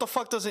underneath? What the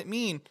fuck does it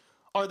mean?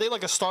 Are they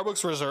like a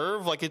Starbucks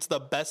Reserve? Like it's the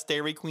best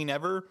Dairy Queen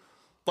ever?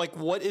 Like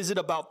what is it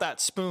about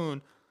that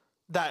spoon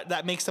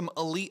that makes them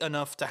elite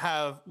enough to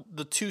have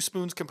the 2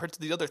 spoons compared to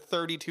the other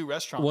 32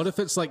 restaurants? What if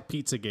it's like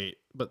Pizzagate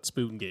but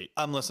Spoongate?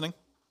 I'm listening.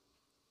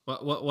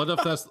 What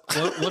if that's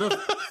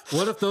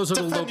what if those are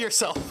Defend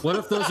yourself. What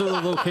if those are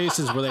the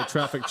locations where they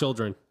traffic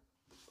children?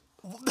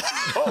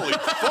 Holy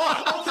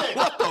fuck! Okay.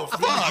 What the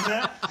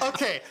fuck?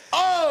 Okay.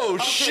 Oh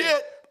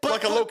shit!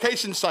 Like a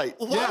location site.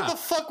 Why the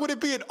fuck would it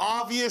be an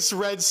obvious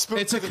red spoon?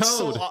 It's a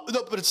code.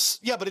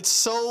 But it's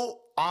so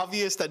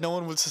obvious that no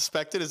one would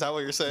suspect it. Is that what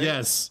you're saying?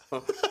 Yes.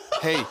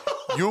 Hey,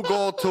 you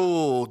go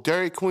to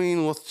Dairy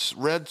Queen with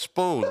red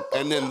spoon,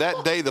 and then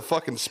that day the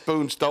fucking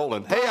spoon's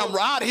stolen. Hey, I'm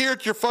right here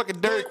at your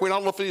fucking Dairy Queen. I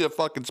don't know if you need a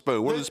fucking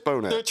spoon. Where's the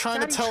spoon They're at?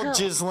 trying to tell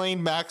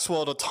Ghislaine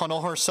Maxwell to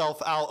tunnel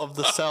herself out of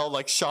the cell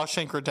like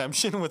Shawshank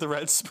Redemption with a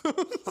red spoon.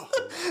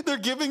 They're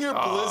giving her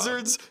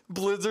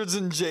blizzards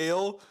in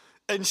jail.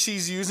 And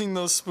she's using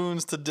those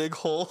spoons to dig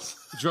holes.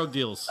 Drug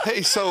deals.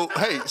 So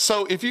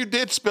if you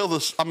did steal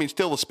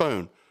the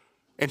spoon,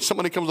 and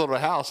somebody comes over to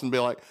the house and be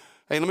like,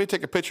 "Hey, let me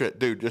take a picture of it,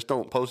 dude. Just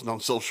don't post it on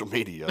social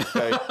media,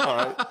 okay? All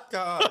right."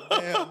 God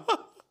damn.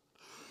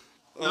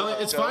 No,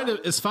 it's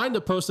fine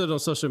to post it on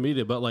social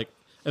media, but like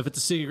if it's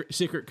a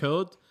secret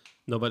code,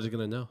 nobody's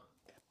gonna know.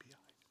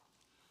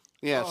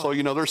 Yeah, so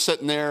they're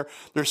sitting there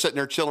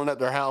chilling at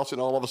their house, and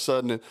all of a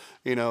sudden,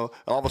 you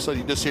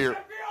just hear.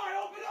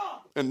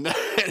 And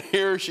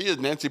here she is,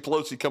 Nancy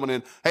Pelosi, coming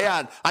in. Hey,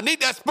 I need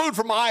that spoon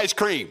for my ice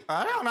cream.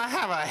 I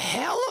have a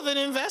hell of an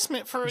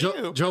investment for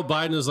you. Joe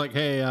Biden is like,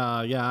 hey,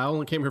 I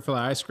only came here for the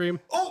ice cream.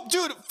 Oh,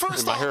 dude,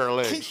 first off,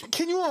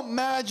 can you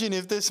imagine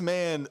if this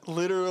man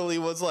literally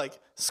was like,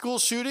 school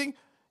shooting?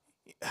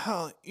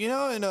 Hell,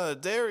 in a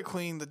Dairy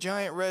Queen, the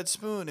giant red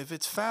spoon, if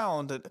it's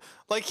found,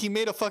 like he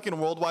made a fucking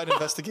worldwide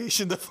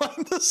investigation to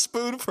find the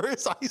spoon for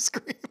his ice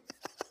cream.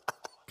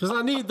 Because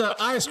I need the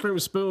ice cream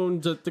spoon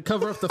to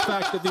cover up the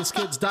fact that these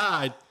kids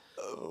died.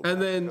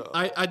 And then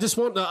I just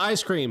want the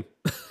ice cream.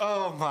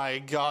 Oh my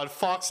God.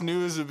 Fox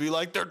News would be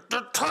like, they're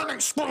turning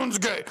spoons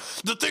gay.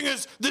 The thing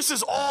is, this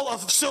is all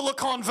of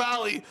Silicon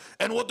Valley.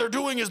 And what they're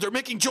doing is they're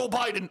making Joe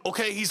Biden,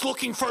 okay? He's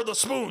looking for the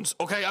spoons.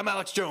 Okay, I'm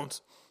Alex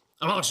Jones.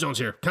 I'm Alex Jones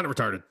here. Kind of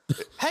retarded.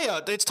 Hey,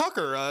 it's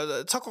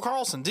Tucker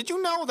Carlson. Did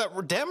you know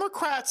that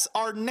Democrats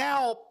are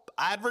now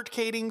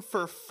advocating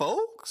for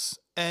folks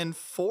and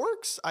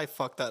forks? I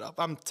fucked that up.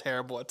 I'm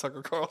terrible at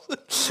Tucker Carlson.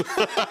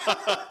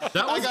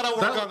 I gotta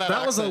work on that.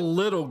 That was a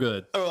little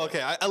good. Oh,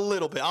 okay, a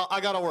little bit. I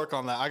gotta work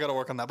on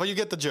that. But you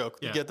get the joke.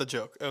 Yeah. You get the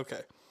joke.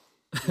 Okay.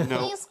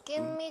 Please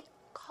give me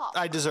coffee.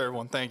 I deserve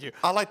one. Thank you.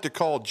 I'd like to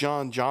call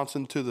John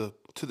Johnson to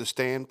the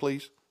stand,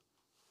 please.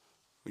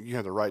 You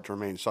have the right to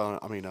remain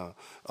silent. I mean,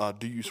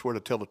 do you swear to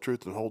tell the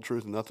truth and the whole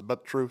truth and nothing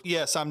but the truth?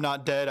 Yes, I'm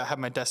not dead. I have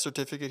my death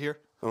certificate here.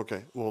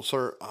 Okay. Well,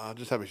 sir, I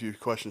just have a few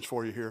questions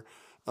for you here.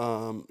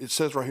 It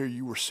says right here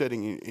you were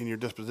sitting in your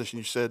disposition.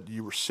 You said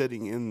you were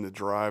sitting in the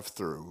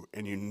drive-thru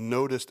and you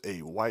noticed a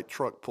white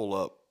truck pull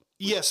up.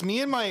 Yes,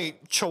 me and my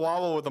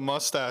Chihuahua with a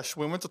mustache,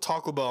 we went to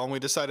Taco Bell and we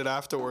decided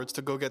afterwards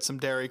to go get some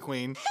Dairy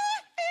Queen.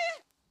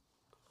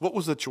 What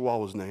was the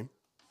Chihuahua's name?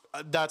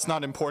 That's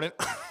not important.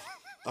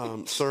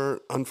 Sir,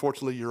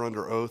 unfortunately, you're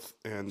under oath,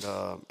 and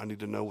I need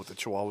to know what the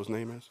Chihuahua's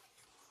name is.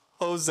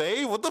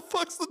 Jose? What the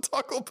fuck's the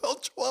Taco Bell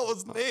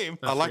Chihuahua's name?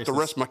 I'd like to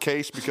rest my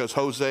case because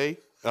Jose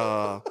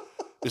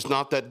is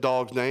not that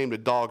dog's name. The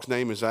dog's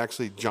name is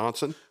actually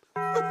Johnson,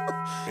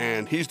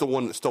 and he's the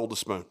one that stole the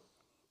spoon.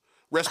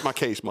 Rest my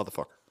case,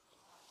 motherfucker.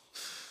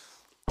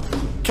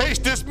 Case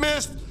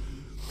dismissed.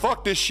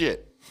 Fuck this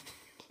shit.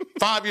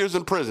 5 years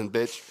in prison,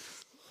 bitch.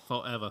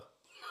 Forever.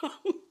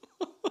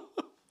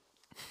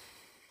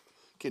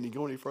 Can you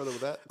go any further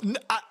with that?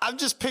 I'm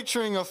just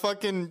picturing a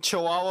fucking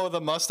Chihuahua with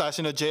a mustache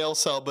in a jail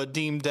cell, but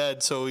deemed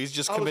dead, so he's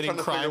just committing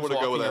crimes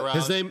walking around.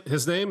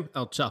 His name,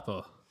 El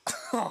Chapo.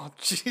 Oh,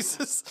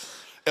 Jesus.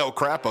 El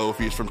Crapo if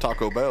he's from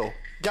Taco Bell.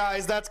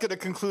 Guys, that's going to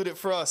conclude it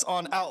for us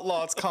on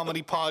Outlaws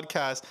Comedy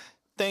Podcast.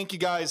 Thank you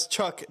guys,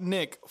 Chuck,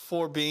 Nick,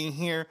 for being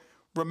here.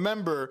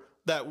 Remember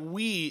that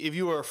if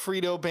you are a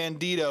Frito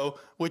Bandito,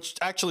 which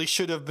actually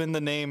should have been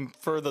the name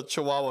for the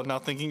Chihuahua, now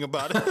thinking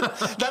about it,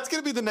 that's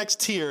going to be the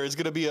next tier. It's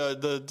going to be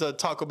the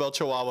Taco Bell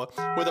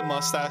Chihuahua with a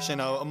mustache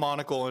and a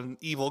monocle and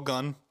evil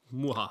gun.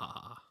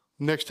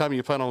 Next time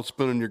you plan on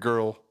spooning your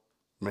girl,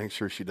 make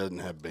sure she doesn't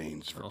have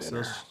beans for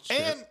dinner.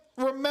 And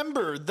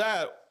remember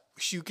that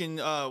you can,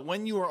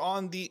 when you are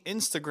on the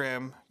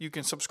Instagram, you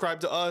can subscribe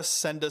to us,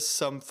 send us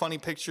some funny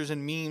pictures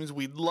and memes.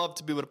 We'd love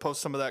to be able to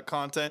post some of that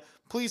content.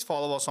 Please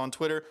follow us on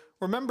Twitter.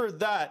 Remember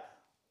that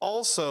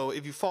also,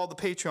 if you follow the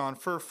Patreon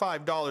for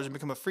 $5 and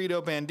become a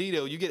Frito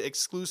Bandito, you get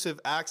exclusive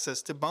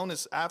access to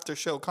bonus after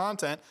show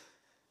content,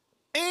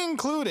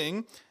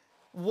 including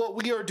what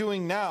we are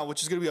doing now,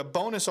 which is going to be a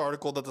bonus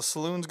article that the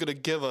Saloon's going to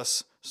give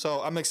us.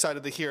 So I'm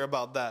excited to hear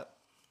about that.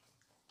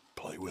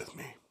 Play with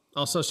me.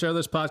 Also, share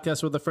this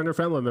podcast with a friend or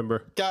family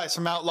member. Guys,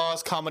 from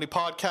Outlaws Comedy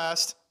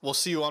Podcast, we'll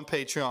see you on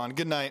Patreon.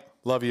 Good night.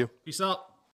 Love you. Peace out.